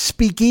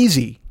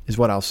 speakeasy is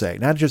what I'll say.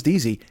 Not just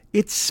easy,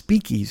 it's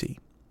speakeasy.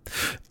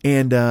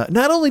 And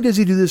not only does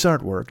he do this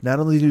artwork, not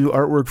only does he do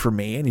artwork for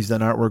me, and he's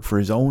done artwork for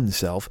his own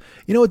self.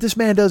 You know what this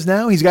man does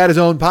now? He's got his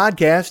own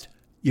podcast.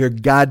 You're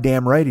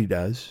goddamn right he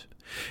does.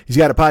 He's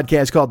got a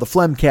podcast called the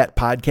Phlegmcat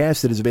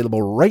Podcast that is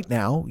available right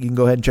now. You can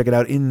go ahead and check it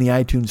out in the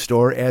iTunes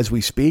store as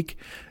we speak.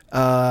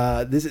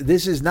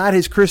 This is not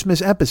his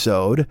Christmas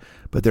episode,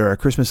 but there are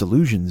Christmas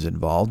allusions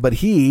involved. But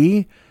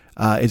he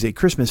is a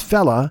Christmas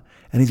fella,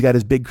 and he's got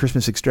his big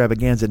Christmas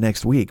extravaganza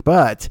next week.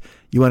 But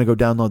you want to go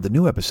download the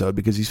new episode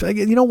because he's,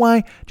 you know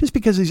why? Just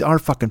because he's our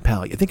fucking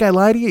pal. You think I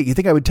lie to you? You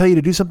think I would tell you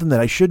to do something that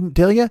I shouldn't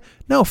tell you?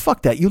 No,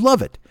 fuck that. You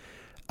love it.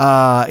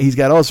 He's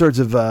got all sorts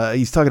of,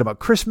 he's talking about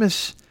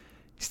Christmas.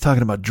 He's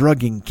talking about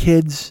drugging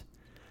kids.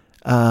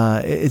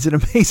 It's an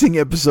amazing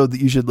episode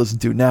that you should listen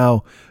to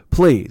now.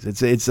 Please,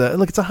 it's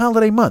a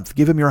holiday month.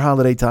 Give him your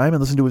holiday time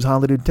and listen to his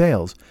Hollywood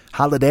Tales.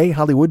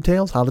 Hollywood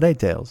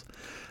Tales.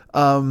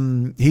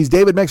 He's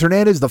David Mex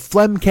Hernandez, the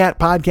Phlegmcat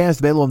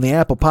Podcast, available in the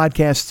Apple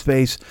Podcast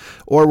space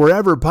or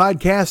wherever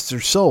podcasts are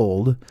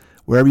sold.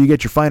 Wherever you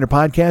get your finer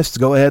podcasts,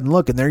 go ahead and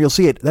look, and there you'll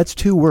see it. That's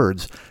 2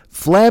 words.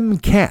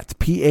 Phlegmcat,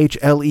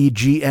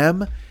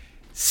 Phlegm.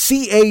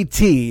 CAT,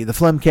 the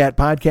Phlegmcat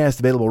Podcast,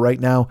 available right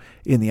now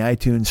in the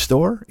iTunes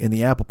store, in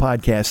the Apple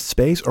Podcast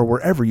space, or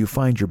wherever you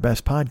find your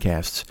best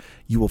podcasts.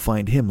 You will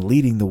find him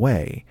leading the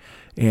way.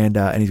 And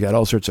he's got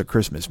all sorts of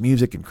Christmas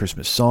music and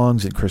Christmas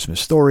songs and Christmas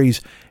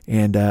stories.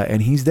 And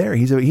he's there.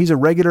 He's a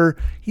regular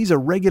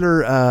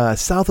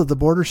south of the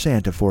border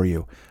Santa for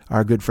you,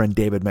 our good friend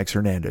David Mex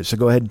Hernandez. So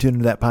go ahead and tune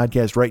into that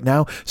podcast right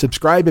now.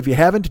 Subscribe if you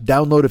haven't.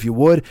 Download if you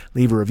would.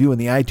 Leave a review in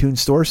the iTunes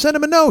store. Send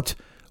him a note.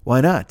 Why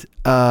not?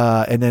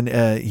 And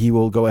then he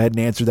will go ahead and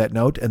answer that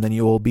note, and then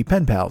you will be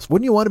pen pals.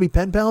 Wouldn't you want to be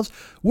pen pals?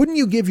 Wouldn't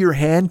you give your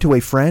hand to a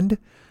friend?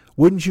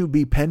 Wouldn't you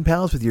be pen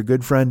pals with your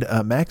good friend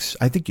Mex?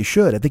 I think you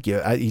should. I think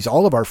he's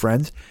all of our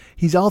friends.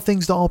 He's all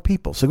things to all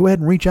people. So go ahead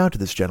and reach out to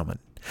this gentleman.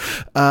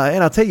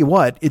 And I'll tell you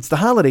what, it's the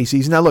holiday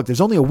season. Now, look,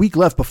 there's only a week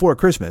left before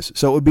Christmas,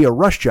 so it would be a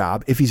rush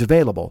job if he's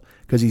available,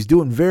 because he's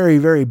doing very,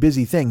 very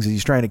busy things as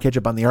he's trying to catch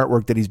up on the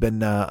artwork that he's been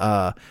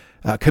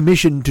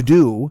commissioned to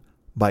do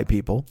by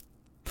people.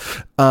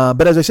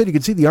 But as I said, you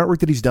can see the artwork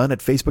that he's done at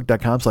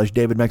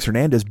facebook.com/David Mex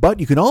Hernandez, but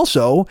you can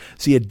also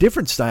see a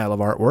different style of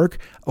artwork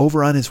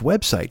over on his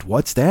website.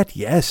 What's that?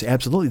 Yes,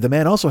 absolutely. The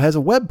man also has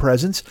a web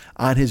presence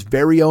on his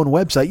very own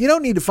website. You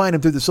don't need to find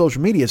him through the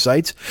social media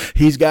sites.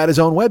 He's got his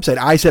own website.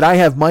 I said, I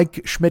have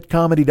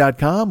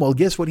MikeSchmidtComedy.com. Well,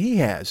 guess what he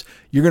has?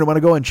 You're going to want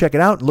to go and check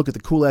it out and look at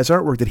the cool ass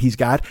artwork that he's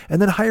got,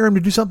 and then hire him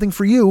to do something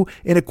for you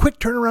in a quick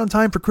turnaround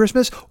time for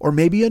Christmas, or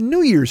maybe a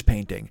New Year's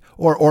painting,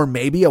 or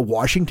maybe a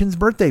Washington's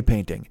birthday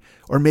painting,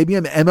 or maybe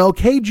an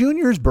MLK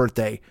Jr.'s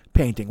birthday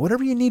painting.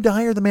 Whatever you need to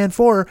hire the man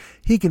for,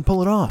 he can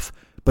pull it off.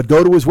 But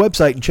go to his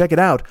website and check it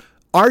out.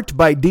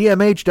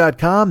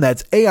 artbydmh.com.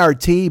 That's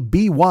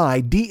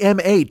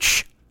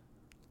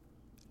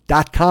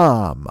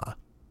artbydmh.com.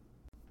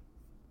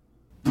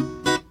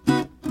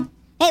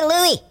 Hey,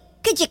 Louie,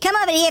 could you come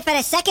over here for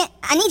a second?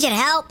 I need your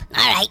help.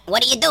 All right,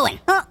 what are you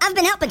doing? Well, I've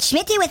been helping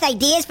Schmitty with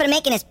ideas for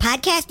making his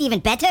podcast even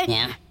better.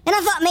 Yeah. And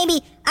I thought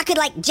maybe I could,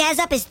 jazz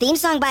up his theme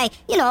song by,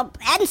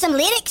 adding some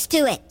lyrics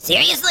to it.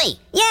 Seriously?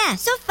 Yeah,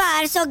 so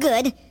far, so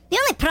good. The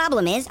only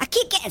problem is I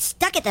keep getting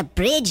stuck at the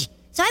bridge.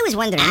 So I was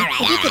wondering... All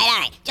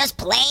right. Just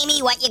play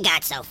me what you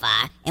got so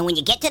far, and when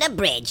you get to the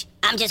bridge,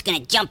 I'm just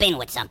gonna jump in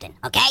with something,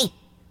 okay?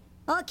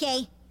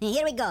 Okay,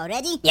 here we go.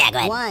 Ready? Yeah, go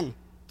ahead. 1,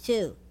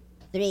 2,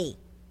 3,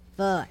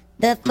 4.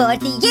 The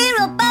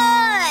 40-year-old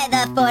boy,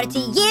 the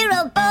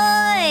 40-year-old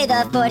boy,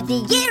 the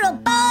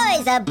 40-year-old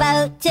boy's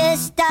about to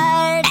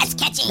start. That's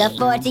catchy. The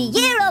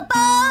 40-year-old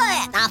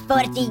boy, the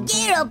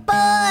 40-year-old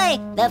boy,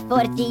 the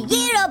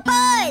 40-year-old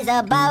boy's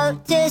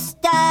about to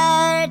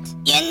start.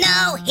 You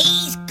know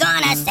he's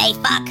gonna say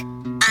fuck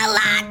a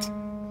lot.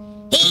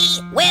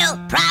 He will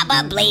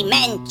probably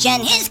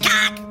mention his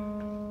cock.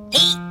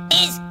 He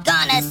is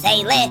gonna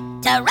say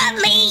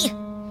literally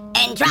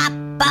and drop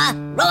a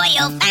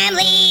royal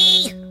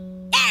family.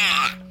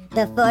 Yeah!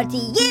 The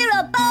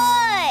 40-year-old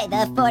boy,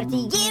 the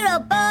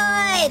 40-year-old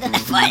boy, the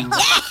 40...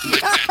 Yeah!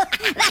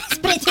 That's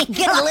pretty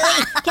good,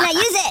 Louie. Can I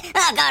use it?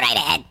 Oh, go right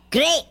ahead.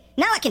 Great.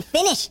 Now I can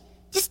finish.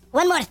 Just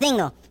one more thing,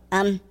 though.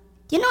 Do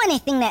you know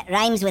anything that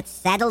rhymes with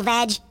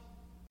saddle-vag?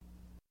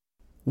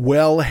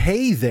 Well,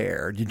 hey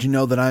there. Did you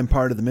know that I'm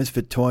part of the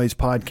Misfit Toys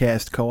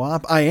Podcast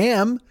Co-op? I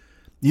am.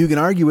 You can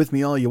argue with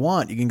me all you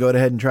want. You can go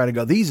ahead and try to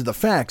go, these are the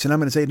facts. And I'm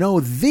going to say, no,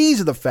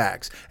 these are the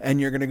facts. And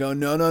you're going to go,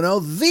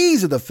 no,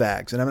 these are the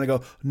facts. And I'm going to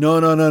go,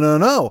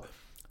 no,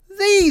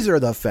 these are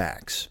the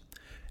facts.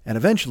 And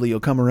eventually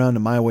you'll come around to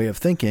my way of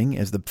thinking,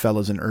 as the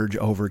fellas in Urge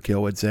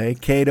Overkill would say,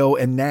 Cato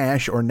and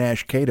Nash, or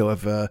Nash Cato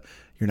if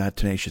you're not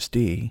Tenacious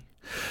D.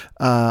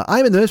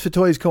 I'm in the Misfit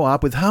Toys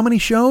Co-op with how many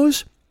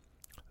shows?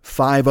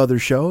 5 other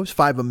shows,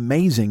 5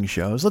 amazing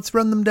shows. Let's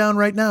run them down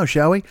right now,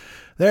 shall we?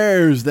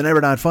 There's the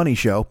Never Not Funny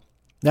Show.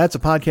 That's a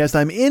podcast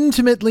I'm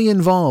intimately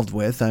involved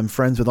with. I'm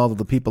friends with all of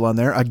the people on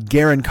there.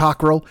 Garen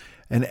Cockrell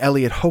and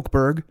Elliot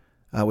Hochberg,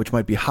 which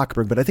might be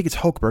Hochberg, but I think it's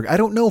Hochberg. I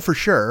don't know for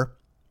sure,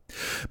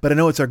 but I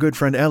know it's our good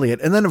friend Elliot.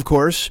 And then, of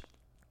course,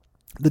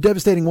 the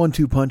devastating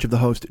 1-2 punch of the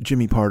host,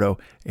 Jimmy Pardo,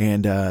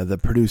 and the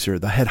producer,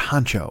 the head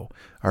honcho,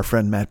 our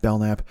friend Matt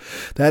Belknap.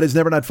 That is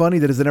Never Not Funny.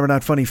 That is the Never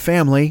Not Funny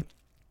family.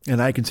 And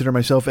I consider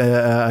myself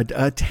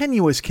a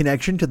tenuous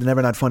connection to the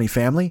Never Not Funny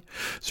family.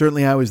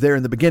 Certainly I was there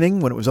in the beginning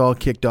when it was all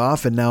kicked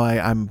off, and now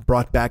I'm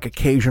brought back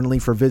occasionally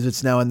for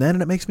visits now and then,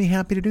 and it makes me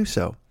happy to do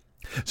so.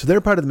 So they're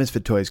part of the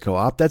Misfit Toys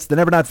Co-op. That's the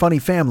Never Not Funny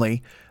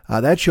family.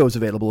 That show is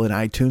available in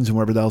iTunes and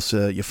wherever else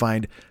you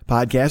find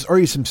podcasts, or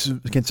you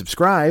can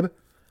subscribe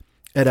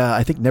at,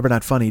 I think,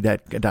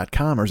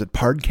 nevernotfunny.com, or is it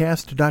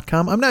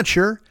pardcast.com? I'm not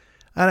sure.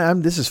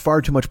 This is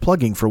far too much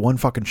plugging for one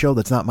fucking show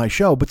that's not my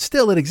show, but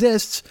still it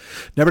exists.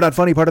 Never Not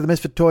Funny, part of the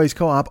Misfit Toys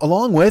Co-op,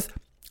 along with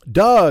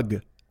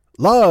Doug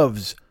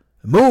Loves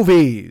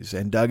Movies.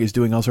 And Doug is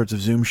doing all sorts of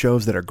Zoom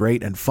shows that are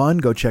great and fun.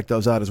 Go check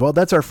those out as well.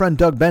 That's our friend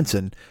Doug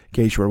Benson, in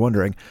case you were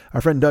wondering.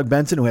 Our friend Doug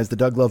Benson, who has the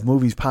Doug Love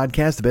Movies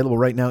podcast, available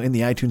right now in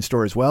the iTunes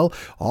store as well.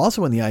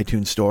 Also in the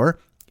iTunes store,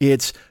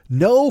 it's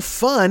No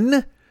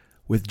Fun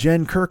with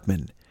Jen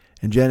Kirkman.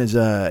 And Jen is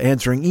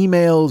answering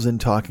emails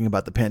and talking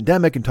about the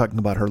pandemic and talking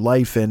about her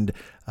life. And,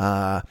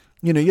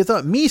 you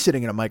thought me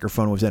sitting at a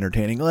microphone was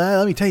entertaining. Well,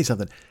 let me tell you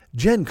something.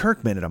 Jen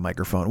Kirkman at a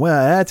microphone.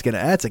 Well,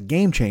 that's a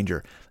game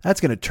changer. That's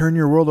going to turn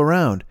your world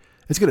around.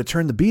 It's going to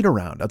turn the beat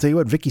around. I'll tell you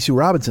what, Vicky Sue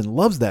Robinson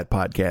loves that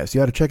podcast.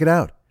 You ought to check it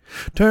out.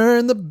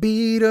 Turn the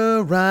beat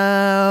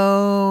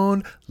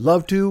around.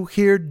 Love to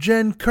hear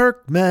Jen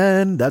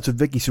Kirkman. That's what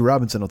Vicky Sue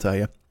Robinson will tell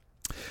you.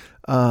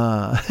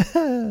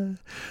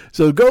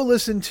 So go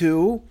listen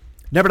to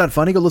Never Not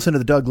Funny. Go listen to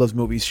the Doug Loves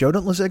Movies show. Go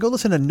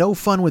listen to No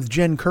Fun with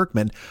Jen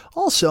Kirkman.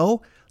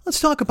 Also, let's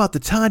talk about the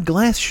Todd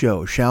Glass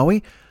show, shall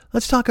we?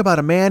 Let's talk about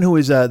a man who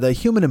is the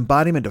human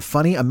embodiment of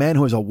funny, a man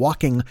who is a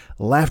walking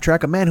laugh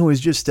track, a man who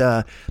is just,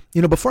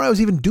 before I was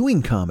even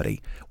doing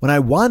comedy, when I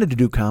wanted to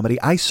do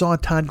comedy, I saw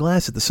Todd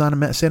Glass at the Santa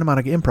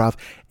Monica Improv,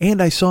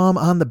 and I saw him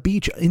on the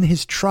beach in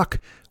his truck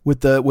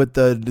with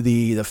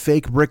the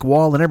fake brick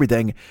wall and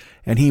everything,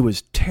 and he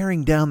was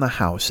tearing down the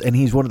house, and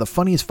he's one of the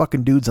funniest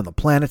fucking dudes on the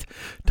planet.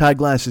 Todd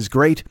Glass is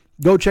great.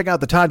 Go check out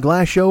the Todd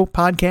Glass Show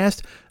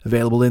podcast,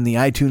 available in the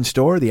iTunes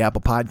Store, the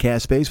Apple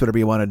Podcast space, whatever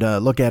you want to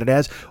look at it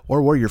as,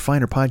 or where your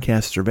finer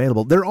podcasts are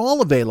available. They're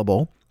all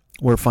available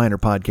where finer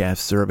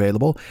podcasts are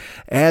available,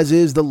 as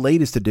is the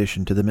latest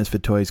addition to the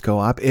Misfit Toys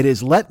Co-op. It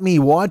is Let Me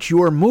Watch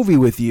Your Movie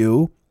With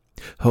You,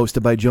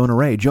 hosted by Jonah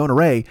Ray. Jonah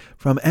Ray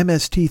from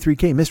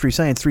MST3K, Mystery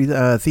Science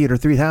Theater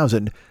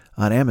 3000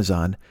 on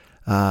Amazon.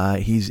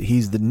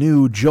 He's the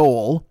new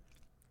Joel.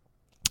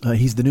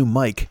 He's the new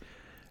Mike.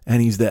 And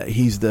he's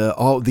the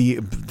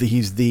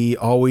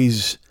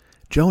always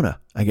Jonah,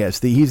 I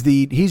guess.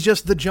 He's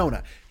just the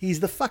Jonah.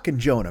 He's the fucking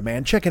Jonah,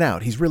 man. Check it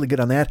out. He's really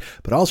good on that.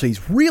 But also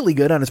he's really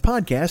good on his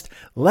podcast,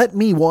 Let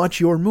Me Watch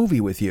Your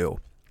Movie With You.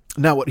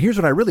 Now, here's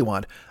what I really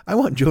want. I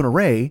want Jonah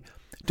Ray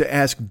to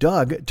ask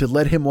Doug to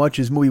let him watch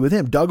his movie with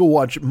him. Doug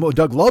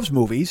loves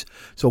movies,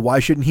 so why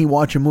shouldn't he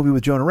watch a movie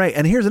with Jonah Ray?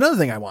 And here's another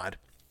thing I want.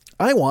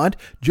 I want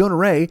Jonah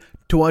Ray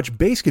to watch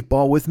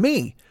basketball with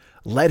me.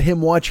 Let him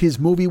watch his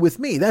movie with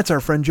me. That's our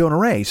friend Jonah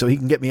Ray, so he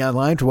can get me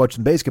online to watch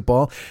some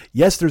basketball.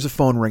 Yes, there's a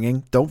phone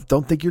ringing.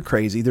 Don't think you're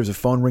crazy. There's a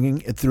phone ringing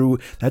through.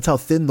 That's how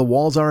thin the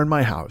walls are in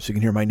my house. You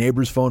can hear my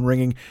neighbor's phone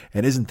ringing,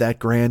 and isn't that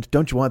grand?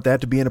 Don't you want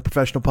that to be in a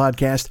professional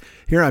podcast?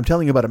 Here I'm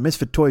telling you about a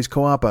Misfit Toys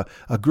Co-op,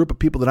 a group of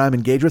people that I'm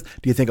engaged with.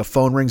 Do you think a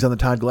phone rings on the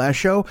Todd Glass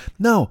show?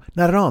 No,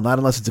 not at all. Not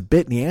unless it's a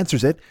bit and he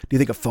answers it. Do you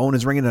think a phone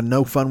is ringing on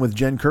No Fun with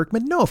Jen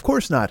Kirkman? No, of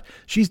course not.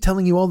 She's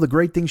telling you all the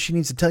great things she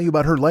needs to tell you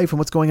about her life and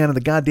what's going on in the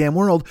goddamn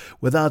world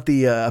without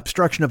the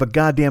obstruction of a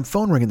goddamn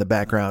phone ring in the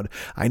background.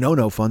 I know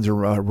no phones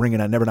are ringing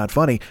on Never Not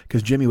Funny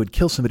because Jimmy would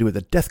kill somebody with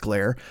a death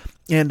glare.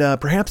 And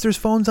perhaps there's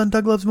phones on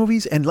Doug Loves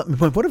Movies. And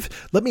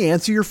let me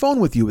answer your phone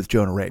with you with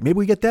Jonah Ray. Maybe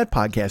we get that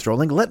podcast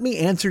rolling. Let me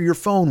answer your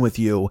phone with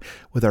you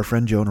with our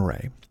friend Jonah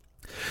Ray.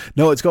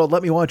 No, it's called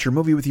Let Me Watch Your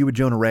Movie With You with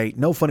Jonah Ray.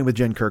 No Funny with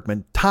Jen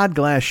Kirkman. Todd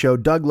Glass Show.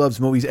 Doug Loves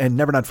Movies and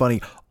Never Not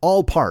Funny.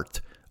 All part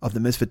of the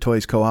Misfit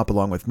Toys Co-op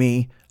along with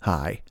me.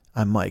 Hi,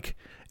 I'm Mike.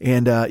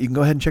 And you can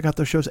go ahead and check out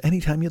those shows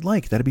anytime you'd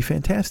like. That'd be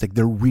fantastic.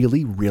 They're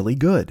really, really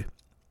good.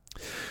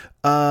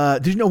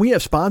 Did you know we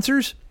have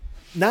sponsors?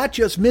 Not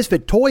just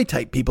Misfit Toy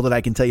type people that I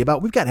can tell you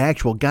about. We've got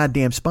actual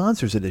goddamn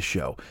sponsors of this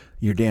show.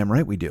 You're damn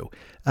right we do.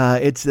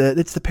 It's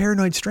the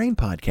Paranoid Strain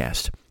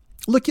podcast.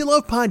 Look, you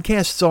love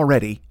podcasts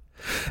already,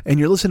 and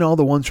you're listening to all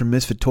the ones from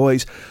Misfit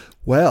Toys.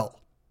 Well,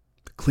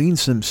 clean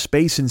some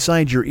space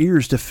inside your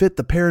ears to fit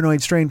the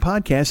Paranoid Strain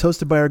podcast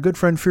hosted by our good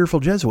friend Fearful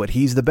Jesuit.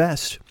 He's the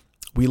best.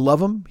 We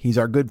love him. He's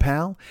our good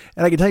pal.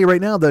 And I can tell you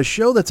right now, the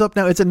show that's up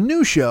now, it's a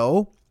new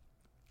show,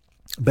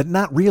 but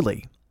not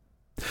really.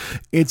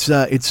 It's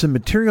some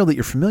material that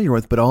you're familiar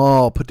with, but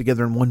all put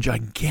together in one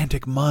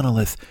gigantic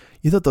monolith.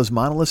 You thought those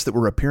monoliths that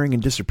were appearing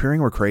and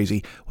disappearing were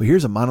crazy. Well,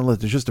 here's a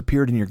monolith that just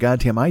appeared in your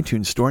goddamn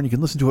iTunes store, and you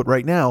can listen to it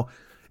right now.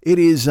 It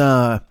is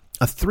a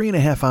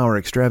 3.5 hour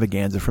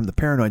extravaganza from the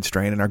Paranoid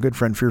Strain and our good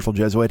friend Fearful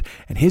Jesuit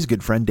and his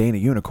good friend Dana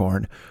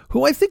Unicorn,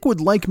 who I think would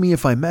like me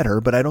if I met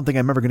her, but I don't think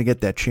I'm ever going to get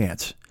that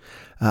chance.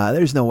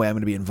 There's no way I'm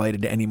going to be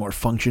invited to any more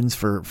functions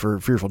for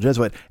Fearful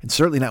Jesuit, and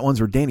certainly not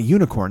ones where Dana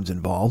Unicorn's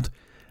involved,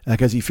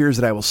 because he fears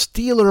that I will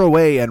steal her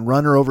away and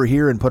run her over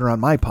here and put her on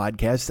my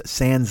podcast,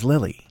 Sans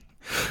Lily.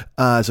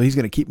 So he's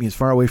going to keep me as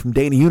far away from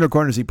Dana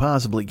Unicorn as he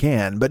possibly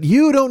can. But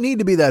you don't need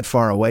to be that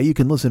far away. You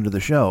can listen to the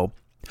show.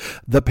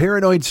 The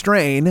Paranoid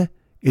Strain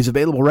is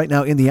available right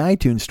now in the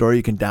iTunes store.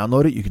 You can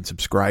download it. You can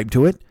subscribe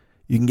to it.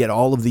 You can get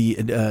all of the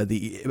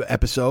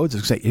episodes, I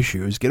was going to say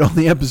issues, get all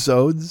the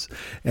episodes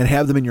and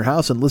have them in your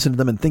house and listen to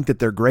them and think that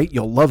they're great.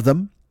 You'll love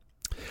them.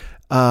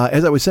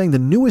 As I was saying, the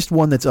newest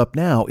one that's up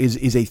now is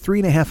a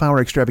 3.5 hour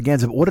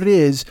extravaganza. But what it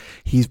is,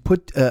 he's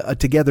put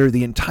together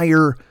the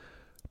entire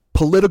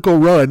political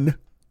run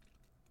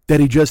that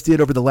he just did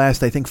over the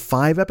last, I think,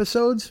 5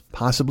 episodes,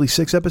 possibly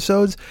 6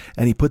 episodes.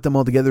 And he put them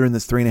all together in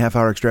this 3.5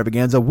 hour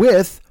extravaganza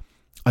with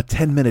a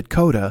 10-minute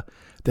coda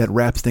that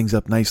wraps things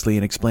up nicely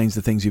and explains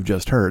the things you've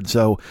just heard.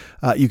 So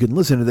you can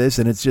listen to this,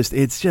 and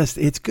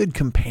it's good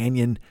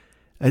companion.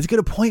 It's good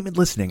appointment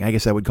listening, I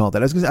guess I would call it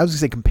that. I was going to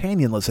say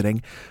companion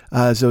listening.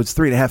 So it's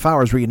 3.5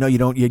 hours where you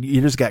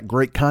just got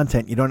great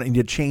content. You don't need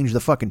to change the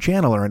fucking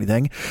channel or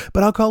anything,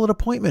 but I'll call it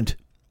appointment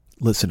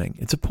listening.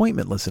 It's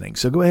appointment listening.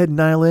 So go ahead and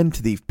dial in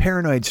to the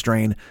Paranoid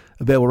Strain,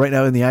 available right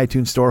now in the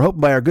iTunes store, hosted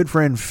by our good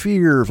friend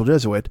Fearful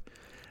Jesuit.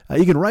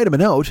 You can write him a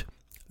note,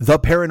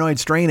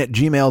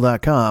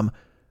 theparanoidstrain@gmail.com.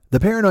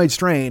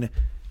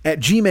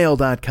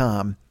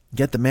 theparanoidstrain@gmail.com.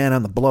 Get the man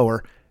on the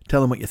blower.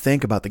 Tell him what you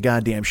think about the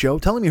goddamn show.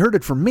 Tell him you heard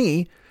it from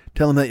me.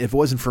 Tell him that if it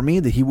wasn't for me,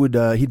 that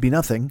he'd be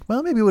nothing.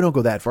 Well, maybe we don't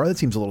go that far. That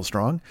seems a little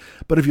strong.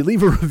 But if you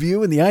leave a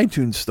review in the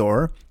iTunes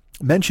store,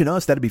 mention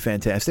us. That'd be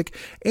fantastic.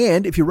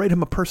 And if you write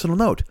him a personal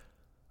note,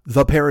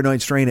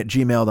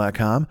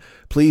 theparanoidstrain@gmail.com.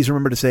 Please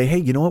remember to say, hey,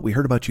 you know what? We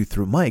heard about you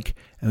through Mike,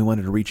 and we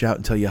wanted to reach out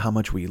and tell you how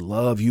much we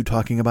love you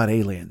talking about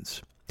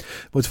aliens.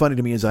 What's funny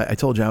to me is I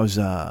told you I was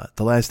the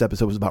last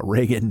episode was about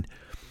Reagan.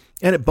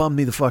 And it bummed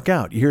me the fuck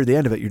out. You hear the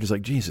end of it, you're just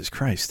like, Jesus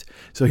Christ.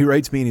 So he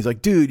writes me and he's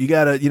like, dude, you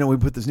gotta, we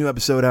put this new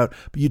episode out,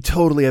 but you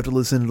totally have to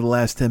listen to the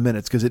last 10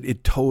 minutes because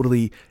it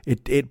totally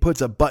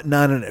puts a button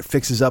on it and it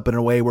fixes up in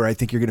a way where I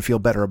think you're going to feel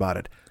better about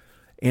it.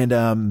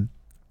 And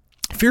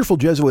Fearful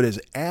Jesuit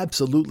is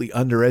absolutely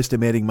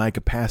underestimating my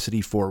capacity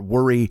for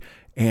worry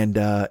and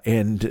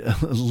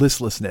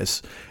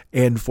listlessness,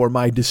 and for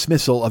my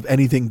dismissal of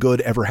anything good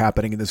ever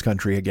happening in this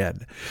country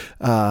again.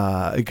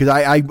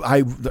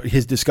 Because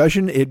his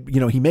discussion,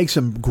 he makes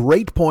some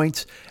great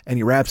points and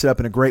he wraps it up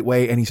in a great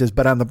way. And he says,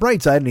 but on the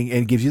bright side, and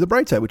he gives you the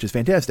bright side, which is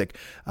fantastic.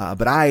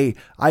 But I,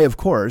 of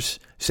course,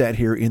 sat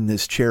here in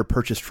this chair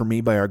purchased for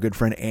me by our good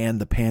friend Ann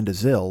the Panda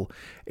Zill.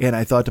 And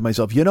I thought to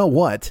myself, you know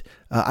what?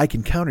 I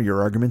can counter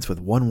your arguments with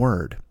one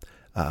word.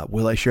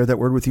 Will I share that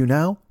word with you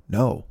now?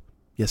 No.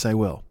 Yes, I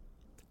will.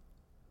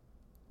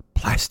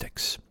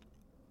 Plastics.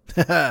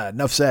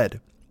 Enough said.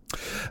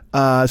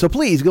 So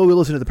please go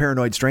listen to The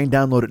Paranoid Strain.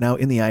 Download it now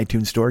in the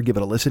iTunes store. Give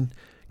it a listen.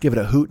 Give it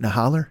a hoot and a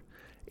holler.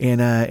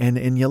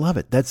 And you love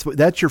it.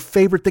 That's your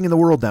favorite thing in the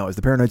world now is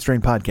The Paranoid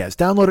Strain podcast.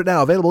 Download it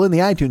now. Available in the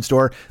iTunes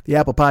store, the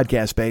Apple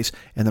Podcast space,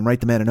 and then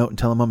write the man a note and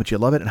tell him how much you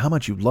love it and how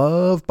much you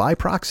love, by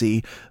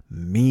proxy,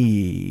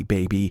 me,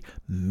 baby,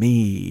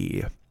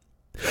 me.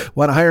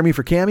 Want to hire me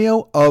for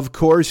Cameo? Of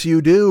course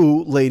you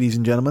do, ladies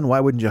and gentlemen.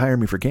 Why wouldn't you hire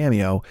me for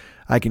Cameo?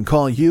 I can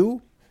call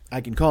you. I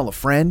can call a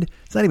friend.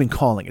 It's not even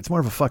calling. It's more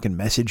of a fucking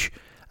message.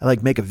 I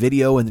make a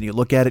video and then you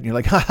look at it and you're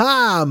like,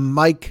 ha-ha,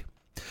 Mike.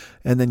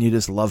 And then you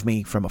just love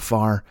me from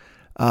afar.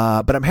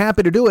 But I'm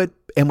happy to do it.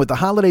 And with the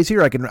holidays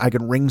here, I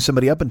can ring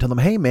somebody up and tell them,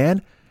 hey,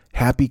 man,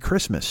 happy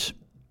Christmas.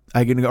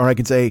 I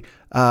can say,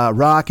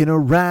 rocking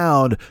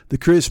around the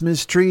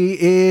Christmas tree.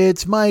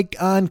 It's Mike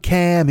on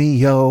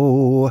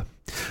Cameo.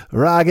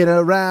 Rocking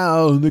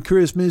around the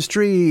Christmas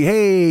tree.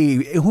 Hey,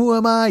 who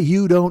am I?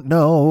 You don't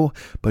know.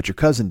 But your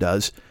cousin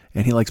does.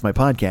 And he likes my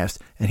podcast,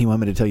 and he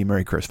wanted me to tell you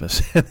Merry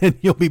Christmas. And then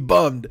you'll be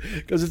bummed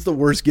because it's the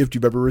worst gift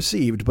you've ever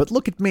received. But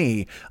look at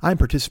me. I'm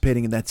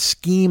participating in that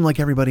scheme like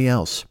everybody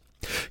else.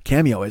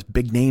 Cameo has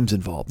big names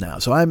involved now.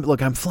 So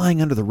I'm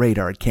flying under the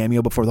radar at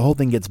Cameo before the whole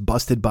thing gets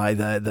busted by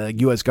the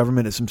U.S.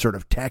 government as some sort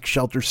of tax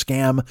shelter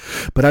scam.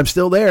 But I'm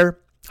still there.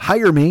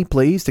 Hire me,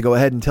 please, to go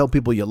ahead and tell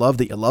people you love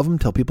that you love them.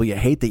 Tell people you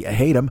hate that you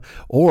hate them.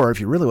 Or if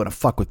you really want to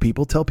fuck with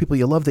people, tell people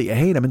you love that you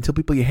hate them and tell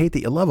people you hate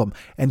that you love them.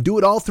 And do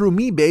it all through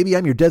me, baby.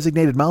 I'm your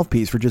designated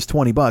mouthpiece for just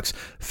 $20,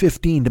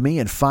 $15 to me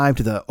and $5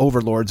 to the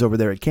overlords over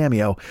there at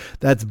Cameo.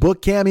 That's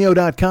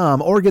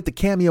bookcameo.com or get the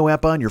Cameo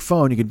app on your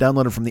phone. You can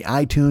download it from the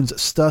iTunes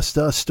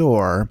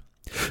store.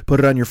 Put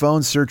it on your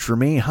phone, search for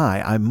me.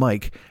 Hi, I'm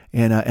Mike,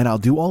 and I'll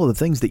do all of the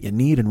things that you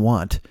need and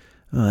want.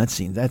 Oh,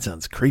 that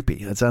sounds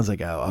creepy. That sounds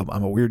like I'm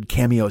a weird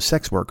Cameo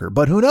sex worker.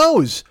 But who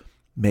knows?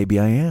 Maybe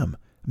I am.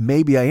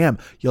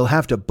 You'll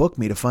have to book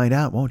me to find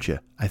out, won't you?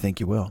 I think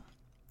you will.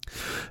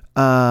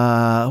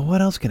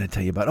 What else can I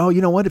tell you about? Oh, you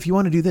know what? If you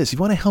want to do this, if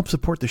you want to help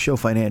support the show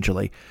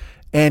financially,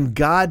 and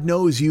God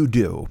knows you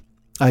do,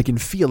 I can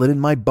feel it in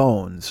my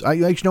bones. I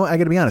got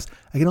to be honest.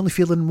 I can only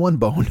feel it in one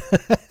bone.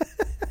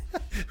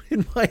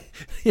 In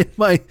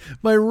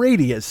my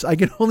radius. I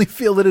can only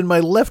feel it in my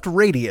left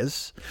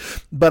radius,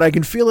 but I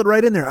can feel it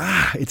right in there.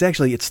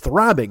 It's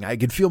throbbing. I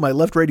can feel my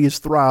left radius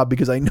throb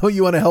because I know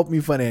you want to help me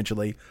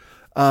financially.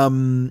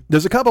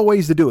 There's a couple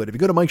ways to do it. If you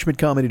go to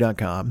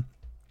MikeSchmidtComedy.com,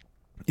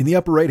 in the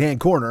upper right-hand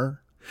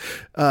corner,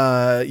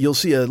 you'll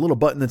see a little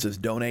button that says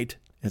donate.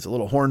 It's a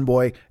little horn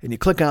boy, and you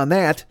click on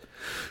that,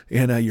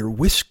 and you're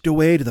whisked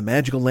away to the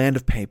magical land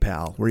of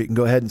PayPal, where you can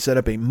go ahead and set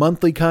up a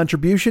monthly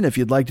contribution if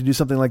you'd like to do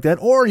something like that,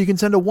 or you can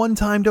send a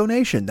one-time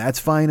donation. That's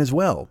fine as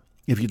well,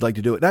 if you'd like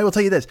to do it. And I will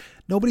tell you this,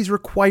 nobody's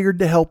required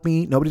to help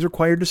me, nobody's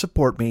required to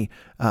support me,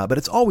 but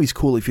it's always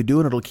cool if you do,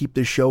 and it'll keep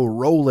this show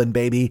rolling,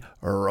 baby,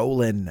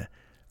 rolling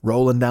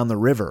down the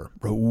river,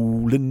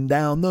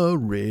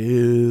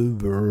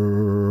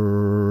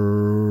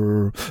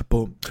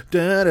 Boom.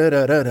 Da da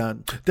da da da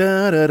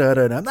da da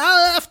da da.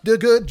 I left a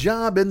good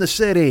job in the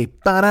city.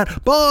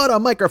 Bought a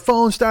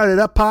microphone, started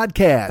a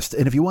podcast.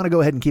 And if you want to go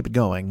ahead and keep it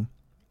going,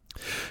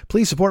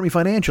 please support me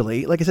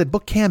financially. Like I said,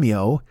 book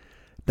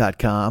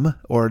Cameo.com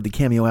or the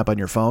Cameo app on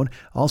your phone.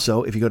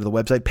 Also, if you go to the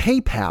website,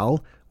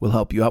 PayPal will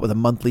help you out with a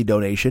monthly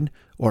donation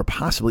or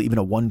possibly even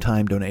a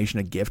one-time donation,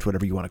 a gift,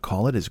 whatever you want to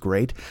call it is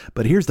great.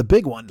 But here's the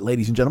big one,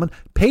 ladies and gentlemen.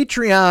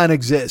 Patreon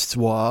exists.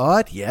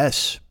 What?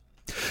 Yes.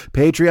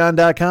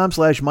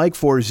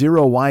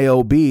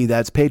 Patreon.com/Mike40YOB.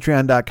 That's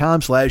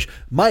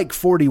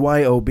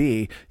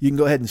Patreon.com/Mike40YOB. You can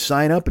go ahead and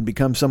sign up and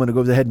become someone who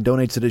goes ahead and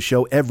donates to this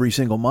show every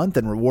single month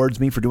and rewards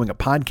me for doing a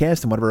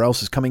podcast and whatever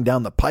else is coming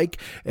down the pike.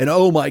 And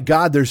oh my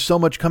God, there's so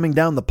much coming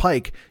down the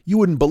pike. You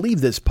wouldn't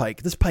believe this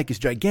pike. This pike is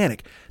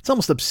gigantic. It's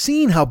almost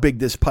obscene how big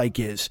this pike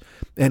is.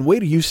 And wait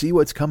till you see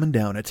what's coming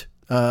down it.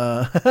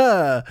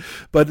 But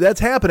that's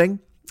happening.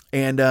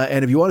 And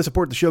if you want to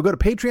support the show, go to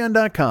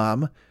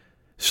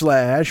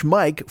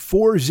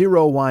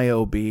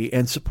Patreon.com/Mike40YOB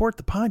and support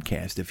the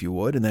podcast if you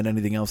would, and then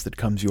anything else that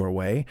comes your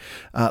way.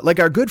 Like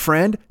our good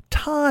friend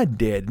Todd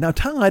did. Now,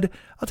 Todd,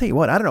 I'll tell you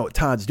what, I don't know what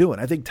Todd's doing.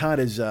 I think Todd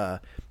is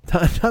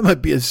Todd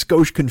might be a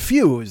skosh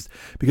confused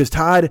because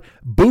Todd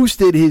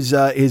boosted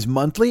his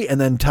monthly,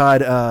 and then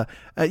Todd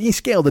he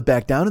scaled it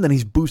back down, and then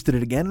he's boosted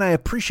it again. And I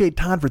appreciate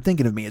Todd for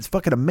thinking of me. It's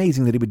fucking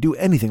amazing that he would do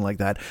anything like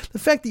that. The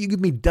fact that you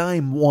give me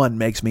dime one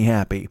makes me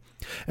happy,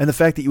 and the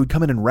fact that you would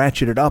come in and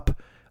ratchet it up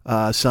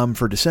some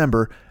for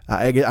December.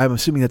 I'm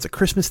assuming that's a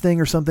Christmas thing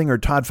or something, or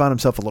Todd found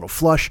himself a little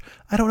flush.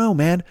 I don't know,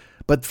 man.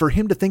 But for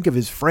him to think of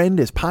his friend,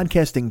 his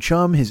podcasting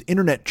chum, his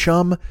internet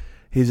chum,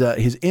 his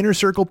inner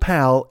circle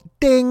pal,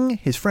 ding,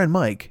 his friend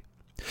Mike,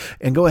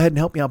 and go ahead and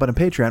help me out on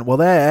Patreon. Well,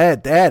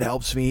 that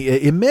helps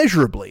me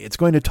immeasurably. It's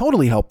going to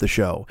totally help the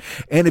show.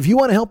 And if you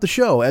want to help the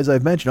show, as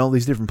I've mentioned, all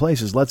these different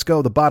places, let's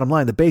go. The bottom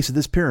line, the base of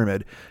this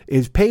pyramid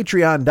is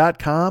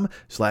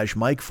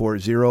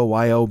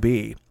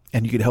patreon.com/Mike40YOB.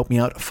 And you could help me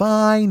out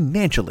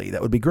financially.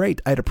 That would be great.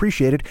 I'd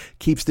appreciate it.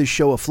 Keeps this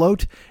show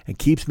afloat and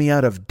keeps me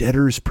out of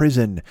debtor's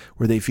prison,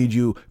 where they feed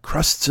you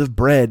crusts of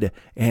bread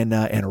and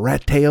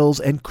rat tails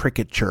and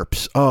cricket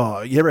chirps.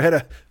 Oh, you ever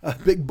had a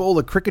big bowl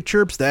of cricket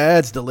chirps?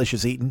 That's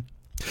delicious eating.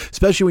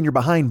 Especially when you're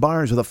behind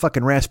bars with a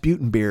fucking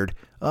Rasputin beard.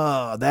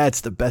 Oh,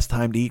 that's the best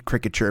time to eat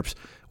cricket chirps.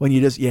 When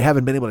you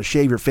haven't been able to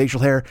shave your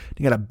facial hair.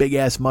 You got a big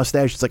ass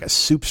mustache. It's like a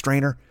soup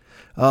strainer.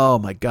 Oh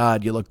my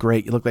God, you look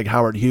great. You look like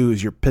Howard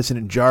Hughes. You're pissing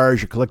in jars.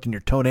 You're collecting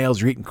your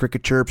toenails. You're eating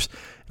cricket chirps.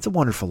 It's a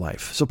wonderful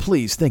life. So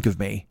please think of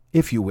me,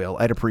 if you will.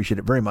 I'd appreciate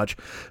it very much.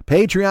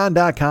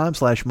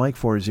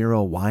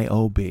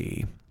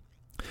 Patreon.com/Mike40YOB.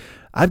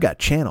 I've got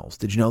channels.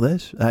 Did you know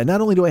this?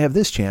 Not only do I have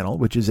this channel,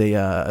 which is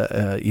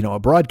a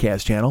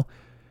broadcast channel.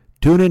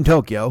 Tune in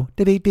Tokyo.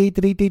 Attention,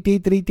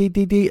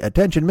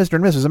 Mr.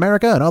 and Mrs.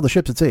 America and all the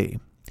ships at sea.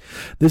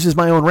 This is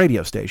my own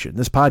radio station.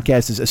 This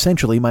podcast is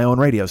essentially my own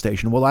radio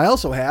station. Well, I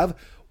also have,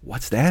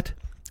 what's that?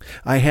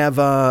 I have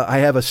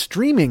a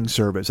streaming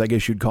service, I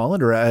guess you'd call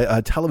it, or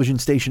a television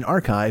station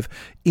archive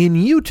in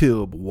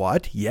YouTube.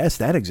 What? Yes,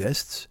 that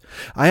exists.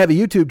 I have a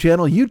YouTube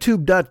channel,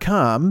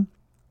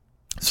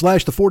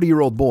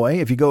 youtube.com/the40-year-old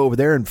boy. If you go over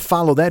there and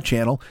follow that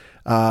channel,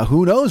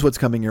 who knows what's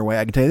coming your way.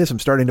 I can tell you this, I'm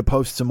starting to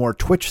post some more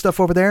Twitch stuff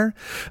over there,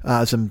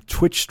 some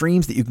Twitch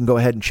streams that you can go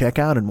ahead and check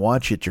out and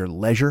watch at your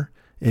leisure,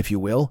 if you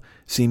will.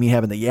 See me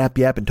having the yap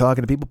and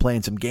talking to people,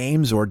 playing some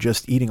games, or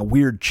just eating a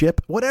weird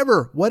chip.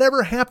 Whatever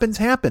happens.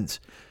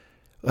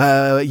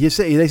 They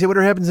say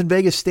whatever happens in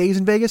Vegas stays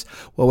in Vegas.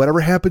 Well,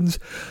 whatever happens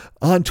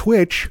on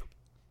Twitch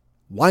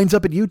winds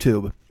up at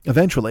YouTube.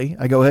 Eventually,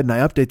 I go ahead and I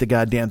update the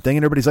goddamn thing,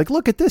 and everybody's like,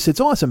 look at this. It's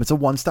awesome. It's a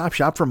one-stop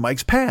shop for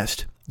Mike's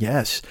past.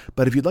 Yes,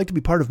 but if you'd like to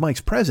be part of Mike's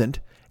present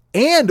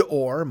and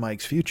or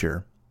Mike's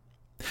future,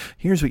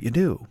 here's what you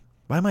do.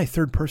 Why am I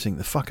third personing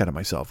the fuck out of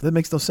myself? That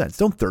makes no sense.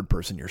 Don't third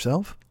person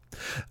yourself.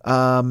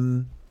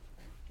 I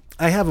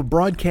have a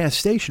broadcast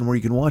station where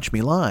you can watch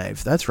me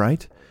live. That's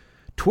right.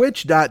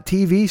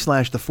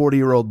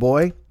 Twitch.tv/the40-year-old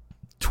boy.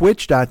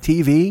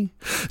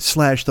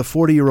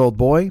 Twitch.tv/the40-year-old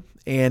boy.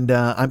 And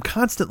I'm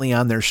constantly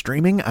on there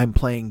streaming. I'm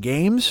playing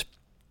games.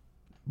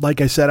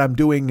 Like I said, I'm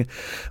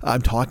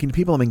talking to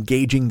people. I'm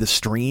engaging the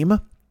stream.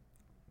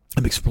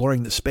 I'm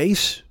exploring the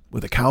space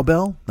with a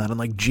cowbell, not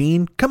unlike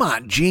Gene. Come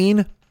on,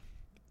 Gene.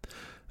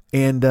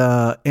 And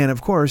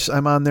of course,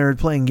 I'm on there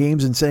playing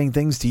games and saying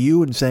things to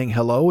you and saying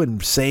hello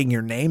and saying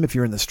your name if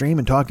you're in the stream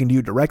and talking to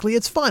you directly.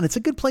 It's fun. It's a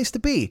good place to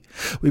be.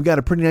 We've got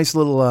a pretty nice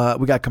little,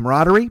 we got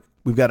camaraderie.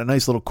 We've got a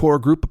nice little core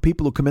group of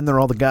people who come in there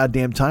all the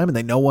goddamn time, and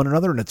they know one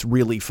another, and it's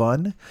really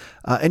fun.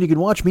 And you can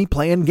watch me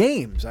playing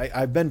games.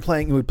 I've been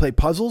playing, we play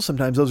puzzles.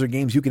 Sometimes those are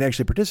games you can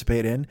actually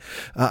participate in.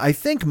 I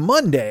think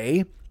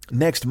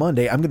next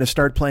Monday, I'm going to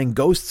start playing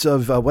Ghosts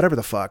of whatever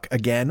the fuck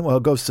again. Well,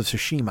 Ghosts of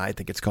Tsushima, I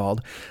think it's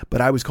called.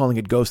 But I was calling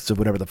it Ghosts of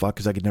whatever the fuck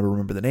because I could never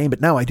remember the name. But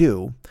now I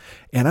do.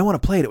 And I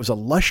want to play it. It was a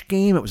lush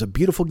game. It was a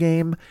beautiful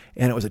game.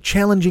 And it was a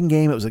challenging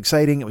game. It was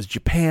exciting. It was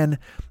Japan.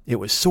 It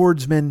was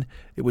swordsman.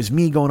 It was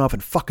me going off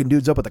and fucking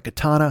dudes up with a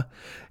katana.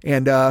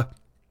 And I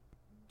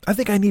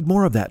think I need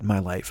more of that in my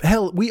life.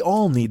 Hell, we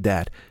all need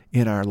that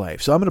in our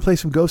life. So I'm going to play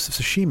some Ghosts of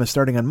Tsushima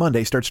starting on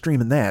Monday. Start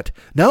streaming that.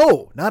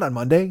 No, not on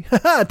Monday.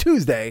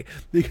 Tuesday.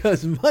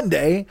 Because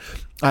Monday,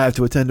 I have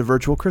to attend a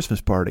virtual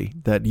Christmas party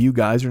that you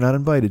guys are not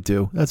invited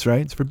to. That's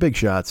right. It's for big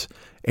shots.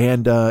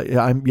 And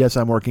I'm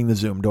working the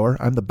Zoom door.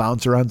 I'm the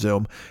bouncer on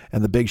Zoom.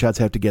 And the big shots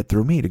have to get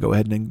through me to go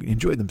ahead and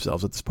enjoy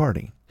themselves at this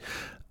party.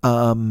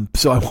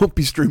 So I won't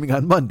be streaming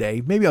on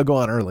Monday. Maybe I'll go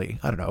on early.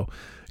 I don't know.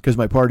 because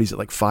my party's at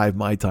like 5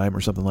 my time or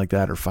something like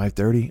that, or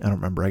 5:30. I don't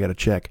remember. I got to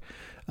check.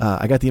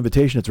 I got the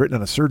invitation. It's written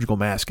on a surgical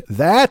mask.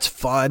 That's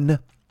fun.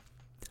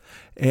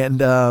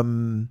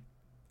 And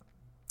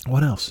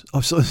what else?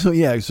 Oh,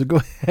 so go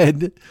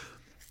ahead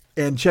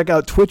and check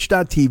out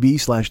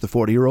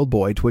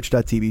twitch.tv/the40year-old-boy,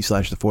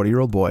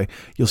 twitch.tv/the40year-old-boy.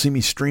 You'll see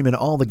me streaming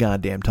all the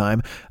goddamn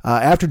time.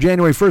 After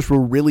January 1st, we're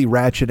really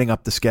ratcheting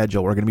up the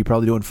schedule. We're going to be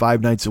probably doing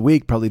 5 nights a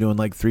week, probably doing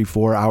like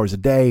 3-4 hours a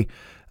day.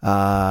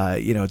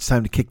 It's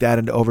time to kick that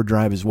into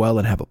overdrive as well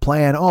and have a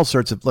plan. All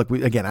sorts of, look,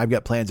 I've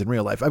got plans in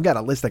real life. I've got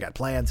a list. I got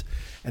plans,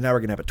 and now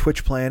we're going to have a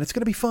Twitch plan. It's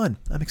going to be fun.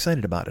 I'm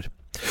excited about it.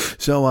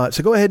 So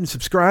go ahead and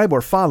subscribe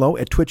or follow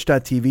at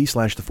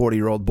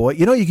twitch.tv/the40year-old-boy.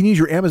 You know, you can use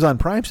your Amazon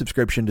Prime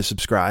subscription to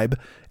subscribe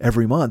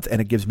every month,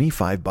 and it gives me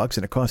 $5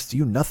 and it costs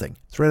you nothing.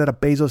 It's right out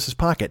of Bezos'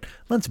 pocket.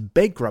 Let's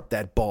bankrupt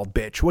that bald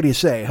bitch. What do you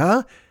say,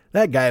 huh?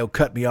 That guy who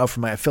cut me off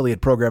from my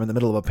affiliate program in the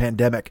middle of a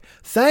pandemic.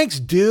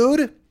 Thanks,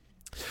 dude.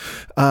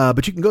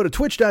 But you can go to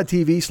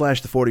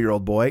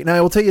twitch.tv/the40year-old-boy. Now,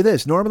 I will tell you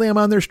this. Normally, I'm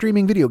on there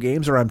streaming video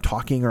games, or I'm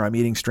talking, or I'm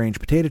eating strange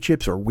potato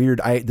chips, or weird.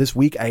 This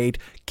week, I ate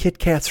Kit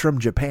Kats from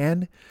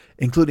Japan,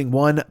 including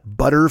one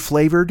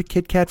butter-flavored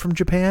Kit Kat from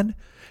Japan,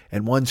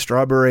 and one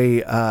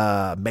strawberry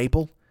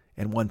maple,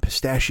 and one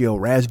pistachio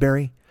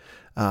raspberry.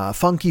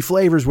 Funky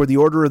flavors were the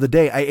order of the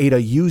day. I ate a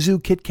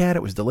yuzu Kit Kat.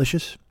 It was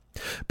delicious.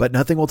 But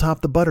nothing will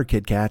top the butter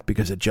Kit Kat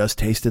because it just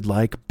tasted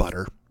like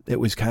butter. It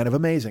was kind of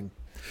amazing.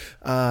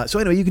 So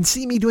anyway, you can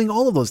see me doing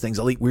all of those things.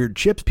 I'll eat weird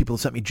chips. People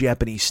sent me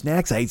Japanese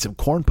snacks. I ate some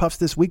corn puffs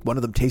this week. One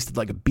of them tasted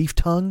like a beef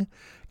tongue.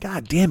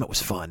 God damn, it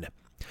was fun.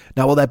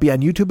 Now, will that be on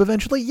YouTube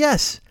eventually?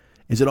 Yes.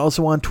 Is it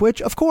also on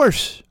Twitch? Of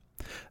course.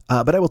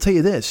 But I will tell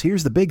you this.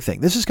 Here's the big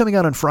thing. This is coming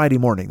out on Friday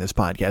morning, this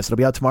podcast. It'll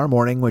be out tomorrow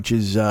morning, which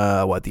is, the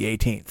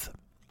 18th.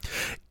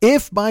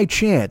 If by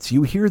chance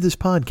you hear this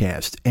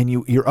podcast and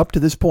you're up to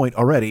this point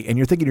already and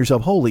you're thinking to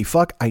yourself, holy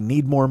fuck, I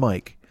need more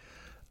Mike.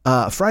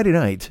 Friday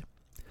night,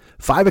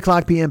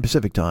 5:00 p.m.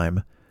 Pacific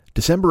time,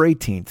 December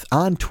 18th,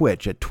 on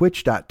Twitch at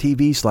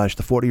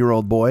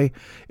twitch.tv/the40year-old-boy.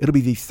 It'll be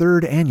the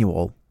 3rd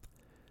annual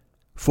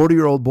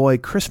 40-year-old-boy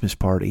Christmas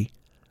party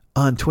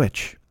on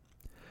Twitch.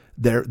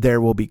 There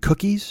will be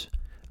cookies.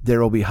 There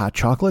will be hot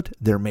chocolate.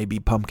 There may be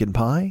pumpkin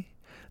pie.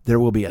 There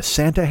will be a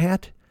Santa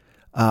hat.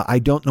 I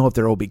don't know if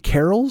there will be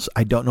carols.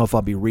 I don't know if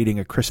I'll be reading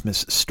a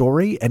Christmas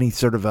story, any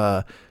sort of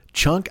a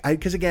chunk.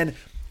 Because again,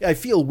 I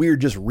feel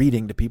weird just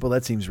reading to people.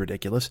 That seems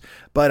ridiculous.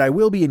 But I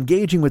will be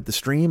engaging with the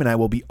stream, and I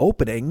will be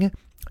opening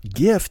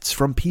gifts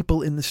from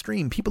people in the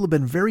stream. People have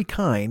been very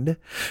kind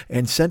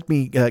and sent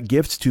me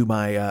gifts to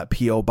my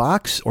P.O.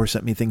 box, or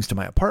sent me things to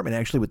my apartment,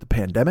 actually, with the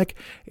pandemic.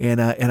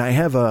 And I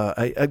have,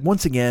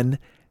 once again,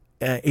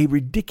 a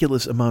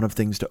ridiculous amount of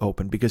things to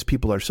open because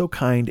people are so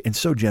kind and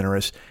so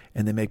generous,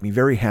 and they make me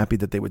very happy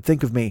that they would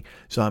think of me.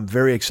 So I'm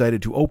very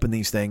excited to open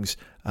these things.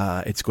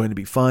 It's going to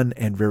be fun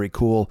and very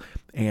cool.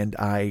 And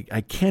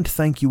I can't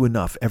thank you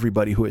enough,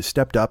 everybody who has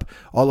stepped up.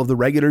 All of the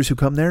regulars who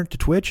come there to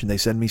Twitch and they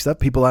send me stuff.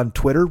 People on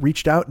Twitter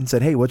reached out and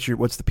said, hey, what's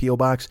the P.O.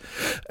 box?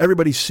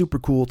 Everybody's super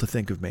cool to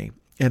think of me.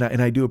 And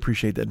I do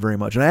appreciate that very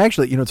much. And I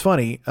actually, it's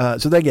funny.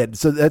 So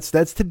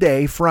that's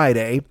today,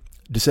 Friday,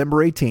 December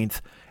 18th.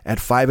 At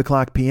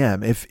 5:00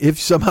 p.m. If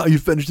somehow you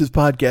finish this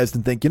podcast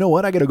and think, you know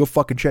what, I got to go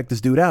fucking check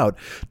this dude out,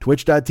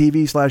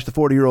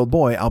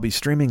 twitch.tv/the40year-old-boy. I'll be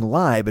streaming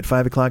live at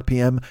 5:00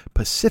 p.m.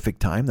 Pacific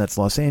time. That's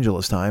Los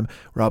Angeles time,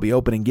 where I'll be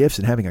opening gifts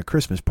and having a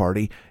Christmas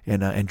party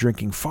and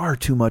drinking far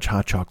too much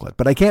hot chocolate.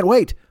 But I can't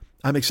wait.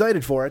 I'm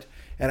excited for it.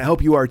 And I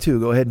hope you are too.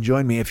 Go ahead and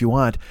join me if you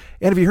want.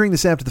 And if you're hearing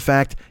this after the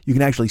fact, you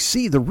can actually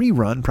see the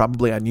rerun,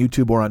 probably on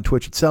YouTube or on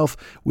Twitch itself.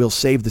 We'll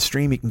save the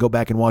stream. You can go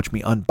back and watch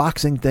me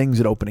unboxing things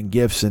and opening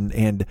gifts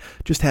and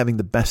just having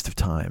the best of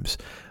times.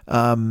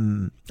 I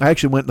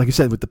actually went, like I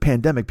said, with the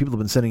pandemic, people have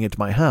been sending it to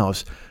my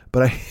house,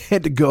 but I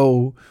had to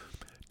go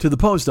to the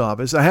post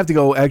office. I have to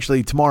go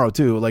actually tomorrow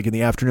too, like in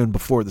the afternoon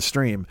before the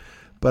stream.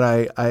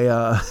 But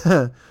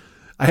I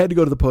had to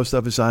go to the post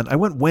office I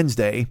went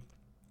Wednesday,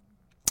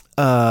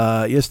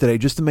 yesterday,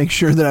 just to make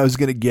sure that I was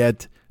going to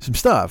get some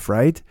stuff,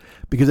 right?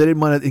 Because I didn't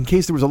want to, in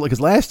case there was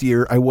because last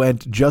year I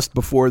went just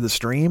before the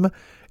stream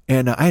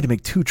and I had to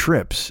make 2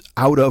 trips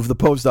out of the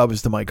post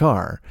office to my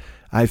car.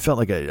 I felt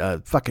like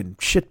a fucking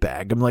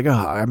shitbag. I'm like,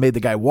 I made the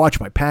guy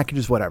watch my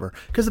packages, whatever.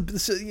 Because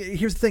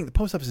here's the thing, the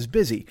post office is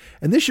busy.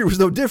 And this year was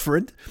no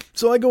different.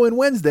 So I go in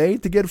Wednesday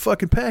to get a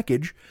fucking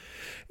package.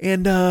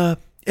 And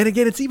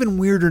again, it's even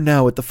weirder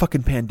now with the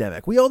fucking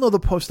pandemic. We all know the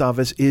post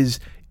office is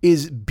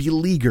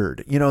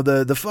beleaguered.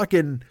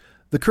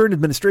 The current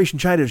administration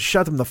tried to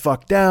shut them the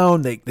fuck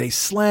down. They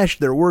slashed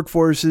their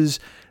workforces.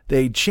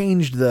 They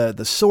changed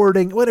the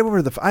sorting,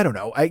 whatever I don't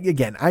know.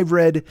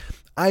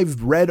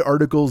 I've read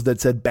articles that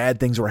said bad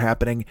things were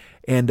happening,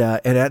 and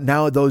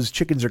now those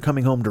chickens are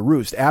coming home to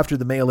roost after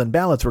the mail-in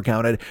ballots were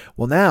counted.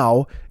 Well,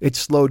 now it's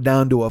slowed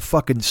down to a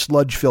fucking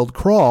sludge-filled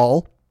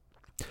crawl.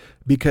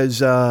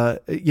 Because,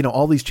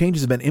 all these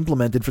changes have been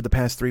implemented for the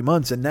past 3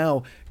 months, and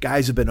now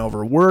guys have been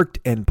overworked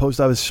and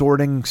post office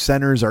sorting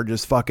centers are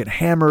just fucking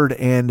hammered.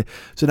 And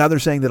so now they're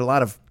saying that a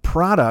lot of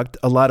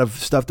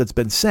stuff that's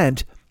been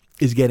sent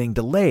is getting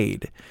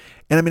delayed.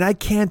 And I mean, I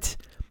can't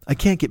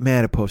get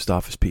mad at post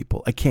office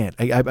people. I can't.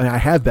 I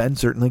have been,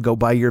 certainly, go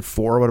by year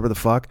 4 or whatever the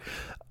fuck.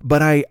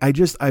 But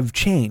I've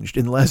changed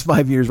in the last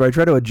 5 years where I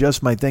try to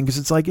adjust my thing, because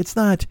it's like, it's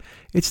not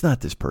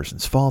this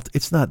person's fault.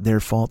 It's not their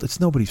fault. It's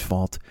nobody's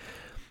fault.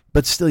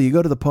 But still, you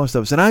go to the post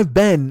office, and I've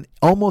been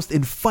almost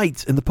in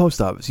fights in the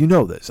post office. You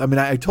know this. I mean,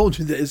 I told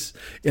you this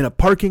in a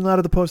parking lot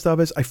of the post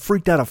office. I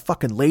freaked out a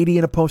fucking lady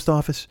in a post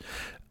office.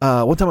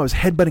 One time I was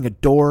headbutting a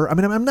door. I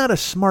mean, I'm not a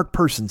smart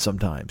person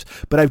sometimes,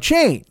 but I've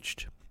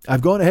changed.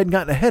 I've gone ahead and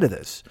gotten ahead of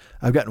this.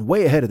 I've gotten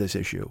way ahead of this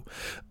issue.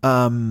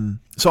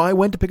 So I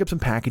went to pick up some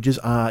packages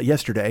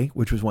yesterday,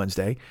 which was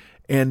Wednesday,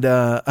 and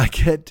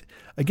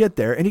I get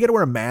there, and you got to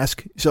wear a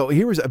mask. So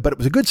but it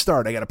was a good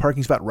start. I got a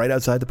parking spot right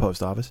outside the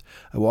post office.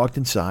 I walked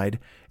inside,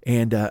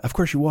 and of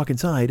course you walk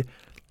inside,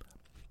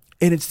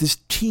 and it's this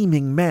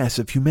teeming mass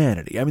of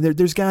humanity. I mean,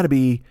 there's got to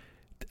be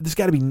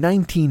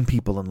 19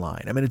 people in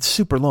line. I mean, it's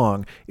super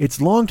long.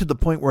 It's long to the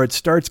point where it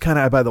starts kind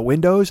of by the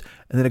windows,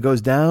 and then it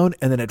goes down,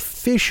 and then it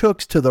fish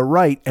hooks to the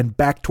right and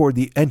back toward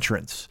the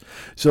entrance.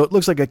 So it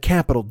looks like a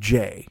capital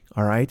J.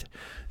 All right.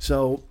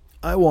 So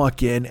I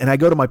walk in, and I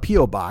go to my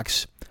P.O.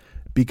 box,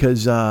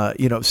 because,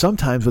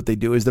 sometimes what they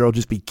do is there'll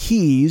just be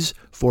keys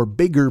for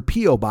bigger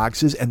P.O.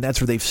 boxes, and that's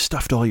where they've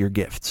stuffed all your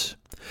gifts.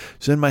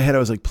 So in my head, I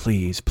was like,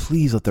 please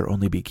let there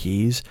only be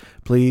keys.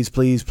 Please,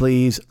 please,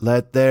 please,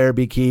 let there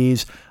be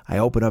keys. I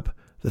open up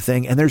the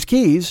thing, and there's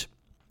keys.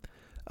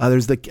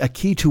 There's a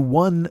key to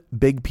one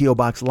big P.O.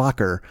 box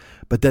locker,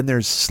 but then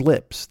there's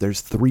slips. There's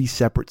 3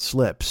 separate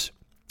slips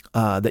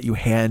that you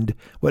hand.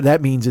 What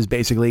that means is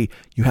basically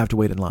you have to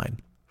wait in line.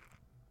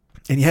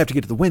 And you have to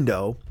get to the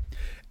window,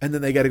 and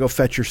then they got to go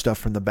fetch your stuff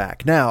from the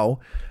back. Now,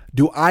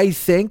 do I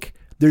think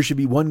there should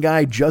be one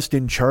guy just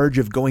in charge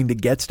of going to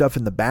get stuff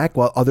in the back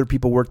while other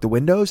people work the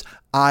windows?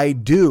 I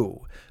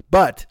do.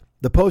 But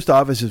the post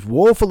office is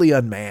woefully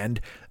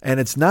unmanned, and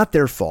it's not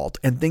their fault.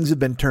 And things have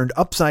been turned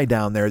upside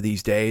down there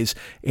these days.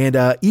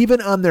 And even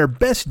on their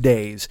best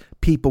days,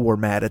 people were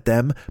mad at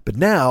them. But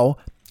now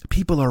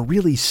people are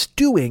really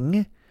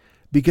stewing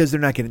because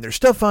they're not getting their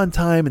stuff on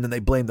time, and then they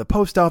blame the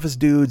post office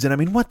dudes. And I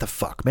mean, what the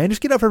fuck, man?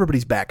 Just get off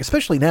everybody's back,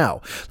 especially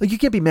now. Like, you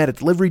can't be mad at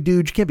delivery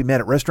dudes. You can't be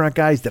mad at restaurant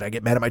guys. Did I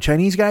get mad at my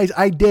Chinese guys?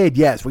 I did,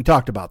 yes. We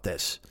talked about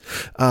this.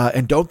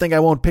 And don't think I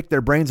won't pick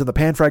their brains on the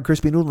pan-fried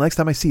crispy noodle next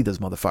time I see those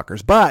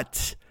motherfuckers.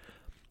 But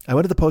I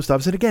went to the post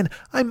office, and again,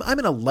 I'm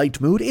in a light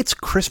mood. It's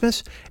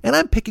Christmas, and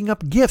I'm picking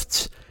up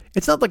gifts.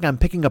 It's not like I'm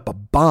picking up a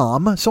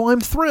bomb, so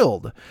I'm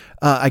thrilled.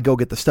 I go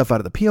get the stuff out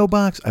of the P.O.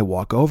 box. I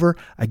walk over.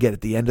 I get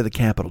at the end of the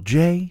capital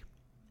J.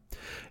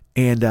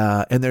 And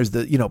there's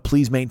the,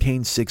 please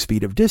maintain 6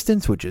 feet of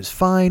distance, which is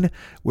fine.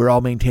 We're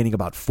all maintaining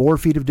about 4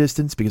 feet of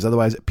distance, because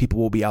otherwise people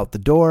will be out the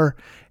door.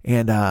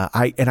 And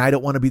I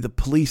don't want to be the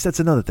police. That's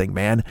another thing,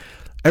 man.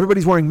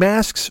 Everybody's wearing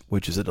masks,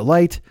 which is a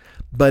delight.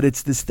 But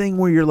it's this thing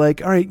where you're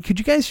like, all right, could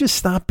you guys just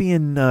stop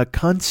being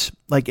cunts,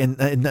 like,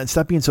 and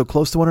stop being so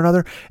close to one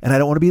another? And I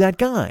don't want to be that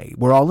guy.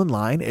 We're all in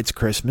line. It's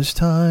Christmas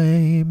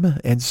time,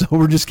 and so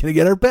we're just gonna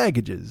get our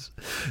packages.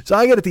 So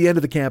I get at the end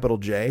of the capital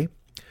J.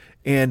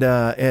 And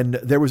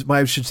there was,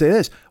 I should say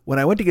this, when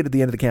I went to get at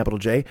the end of the capital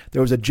J,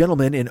 there was a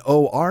gentleman in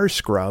OR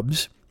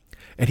scrubs,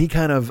 and he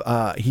kind of,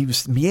 he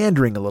was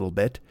meandering a little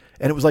bit,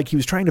 and it was like he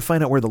was trying to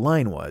find out where the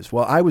line was.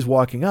 Well, I was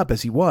walking up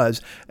as he was,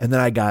 and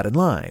then I got in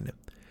line.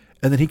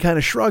 And then he kind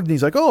of shrugged, and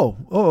he's like, oh,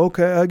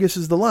 okay, I guess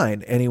this is the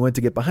line. And he went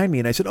to get behind me,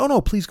 and I said, oh, no,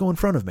 please go in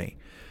front of me.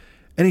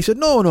 And he said,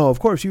 no, of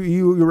course,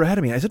 you were ahead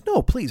of me. I said,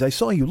 no, please, I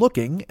saw you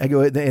looking. I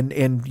go,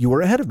 and you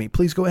were ahead of me.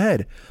 Please go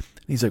ahead.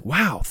 And he's like,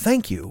 wow,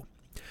 thank you.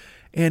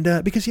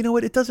 And because you know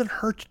what, it doesn't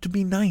hurt to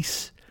be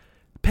nice.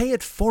 Pay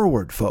it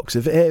forward, folks.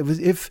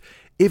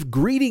 If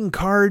greeting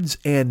cards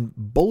and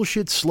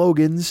bullshit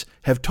slogans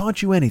have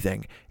taught you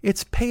anything,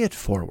 it's pay it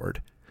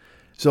forward.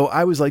 So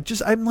I was like,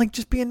 just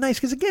being nice,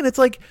 because again, it's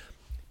like,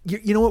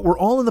 you know what? We're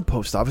all in the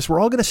post office. We're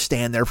all going to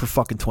stand there for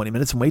fucking 20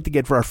 minutes and wait to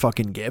get for our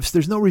fucking gifts.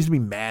 There's no reason to be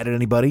mad at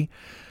anybody.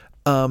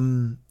 A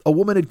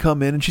woman had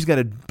come in, and she's got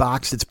a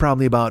box that's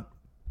probably about,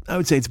 I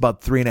would say it's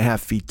about 3.5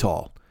 feet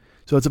tall.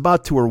 So it's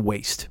about to her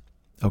waist.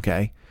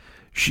 Okay.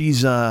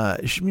 She's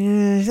probably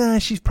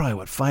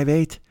what,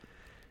 5'8"?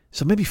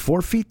 So maybe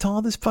 4 feet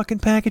tall, this fucking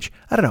package.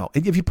 I don't know.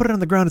 If you put it on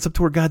the ground, it's up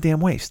to her goddamn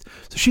waist.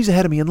 So she's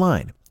ahead of me in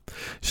line.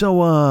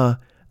 So,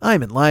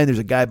 I'm in line. There's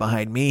a guy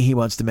behind me. He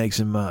wants to make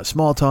some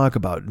small talk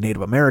about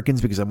Native Americans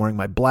because I'm wearing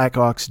my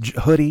Blackhawks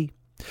hoodie.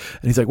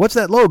 And he's like, what's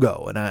that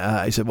logo? And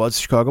I said, well, it's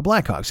Chicago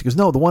Blackhawks. He goes,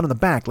 no, the one on the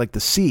back, like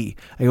the C.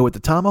 I go, with the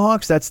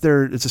Tomahawks, it's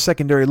a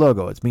secondary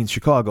logo. It means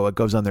Chicago. It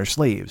goes on their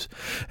sleeves.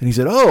 And he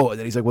said, oh, and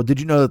then he's like, well, did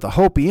you know that the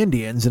Hopi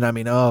Indians? And I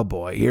mean, oh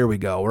boy, here we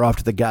go. We're off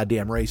to the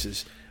goddamn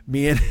races.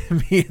 Me and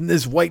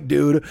this white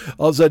dude,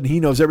 all of a sudden he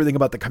knows everything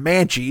about the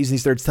Comanches, and he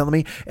starts telling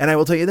me, and I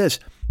will tell you this,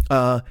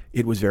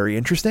 it was very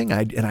interesting,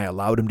 and I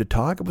allowed him to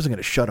talk. I wasn't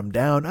going to shut him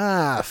down.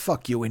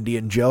 Fuck you,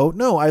 Indian Joe.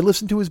 No, I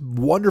listened to his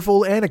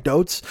wonderful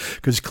anecdotes,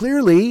 because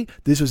clearly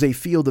this was a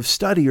field of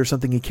study or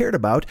something he cared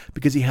about,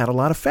 because he had a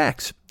lot of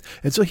facts.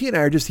 And so he and I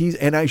are just, he's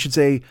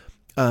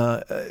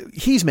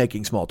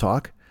making small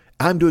talk.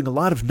 I'm doing a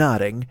lot of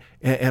nodding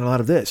and a lot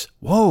of this.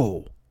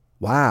 Whoa.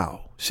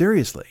 Wow.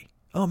 Seriously.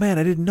 Oh, man,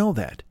 I didn't know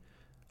that.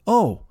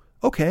 Oh,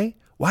 okay.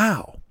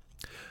 Wow.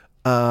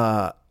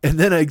 And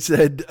then I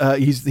said,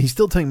 he's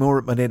still telling me more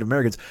about Native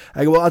Americans.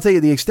 I go, well, I'll tell you,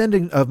 the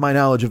extending of my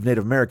knowledge of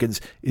Native Americans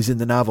is in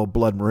the novel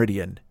Blood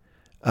Meridian,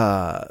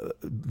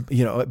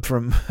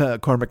 from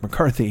Cormac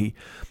McCarthy.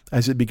 I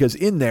said, because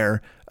in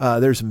there,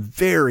 there's some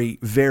very,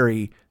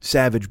 very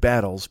savage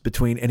battles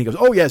between, and he goes,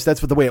 oh yes,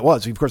 that's what the way it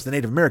was. Of course, the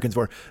Native Americans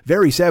were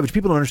very savage.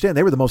 People don't understand.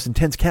 They were the most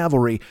intense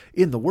cavalry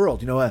in the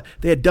world.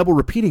 They had double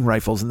repeating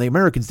rifles and the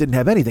Americans didn't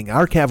have anything.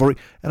 Our cavalry.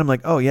 And I'm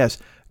like, oh yes,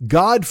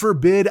 God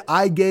forbid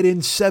I get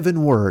in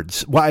 7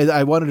 words. Why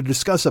I wanted to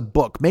discuss a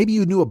book. Maybe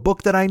you knew a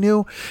book that I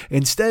knew.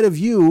 Instead of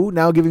you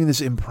now giving this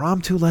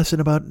impromptu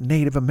lesson about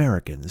Native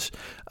Americans,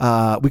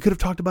 we could have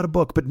talked about a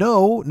book. But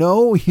no,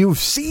 you've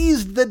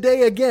seized the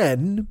day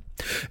again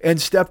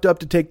and stepped up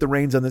to take the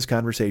reins on this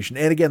conversation.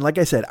 And again, like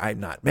I said,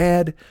 I'm not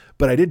mad,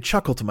 but I did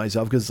chuckle to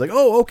myself because it's like,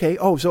 oh, okay.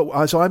 Oh, so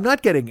I'm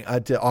not getting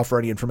to offer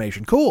any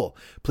information. Cool.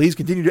 Please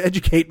continue to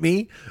educate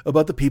me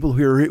about the people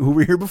who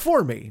were here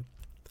before me.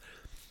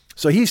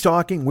 So he's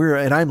talking,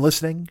 and I'm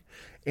listening,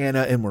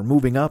 and we're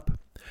moving up,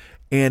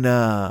 and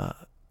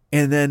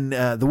then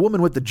the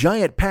woman with the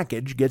giant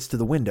package gets to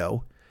the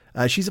window.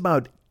 She's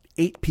about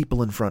 8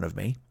 people in front of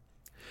me,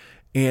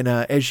 and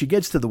as she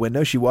gets to the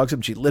window, she walks up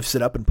and she lifts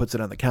it up and puts it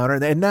on the counter.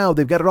 And now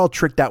they've got it all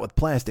tricked out with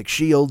plastic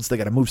shields. They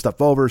got to move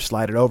stuff over,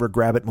 slide it over,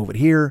 grab it, move it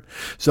here.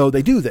 So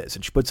they do this,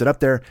 and she puts it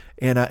up there,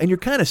 and you're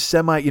kind of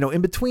semi,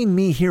 in between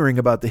me hearing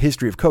about the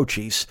history of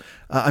Cochise,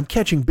 I'm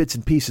catching bits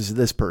and pieces of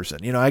this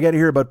person. I got to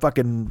hear about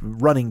fucking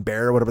Running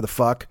Bear or whatever the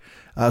fuck,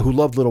 who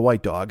loved Little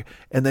White Dog,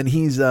 and then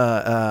he's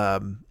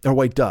or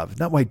White Dove,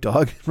 not White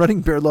Dog.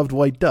 Running Bear loved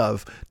White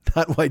Dove,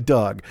 not White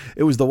Dog.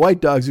 It was the White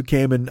Dogs who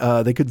came and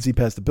they couldn't see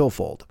past the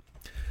billfold.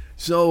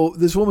 So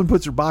this woman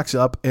puts her box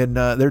up and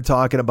they're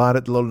talking about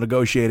it, a little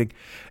negotiating.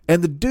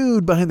 And the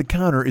dude behind the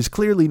counter is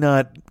clearly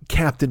not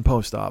Captain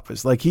Post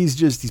Office. Like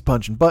he's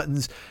punching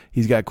buttons.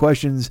 He's got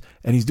questions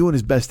and he's doing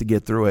his best to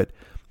get through it.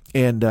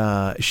 And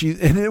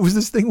it was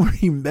this thing where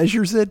he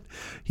measures it.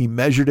 He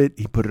measured it.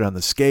 He put it on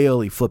the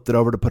scale. He flipped it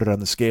over to put it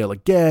on the scale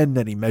again.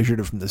 Then he measured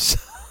it from the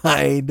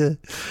side.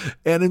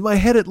 And in my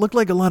head, it looked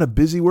like a lot of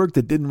busy work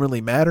that didn't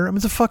really matter. I mean,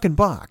 it's a fucking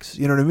box.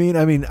 You know what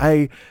I mean?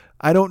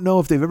 I don't know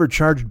if they've ever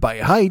charged by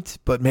height,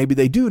 but maybe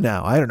they do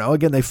now. I don't know.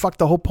 Again, they fucked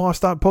the whole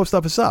post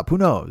office up. Who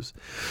knows?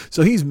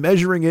 So he's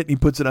measuring it and he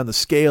puts it on the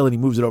scale and he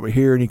moves it over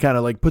here and he kind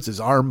of like puts his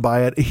arm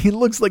by it. He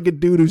looks like a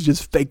dude who's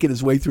just faking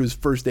his way through his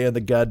first day on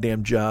the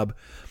goddamn job.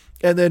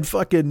 And then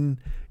fucking,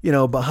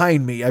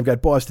 behind me, I've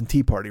got Boston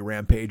Tea Party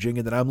rampaging,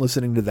 and then I'm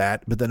listening to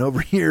that. But then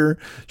over here,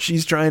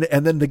 she's trying to,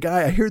 and then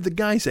I heard the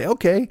guy say,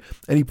 okay.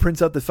 And he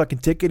prints out the fucking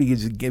ticket. He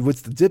gives,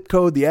 what's the zip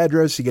code, the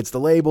address, he gets the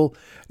label.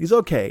 He's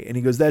okay. And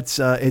he goes, it's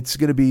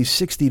going to be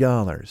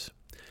 $60.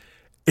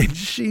 And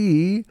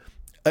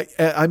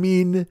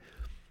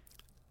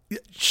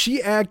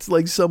she acts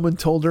like someone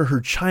told her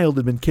child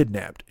had been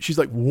kidnapped. She's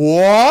like,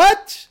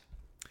 what?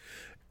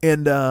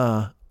 And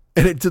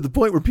to the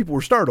point where people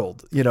were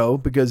startled,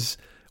 because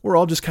we're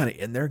all just kind of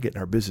in there getting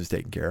our business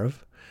taken care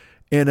of.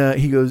 And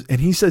he goes, and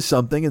he says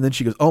something, and then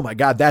she goes, oh my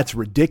God, that's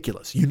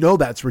ridiculous.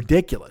 That's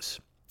ridiculous.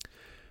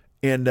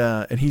 And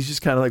he's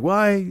just kind of like,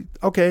 why?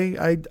 Okay.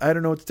 I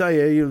don't know what to tell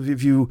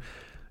you.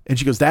 And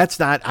she goes, that's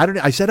not,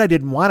 I said I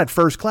didn't want it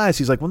first class.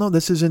 He's like, well, no,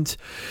 this is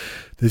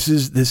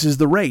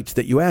the rate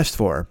that you asked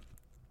for.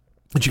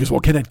 And she goes, well,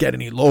 can it get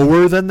any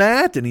lower than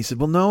that? And he said,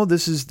 well, no,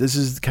 this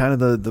is kind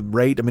of the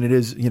rate. I mean, it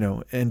is,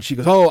 and she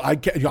goes, oh,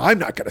 I'm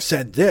not going to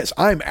send this.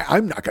 I'm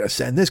not going to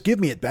send this. Give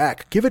me it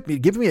back. Give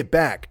me it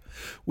back,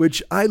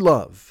 which I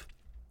love.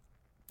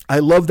 I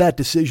love that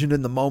decision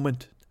in the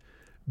moment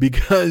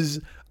because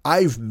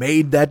I've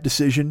made that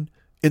decision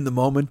in the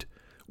moment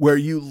where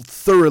you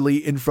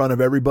thoroughly in front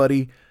of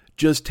everybody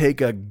just take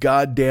a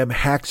goddamn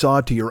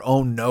hacksaw to your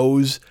own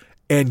nose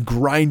and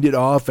grind it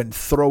off and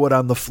throw it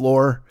on the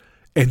floor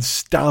and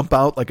stomp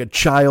out like a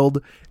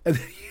child, and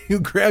then you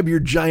grab your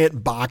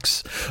giant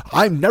box.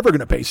 I'm never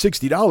going to pay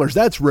 $60.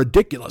 That's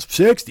ridiculous.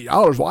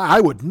 $60? Why?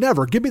 I would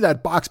never. Give me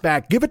that box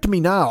back. Give it to me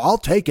now. I'll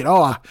take it.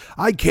 Oh,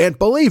 I can't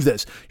believe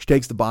this. She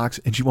takes the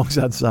box and she walks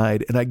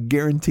outside, and I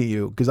guarantee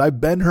you, because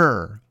I've been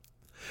her,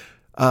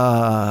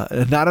 not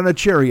on a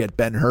chariot,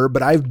 been her,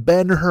 but I've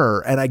been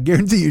her, and I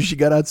guarantee you she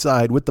got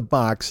outside with the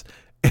box,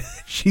 and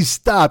she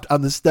stopped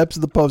on the steps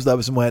of the post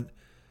office and went,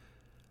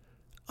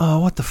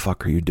 oh, what the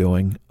fuck are you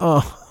doing?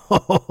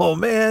 Oh,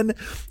 man,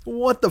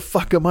 what the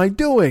fuck am I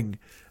doing?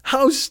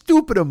 How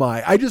stupid am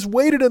I? I just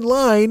waited in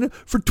line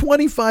for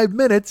 25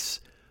 minutes.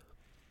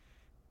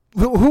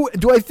 Who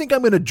do I think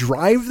I'm going to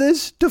drive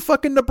this to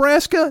fucking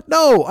Nebraska?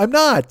 No, I'm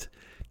not.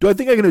 Do I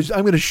think I'm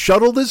going to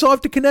shuttle this off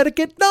to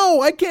Connecticut?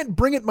 No, I can't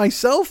bring it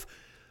myself.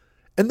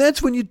 And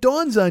that's when it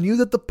dawns on you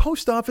that the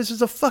post office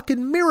is a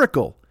fucking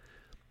miracle.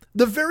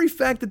 The very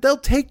fact that they'll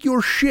take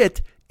your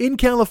shit in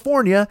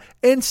California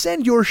and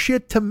send your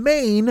shit to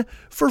Maine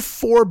for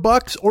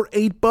 $4 or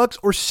 $8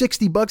 or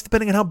 $60,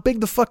 depending on how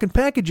big the fucking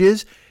package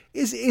is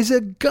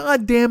a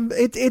goddamn,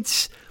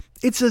 it's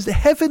It's a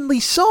heavenly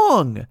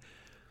song.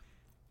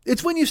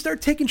 It's when you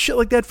start taking shit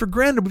like that for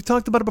granted. We've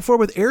talked about it before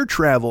with air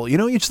travel. You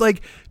know, it's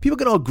like people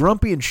get all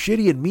grumpy and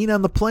shitty and mean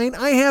on the plane.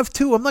 I have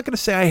too. I'm not going to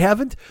say I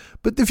haven't.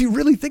 But if you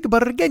really think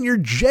about it, again, you're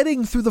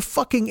jetting through the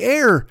fucking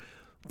air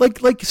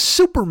like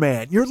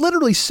Superman. You're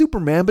literally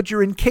Superman, but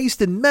you're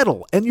encased in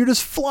metal. And you're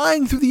just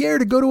flying through the air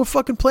to go to a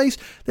fucking place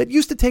that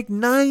used to take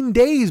 9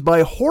 days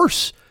by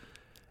horse.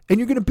 And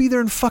you're going to be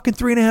there in fucking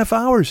 3.5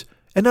 hours.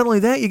 And not only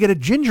that, you get a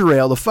ginger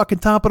ale to fucking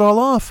top it all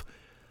off.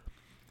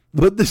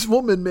 But this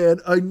woman,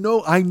 man, I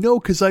know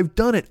because I've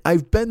done it.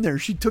 I've been there.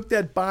 She took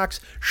that box,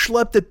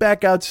 schlepped it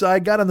back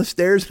outside, got on the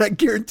stairs, and I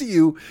guarantee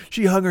you,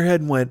 she hung her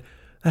head and went,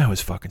 that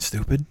was fucking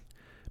stupid.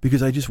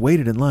 Because I just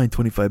waited in line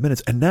 25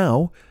 minutes, and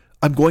now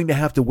I'm going to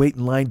have to wait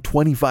in line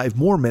 25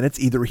 more minutes,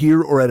 either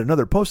here or at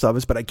another post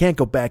office, but I can't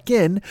go back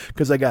in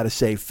because I got to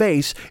save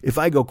face. If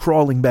I go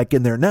crawling back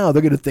in there now,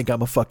 they're going to think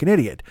I'm a fucking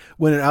idiot.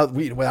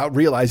 Without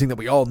realizing that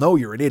we all know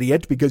you're an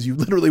idiot because you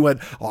literally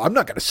went, oh, I'm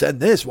not going to send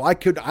this.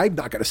 I'm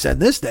not going to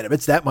send this then if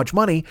it's that much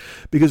money.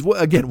 Because,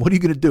 again, what are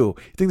you going to do?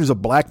 You think there's a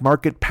black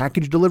market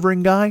package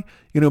delivering guy?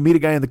 You know, meet a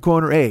guy in the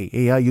corner.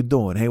 Hey, how you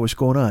doing? Hey, what's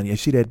going on? You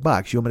see that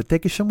box? You want me to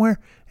take it somewhere?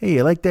 Hey,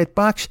 you like that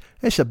box?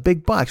 That's a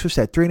big box. What's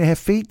that, 3.5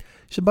 feet?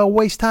 It's about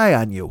waist high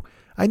on you.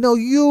 I know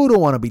you don't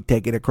want to be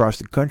taken across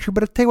the country,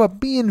 but I tell you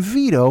what, me and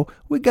Vito,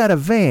 we got a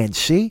van,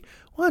 see?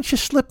 Why don't you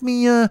slip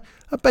me, I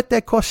bet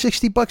that costs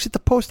 $60 at the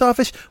post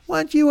office.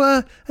 Why don't you,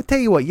 I tell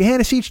you what, you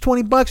hand us each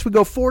 $20, we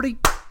go 40,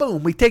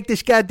 boom, we take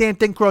this goddamn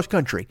thing cross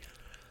country.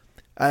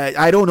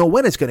 I don't know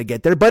when it's going to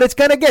get there, but it's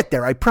going to get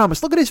there, I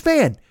promise. Look at his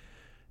van.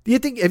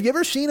 Have you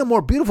ever seen a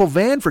more beautiful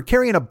van for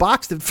carrying a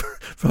box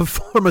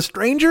from a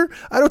stranger?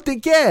 I don't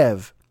think you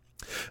have.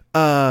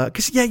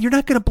 Because, you're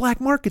not going to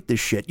black market this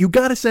shit. You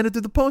got to send it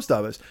to the post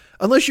office.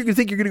 Unless you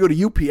think you're going to go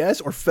to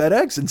UPS or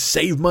FedEx and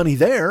save money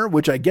there,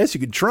 which I guess you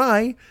could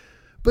try.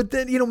 But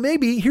then,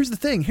 maybe, here's the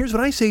thing. Here's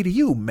what I say to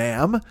you,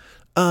 ma'am.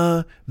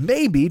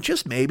 Maybe,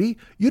 just maybe,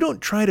 you don't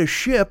try to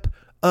ship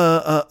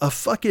a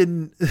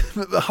fucking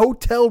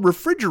hotel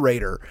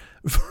refrigerator.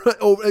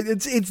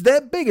 It's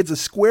that big. It's a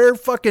square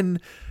fucking,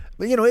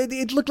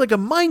 it looked like a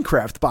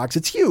Minecraft box.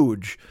 It's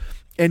huge.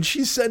 And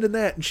she's sending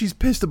that, and she's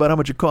pissed about how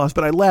much it cost.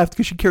 But I laughed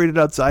because she carried it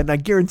outside, and I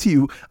guarantee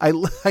you, I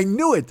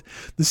knew it.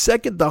 The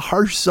second the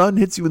harsh sun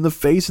hits you in the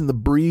face and the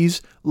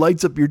breeze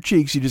lights up your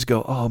cheeks, you just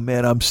go, oh,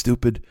 man, I'm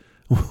stupid.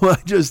 I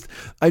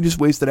just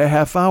wasted a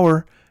half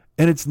hour,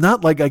 and it's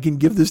not like I can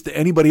give this to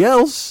anybody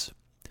else.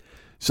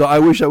 So I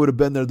wish I would have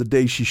been there the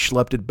day she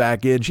schlepped it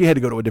back in. She had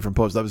to go to a different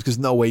post office because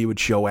no way you would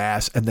show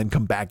ass and then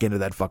come back into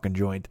that fucking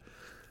joint.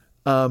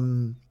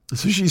 So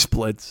she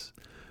splits.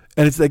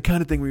 And it's that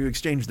kind of thing where you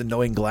exchange the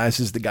knowing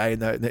glances, the guy in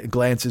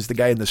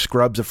the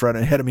scrubs in front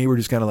and ahead of me. We're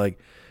just kind of like,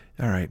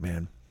 all right,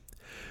 man.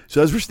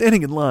 So as we're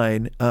standing in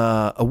line,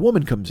 a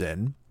woman comes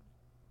in,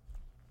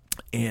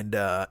 and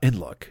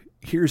look,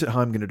 here's how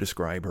I'm going to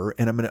describe her,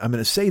 and I'm going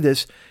to say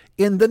this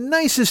in the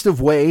nicest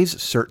of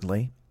ways,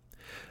 certainly.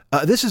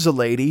 This is a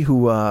lady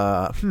who,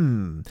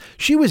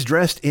 she was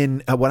dressed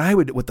in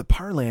what the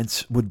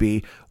parlance would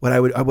be, what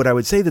I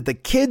would say that the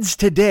kids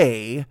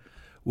today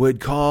would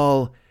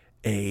call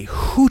a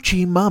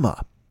hoochie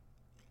mama.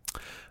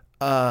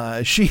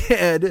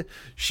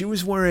 She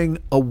was wearing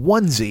a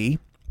onesie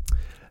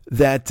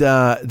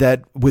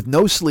that with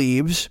no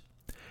sleeves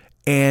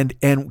and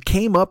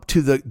came up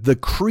to the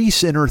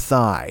crease in her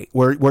thigh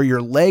where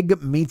your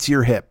leg meets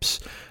your hips.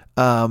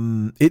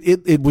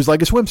 It was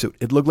like a swimsuit.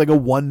 It looked like a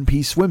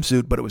one-piece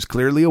swimsuit, but it was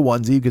clearly a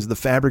onesie because of the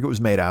fabric it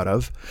was made out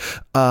of.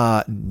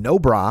 No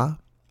bra,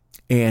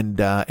 and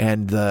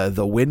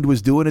the wind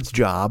was doing its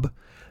job.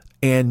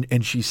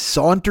 And she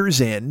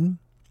saunters in,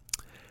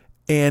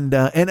 and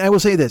I will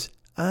say this,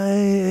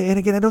 and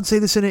again, I don't say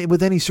this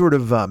with any sort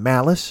of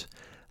malice.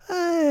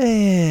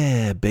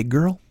 Big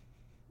girl,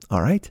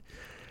 all right.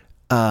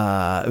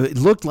 It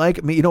looked like,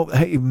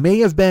 it may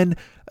have been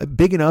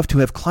big enough to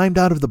have climbed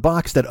out of the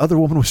box that other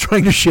woman was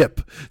trying to ship.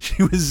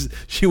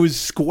 She was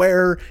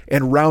square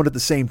and round at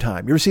the same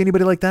time. You ever see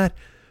anybody like that,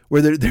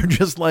 where they're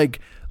just like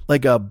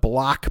a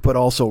block but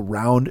also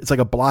round? It's like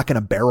a block in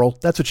a barrel.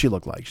 That's what she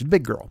looked like. She's a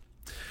big girl.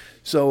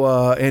 So,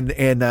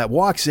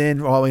 walks in,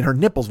 her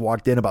nipples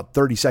walked in about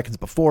 30 seconds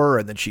before,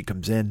 and then she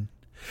comes in,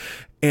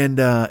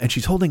 and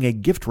she's holding a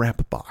gift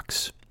wrapped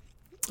box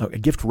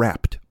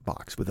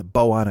with a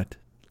bow on it,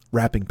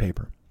 wrapping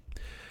paper.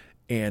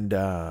 And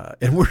the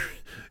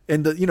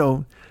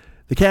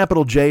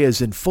capital J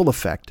is in full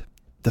effect.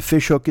 The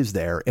fish hook is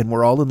there, and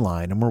we're all in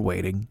line and we're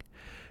waiting.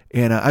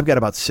 And I've got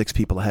about 6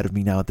 people ahead of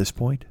me now at this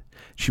point.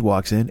 She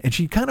walks in and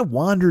she kind of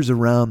wanders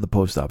around the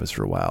post office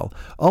for a while,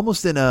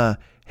 almost in a,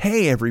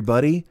 hey,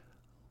 everybody,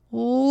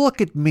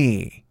 look at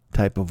me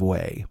type of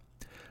way.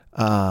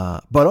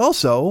 But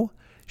also,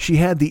 she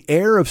had the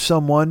air of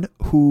someone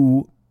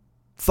who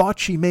thought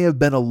she may have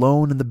been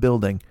alone in the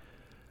building.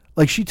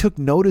 Like she took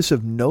notice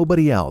of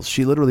nobody else.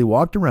 She literally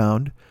walked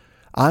around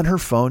on her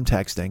phone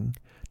texting,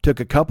 took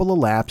a couple of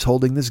laps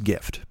holding this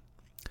gift.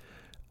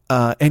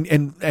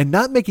 and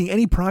not making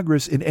any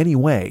progress in any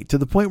way, to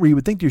the point where you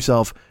would think to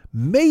yourself,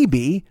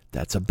 maybe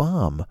that's a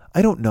bomb.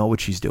 I don't know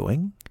what she's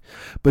doing.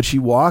 But she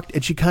walked,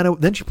 and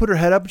then she put her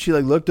head up, and she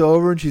like looked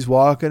over, and she's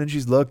walking, and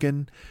she's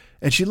looking,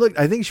 and she looked,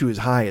 I think she was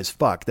high as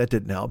fuck. That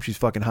didn't help. She's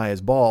fucking high as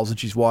balls, and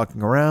she's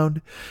walking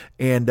around.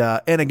 And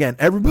again,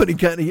 everybody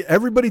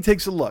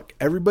takes a look.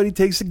 Everybody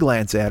takes a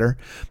glance at her.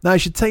 Now, I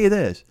should tell you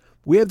this.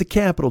 We have the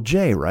capital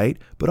J, right?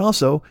 But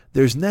also,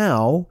 there's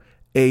now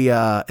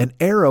an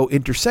arrow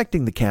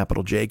intersecting the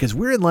capital J, because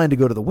we're in line to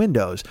go to the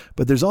windows,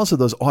 but there's also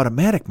those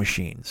automatic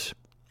machines.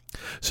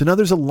 So now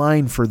there's a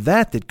line for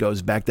that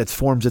goes back, that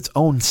forms its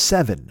own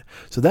 7.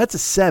 So that's a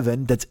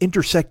 7 that's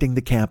intersecting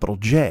the capital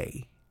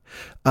J.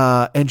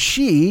 And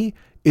she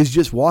is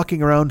just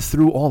walking around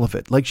through all of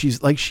it like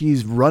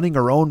she's running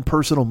her own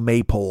personal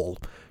maypole.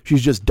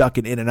 She's just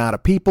ducking in and out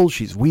of people.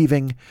 She's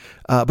weaving.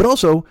 But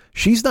also,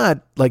 she's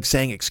not like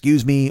saying,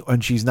 excuse me,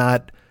 and she's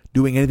not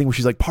doing anything where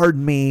she's like,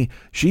 pardon me.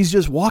 She's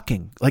just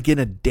walking like in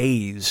a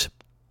daze.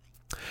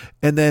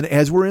 And then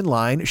as we're in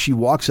line, she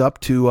walks up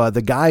to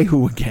the guy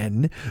who,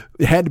 again,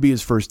 it had to be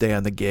his first day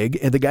on the gig,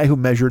 and the guy who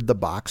measured the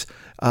box.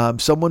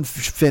 Someone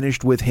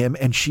finished with him,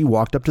 and she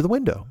walked up to the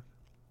window.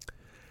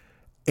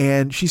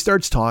 And she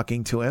starts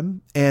talking to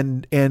him,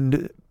 and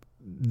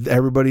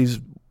everybody's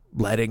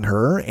letting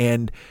her,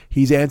 and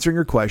he's answering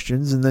her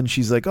questions, and then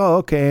she's like, oh,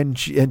 okay, and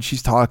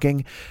she's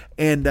talking,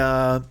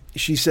 and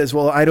she says,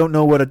 well, I don't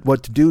know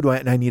what to do.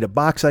 I need a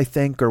box, I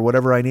think, or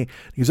whatever I need.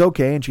 He goes,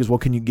 okay, and she goes, well,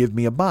 can you give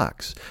me a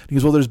box? He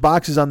goes, well, there's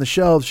boxes on the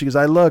shelves. She goes,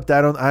 I looked,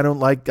 I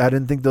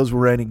didn't think those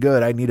were any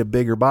good. I need a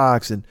bigger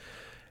box,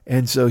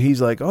 and so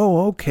he's like,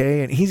 oh,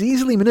 okay, and he's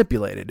easily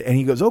manipulated, and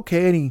he goes,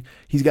 okay, and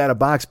he's got a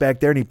box back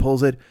there, and he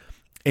pulls it,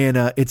 and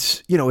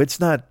it's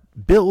not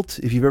built.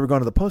 If you've ever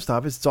gone to the post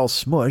office, it's all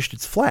smushed,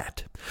 it's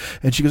flat.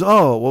 And she goes,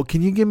 oh, well,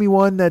 can you give me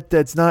one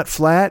that's not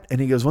flat? And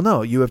he goes, well,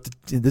 no, you have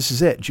to, this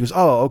is it. And she goes,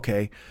 oh,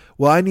 okay,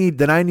 well, I need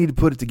to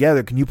put it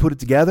together. Can you put it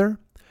together?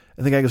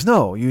 And the guy goes,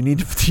 no, you need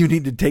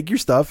to take your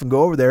stuff and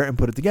go over there and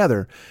put it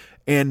together.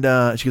 And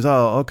she goes,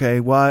 oh, okay,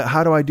 well,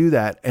 how do I do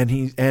that?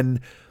 And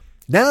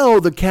now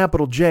the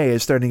capital J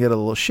is starting to get a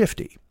little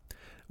shifty.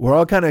 We're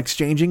all kind of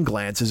exchanging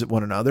glances at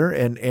one another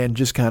and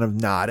just kind of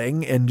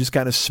nodding and just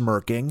kind of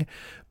smirking.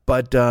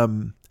 But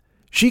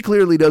she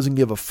clearly doesn't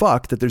give a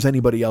fuck that there's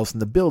anybody else in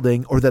the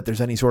building or that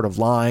there's any sort of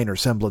line or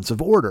semblance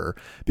of order,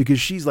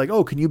 because she's like,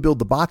 oh, can you build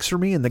the box for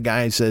me? And the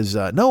guy says,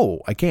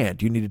 no, I can't.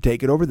 You need to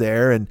take it over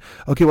there. And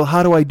okay, well,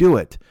 how do I do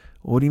it?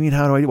 What do you mean?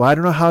 How do I do it? Well, I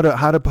don't know how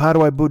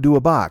do I do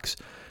a box?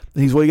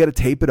 And he's, well, you got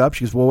to tape it up.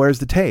 She goes, well, where's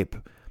the tape?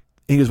 And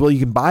he goes, well, you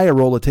can buy a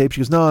roll of tape.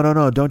 She goes,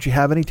 no. Don't you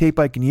have any tape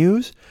I can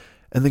use?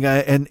 And the guy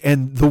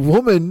and the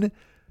woman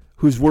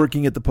who's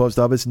working at the post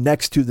office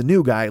next to the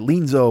new guy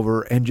leans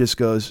over and just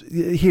goes,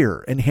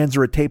 here, and hands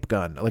her a tape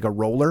gun, like a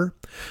roller.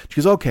 She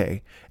goes,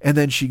 okay. And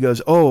then she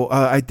goes, oh,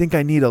 I think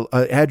I need a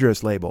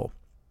address label.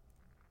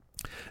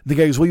 The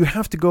guy goes, well, you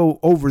have to go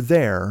over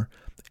there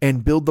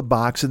and build the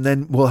box, and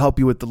then we'll help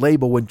you with the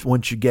label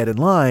once you get in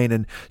line.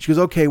 And she goes,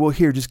 okay, well,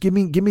 here, just give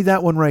me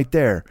that one right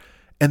there.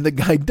 And the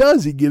guy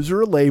does. He gives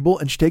her a label,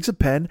 and she takes a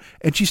pen,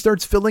 and she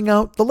starts filling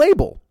out the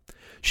label.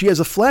 She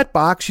has a flat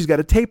box. She's got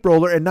a tape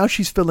roller, and now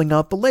she's filling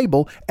out the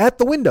label at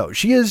the window.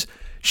 She is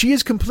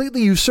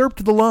completely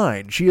usurped the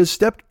line. She has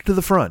stepped to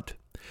the front.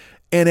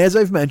 And as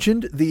I've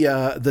mentioned,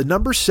 the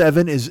number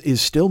 7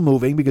 is still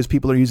moving because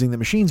people are using the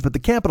machines. But the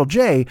capital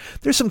J,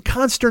 there's some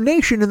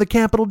consternation in the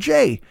capital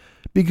J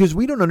because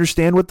we don't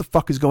understand what the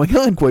fuck is going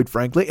on, quite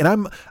frankly. And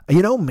I'm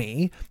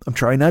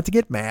trying not to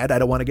get mad. I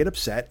don't want to get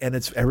upset. And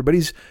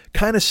everybody's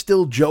kind of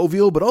still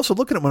jovial, but also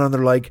looking at one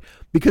another like,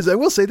 because I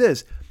will say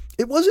this.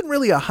 It wasn't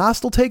really a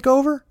hostile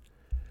takeover.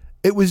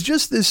 It was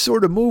just this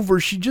sort of move where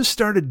she just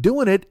started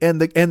doing it,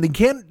 and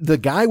the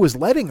guy was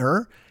letting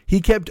her. He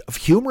kept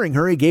humoring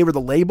her. He gave her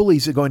the label.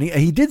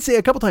 He did say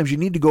a couple times, you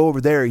need to go over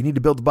there. You need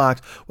to build the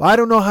box. Well, I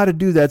don't know how to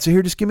do that. So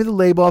here, just give me the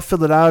label. I'll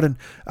fill it out. And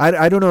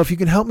I don't know if you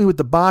can help me with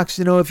the box,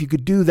 if you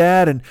could do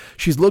that. And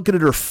she's looking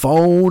at her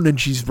phone and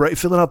she's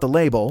filling out the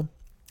label.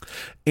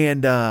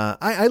 And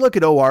I look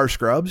at O.R.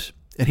 Scrubs.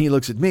 And he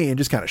looks at me and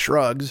just kind of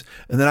shrugs.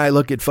 And then I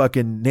look at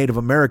fucking Native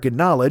American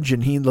knowledge,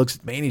 and he looks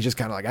at me and he's just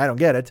kind of like, I don't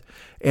get it.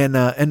 And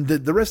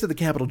the rest of the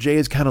capital J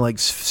is kind of like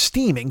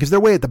steaming because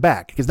they're way at the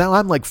back. Because now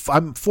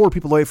I'm 4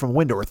 people away from a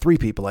window, or 3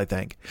 people, I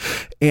think.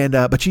 And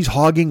but she's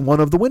hogging one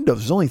of the windows.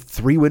 There's only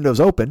 3 windows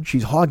open.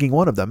 She's hogging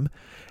one of them,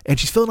 and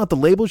she's filling out the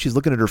label. She's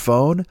looking at her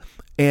phone,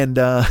 and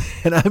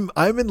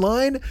I'm in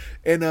line,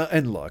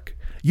 and look.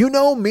 You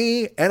know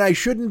me, and I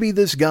shouldn't be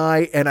this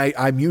guy, and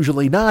I'm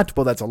usually not.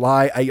 Well, that's a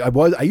lie.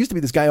 I used to be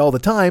this guy all the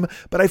time,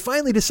 but I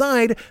finally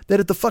decide that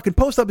if the fucking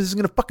post office is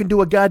going to fucking do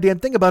a goddamn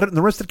thing about it, and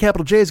the rest of the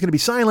capital J is going to be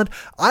silent,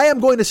 I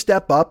am going to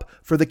step up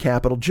for the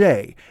capital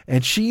J.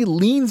 And she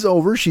leans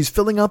over. She's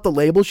filling out the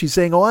label. She's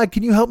saying, "Oh,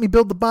 can you help me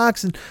build the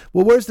box?" And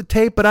well, where's the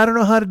tape? But I don't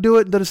know how to do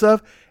it and that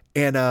stuff.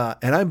 And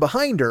I'm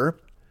behind her,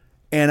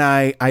 and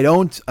I'm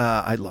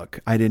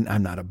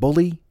not a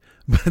bully.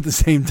 But at the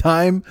same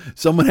time,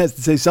 someone has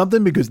to say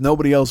something because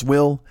nobody else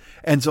will.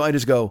 And so I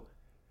just go,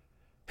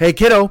 hey,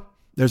 kiddo.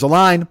 there's a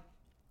line.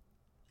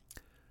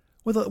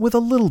 With a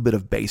little bit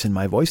of bass in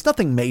my voice,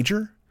 nothing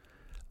major.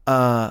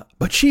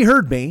 But she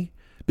heard me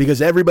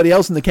because everybody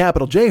else in the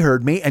Capital J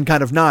heard me and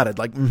kind of nodded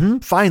like,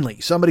 finally,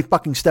 somebody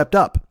fucking stepped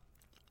up.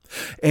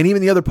 And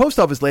even the other post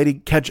office lady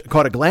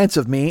caught a glance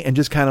of me and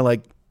just kind of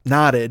like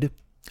nodded.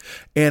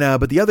 And,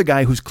 but the other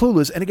guy who's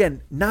clueless, and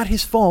again, not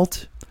his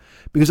fault,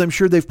 because I'm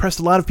sure they've pressed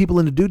a lot of people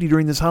into duty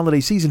during this holiday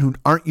season who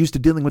aren't used to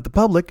dealing with the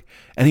public.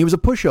 And he was a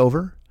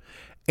pushover.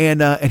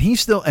 And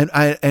he's still,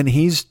 and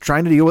he's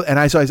trying to deal with, and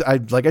I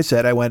like I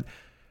said, I went,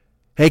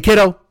 hey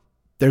kiddo,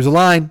 there's a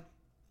line.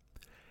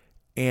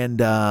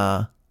 And,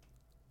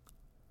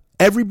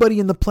 everybody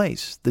in the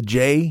place, the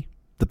J,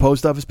 the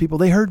post office people,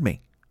 they heard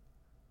me.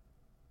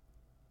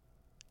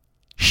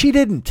 She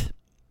didn't.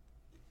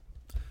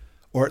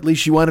 Or at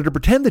least she wanted to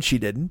pretend that she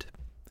didn't.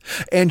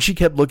 And she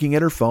kept looking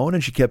at her phone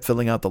and she kept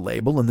filling out the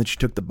label, and then she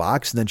took the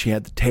box and then she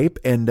had the tape,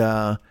 and,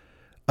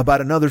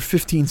 about another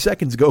 15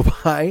 seconds go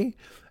by.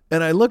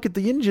 And I look at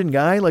the engine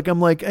guy, like, I'm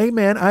like, hey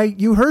man,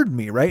 you heard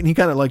me, right? And he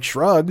kind of like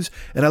shrugs,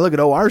 and I look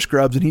at OR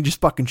Scrubs and he just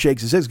fucking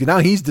shakes his head. Now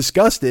he's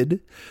disgusted.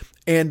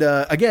 And,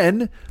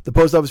 again, the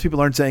post office people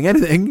aren't saying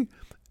anything.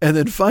 And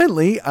then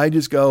finally I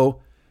just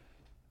go,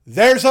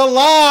 there's a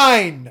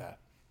line.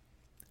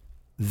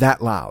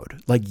 That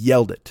loud, like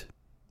yelled it.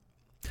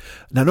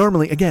 Now,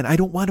 normally, again, I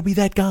don't want to be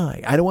that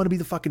guy. I don't want to be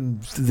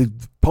the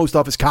post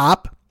office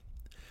cop.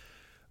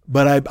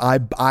 But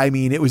I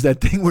mean, it was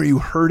that thing where you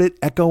heard it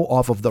echo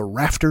off of the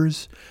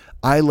rafters.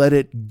 I let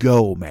it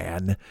go,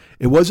 man.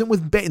 It wasn't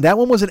with that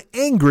one wasn't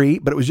angry,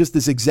 but it was just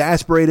this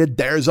exasperated,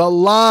 there's a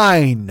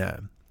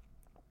line.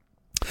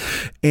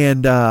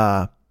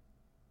 And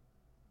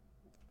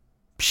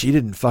she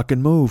didn't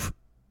fucking move.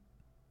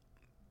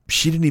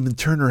 She didn't even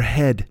turn her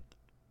head.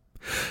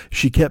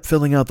 She kept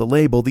filling out the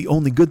label. The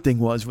only good thing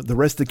was with the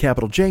rest of the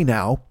Capital J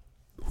now,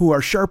 who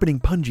are sharpening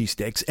punji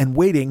sticks and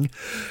waiting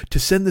to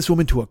send this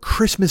woman to a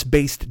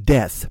Christmas-based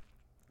death,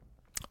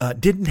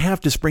 didn't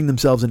have to spring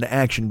themselves into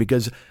action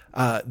because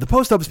the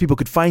post office people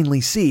could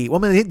finally see.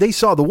 Well, I mean, they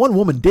saw, the one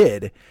woman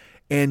did.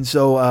 And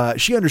so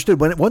she understood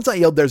once I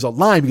yelled, there's a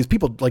line, because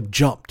people like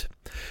jumped.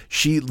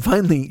 She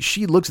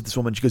looks at this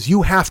woman. She goes,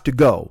 you have to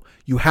go.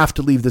 You have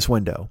to leave this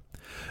window.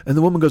 And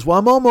the woman goes, well,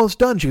 I'm almost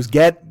done. She goes,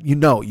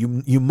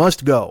 you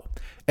must go.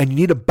 And you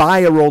need to buy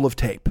a roll of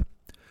tape.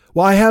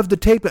 Well, I have the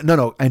tape.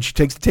 No. And she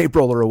takes the tape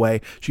roller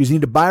away. She goes, you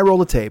need to buy a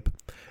roll of tape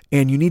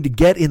and you need to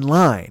get in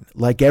line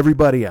like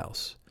everybody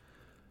else.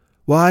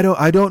 Well,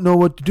 I don't know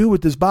what to do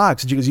with this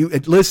box. And she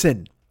goes,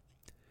 listen,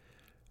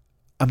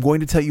 I'm going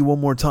to tell you one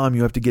more time.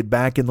 You have to get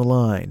back in the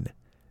line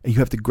and you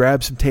have to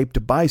grab some tape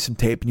to buy some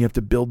tape and you have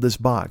to build this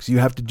box. You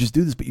have to just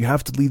do this, but you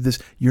have to leave this.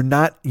 You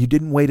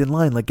didn't wait in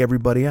line like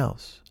everybody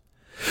else.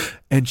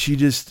 And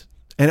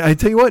and I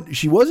tell you what,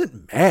 she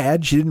wasn't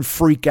mad. She didn't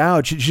freak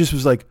out. She just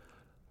was like,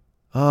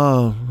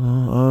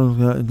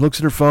 looks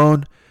at her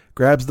phone,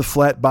 grabs the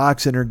flat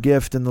box and her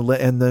gift, and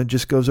then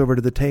just goes over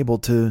to the table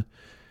to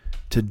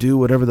do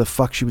whatever the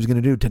fuck she was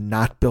going to do, to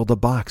not build a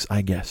box,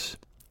 I guess.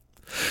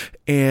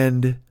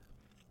 And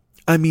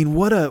I mean,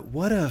 what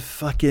a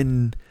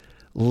fucking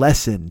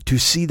lesson to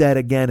see that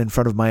again in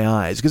front of my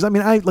eyes. Because I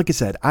mean, like I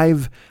said,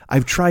 I've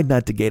tried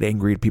not to get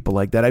angry at people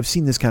like that. I've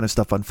seen this kind of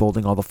stuff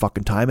unfolding all the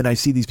fucking time, and I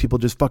see these people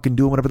just fucking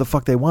doing whatever the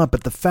fuck they want.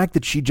 But the fact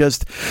that she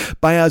just,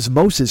 by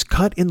osmosis,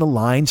 cut in the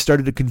line,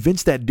 started to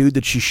convince that dude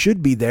that she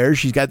should be there.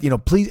 She's got,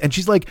 please, and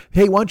she's like,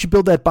 hey, why don't you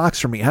build that box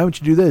for me? How don't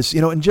you do this?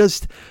 And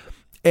just,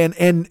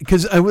 and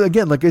because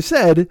again, like I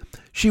said,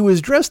 she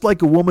was dressed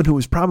like a woman who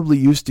was probably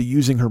used to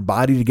using her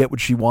body to get what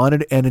she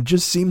wanted. And it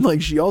just seemed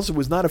like she also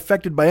was not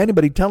affected by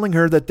anybody telling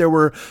her that there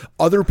were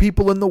other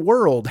people in the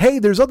world. Hey,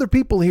 there's other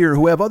people here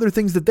who have other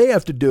things that they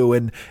have to do.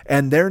 And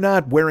they're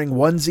not wearing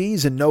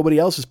onesies and nobody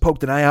else has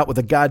poked an eye out with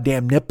a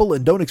goddamn nipple,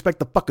 and don't expect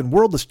the fucking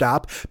world to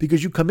stop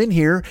because you come in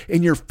here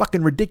in your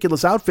fucking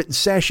ridiculous outfit and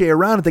sashay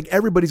around and think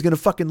everybody's going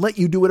to fucking let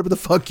you do whatever the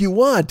fuck you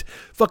want.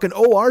 Fucking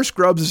OR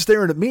Scrubs is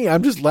staring at me.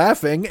 I'm just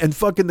laughing. And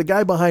fucking the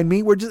guy behind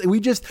me, we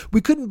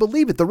couldn't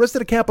believe it. The rest of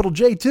the Capital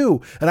J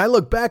too. And I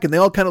look back and they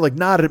all kind of like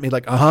nodded at me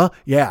like,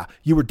 yeah,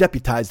 you were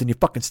deputized and you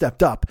fucking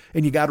stepped up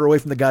and you got her away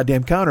from the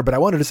goddamn counter. But I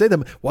wanted to say to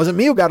them, it wasn't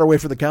me who got her away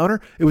from the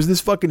counter. It was this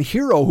fucking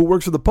hero who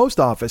works for the post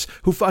office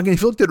who fucking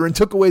looked at her and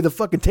took away the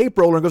fucking tape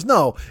roller and goes,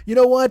 no, you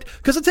know what?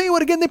 Because I'll tell you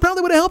what, again, they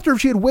probably would have helped her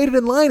if she had waited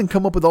in line and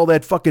come up with all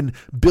that fucking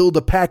build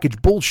a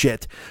package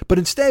bullshit. But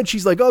instead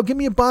she's like, oh, give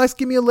me a box,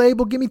 give me a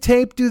label, give me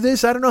tape, do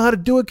this. I don't know how to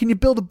do it. Can you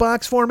build a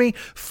box for me?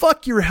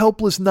 Fuck your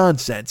helpless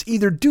nonsense.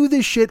 Either do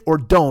this shit or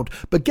don't,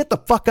 but get the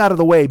fuck out of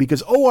the way,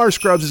 because OR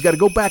Scrubs has got to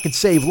go back and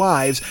save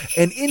lives,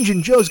 and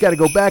Injun Joe's got to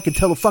go back and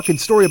tell a fucking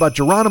story about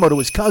Geronimo to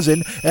his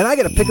cousin, and I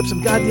got to pick up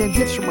some goddamn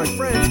gifts from my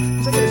friends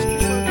because I got to